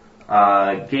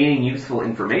 Gaining useful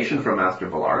information from Master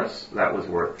Bellaris, that was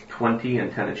worth 20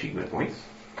 and 10 achievement points.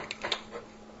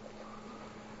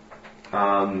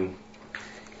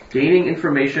 Gaining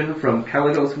information from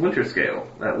Caligos Winterscale,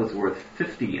 that was worth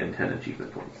 50 and 10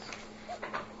 achievement points.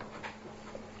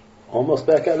 Almost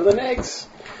back out of the negs.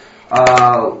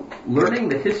 Learning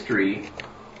the history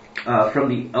from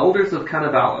the Elders of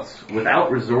Cannavalis without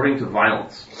resorting to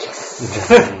violence.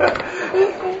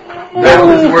 That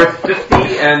was worth 50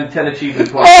 and 10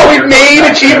 achievement points. Oh, we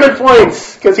made achievement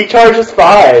points! Because he charged us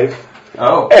 5.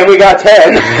 Oh. And we got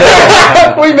 10.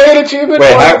 We made achievement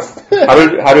Wait, points.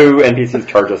 how do NPCs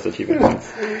charge us achievement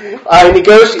points?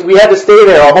 We had to stay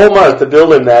there a whole month to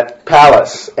build him that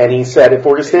palace. And he said, if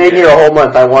we're staying here a whole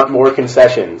month, I want more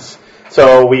concessions.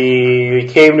 So we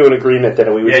came to an agreement that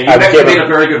we would. Yeah, you actually made a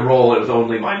very good roll. It was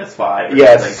only -5.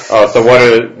 Yes. Oh, so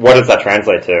what does that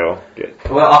translate to? Good.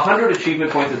 Well, 100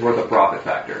 achievement points is worth a profit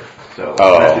factor. So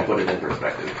that should put it in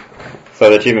perspective. So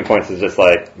the achievement points is just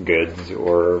like goods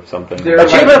or something?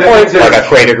 Achievement points like a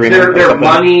trade agreement or They're something?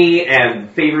 money and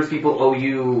favors people owe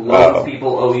you, loans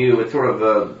people owe you. It's sort of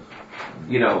the,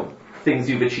 things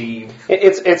you've achieved.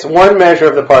 It's one measure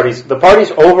of the party's. The party's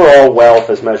overall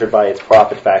wealth is measured by its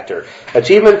profit factor.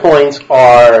 Achievement points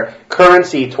are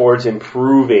currency towards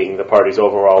improving the party's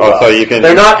overall wealth. So you can.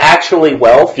 They're not actually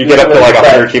wealth. If you get up to like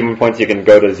 100 achievement points, you can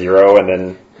go to 0 and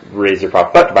then raise your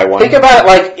profit factor by 1. Think about it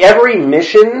like every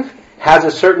mission has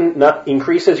a certain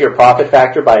increases your profit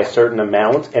factor by a certain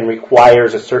amount and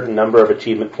requires a certain number of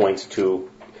achievement points to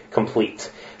complete.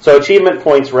 So achievement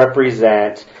points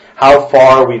represent how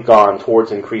far we've gone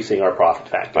towards increasing our profit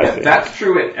factor. Yeah, that's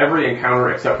true at every encounter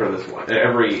except for this one.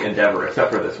 Every endeavor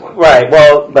except for this one. Right.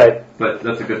 Well, but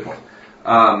that's a good point.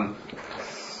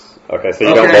 Okay, so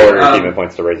you don't lower your achievement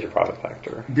points to raise your profit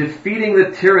factor. Defeating the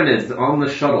Tyranids on the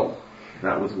shuttle.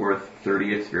 That was worth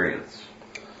 30 experience.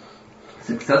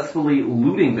 successfully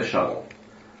looting the shuttle.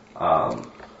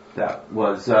 That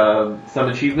was some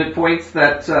achievement points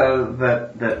that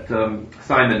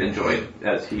Simon enjoyed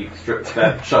as he stripped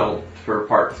that shuttle for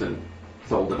parts and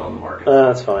sold it on the market.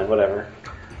 That's fine, whatever.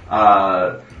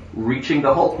 Reaching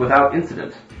the Hulk without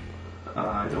incident.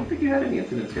 I don't think you had any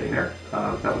incidents getting there.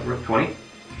 That was worth 20.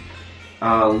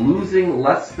 Losing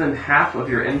less than half of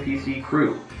your NPC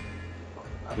crew.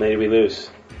 How many did we lose?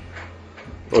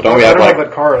 Well, don't we I have don't like have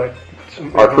that car.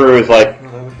 our crew is like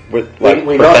with like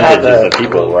We don't have percentages the- of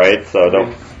people, right? So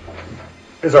don't.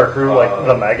 Is our crew like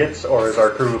the maggots, or is our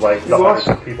crew like the lost-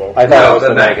 hundreds of people? I thought it was the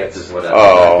the maggots maggots. is what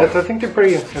Oh, I think they're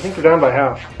pretty. I think they're down by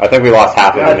half. I think we lost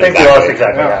half of Yeah, them. I think we lost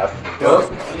exactly Yeah. half.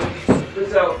 Yeah.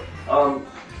 This out.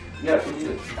 Yeah, can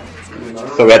you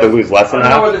So we had to lose less I than don't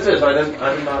know what half. this is.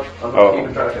 I'm not Oh.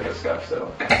 keeping track of this stuff, so.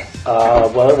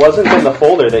 Well, it wasn't in the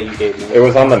folder that you gave me. It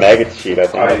was on the maggot sheet, I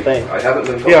think. I don't think. I haven't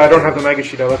been. Yeah, I don't have the maggot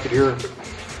sheet. I left it here.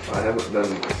 I haven't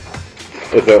been.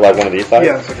 Is it like one of these sides?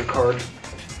 Yeah, it's like a card.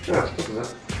 Yeah, look at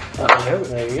that.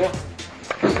 There you go.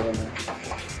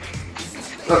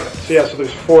 Okay. So yeah, so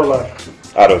there's 4 left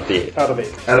Out of the. out of 8.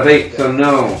 Out of 8, so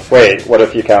no. Wait, what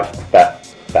if you count bad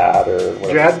or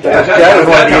whatever? Jad? Yeah, Jad is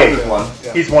one of the counts 8. as one.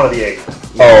 Yeah. He's one of the 8.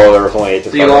 Oh, there was only 8 to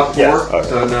So you start lost with. 4? Yes. Okay.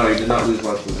 So no, you did not lose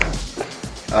less than that.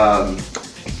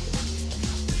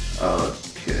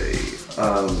 Okay.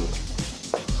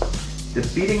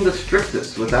 Defeating the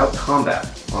Strixus without combat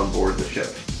on board the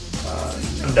ship.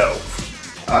 No.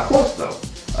 Close though.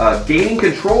 Gaining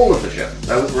control of the ship.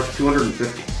 That was worth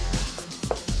 250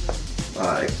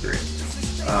 experience.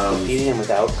 Beating him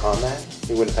without combat?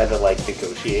 We would have had to like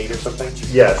negotiate or something.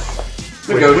 Yes.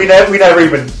 Which Negotiate. we never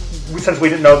even, since we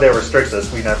didn't know they were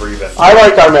Strixus, we never even. I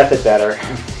liked our method better.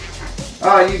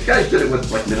 You guys did it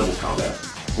with like minimal combat.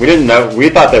 We didn't know. We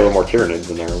thought there were more Tyranids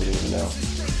in there. We didn't even know.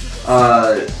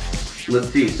 Let's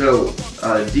see. So,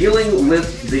 dealing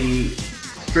with the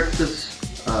Strixus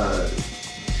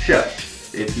ship,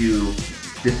 if you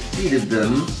defeated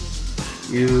them,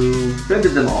 you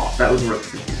fended them off. That was worth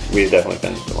 50. We definitely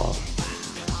finished them off.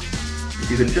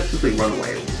 If you could just simply run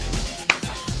away.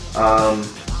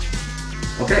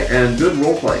 Okay, and good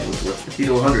role playing was worth 50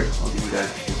 to 100. I'll give you guys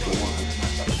a full 100.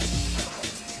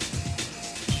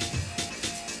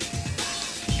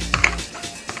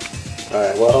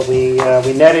 Alright, well, we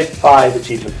netted 5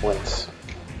 achievement points.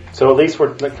 So at least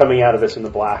we're coming out of this in the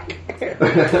black. We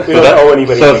don't owe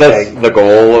anybody So that's anything. the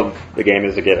goal of the game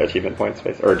is to get achievement points,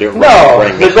 or do No,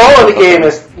 running the missions goal or of the game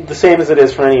something. is the same as it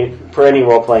is for any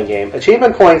role-playing game.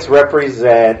 Achievement points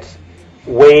represent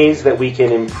ways that we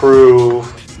can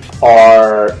improve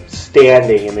our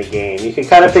standing in the game. You can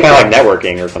kind of It's think kind of like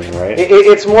networking or something, right?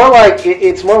 it's more like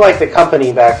the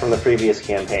company back from the previous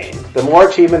campaign. The more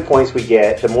achievement points we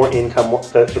get, the more income,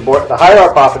 the higher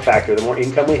our profit factor, the more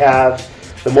income we have,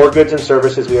 the more goods and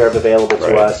services we have available to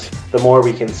Right. us, the more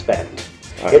we can spend.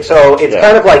 Right. It's Yeah.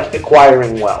 kind of like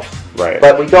acquiring wealth. Right.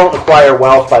 But we don't acquire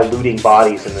wealth by looting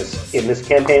bodies in this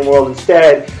campaign world.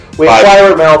 Instead, we By-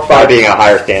 acquire wealth By being a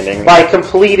higher standing. by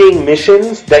completing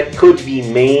missions that could be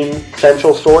main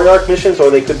central story arc missions,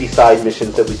 or they could be side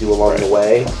missions that we do along the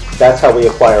way. That's how we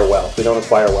acquire wealth. We don't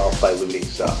acquire wealth by looting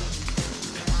stuff.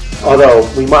 Although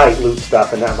we might loot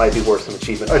stuff, and that might be worth some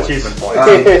achievement points. Achievement points.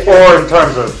 Or in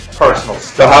terms of personal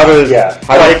stuff. So how does Yeah.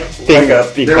 how do Like- things like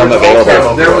a- become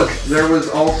available? There was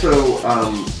also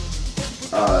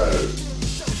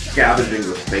scavenging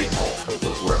the space hull was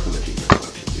worth some achievement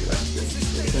points to do that.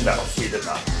 No, we did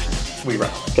not. We ran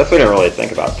away. Guess we didn't really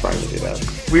think about trying to do that.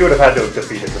 We would have had to have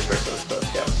defeated the Strixus, but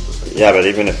yeah. Yeah, but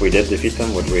even if we did defeat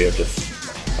them, would we have just?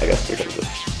 I guess we could have just.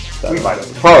 We might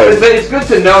have. Probably. But it's good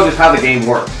to know just how the game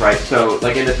works, right? So,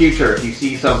 like in the future, if you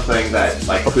see something that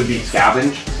like could be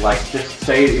scavenged, like just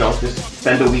say, just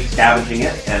spend a week scavenging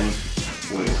it, and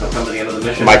when you come to the end of the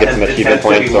mission, Might get some it achievement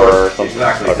tends to be points or worth- something.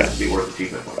 Exactly, Okay. it tends to be worth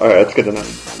achievement points. All right, that's good to know.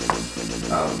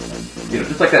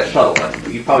 Just like that shuttle. Like,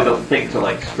 you probably don't think to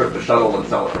like strip the shuttle and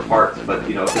sell it for parts, but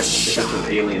if it's an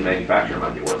alien manufacturer, it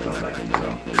might be worth something.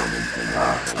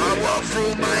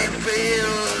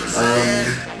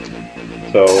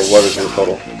 So what is your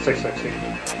total? 660.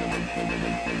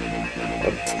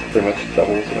 That's pretty much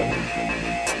doubles what I mean.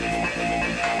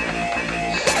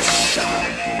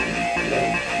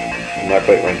 Not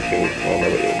quite rank 2. Well,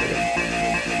 nobody is.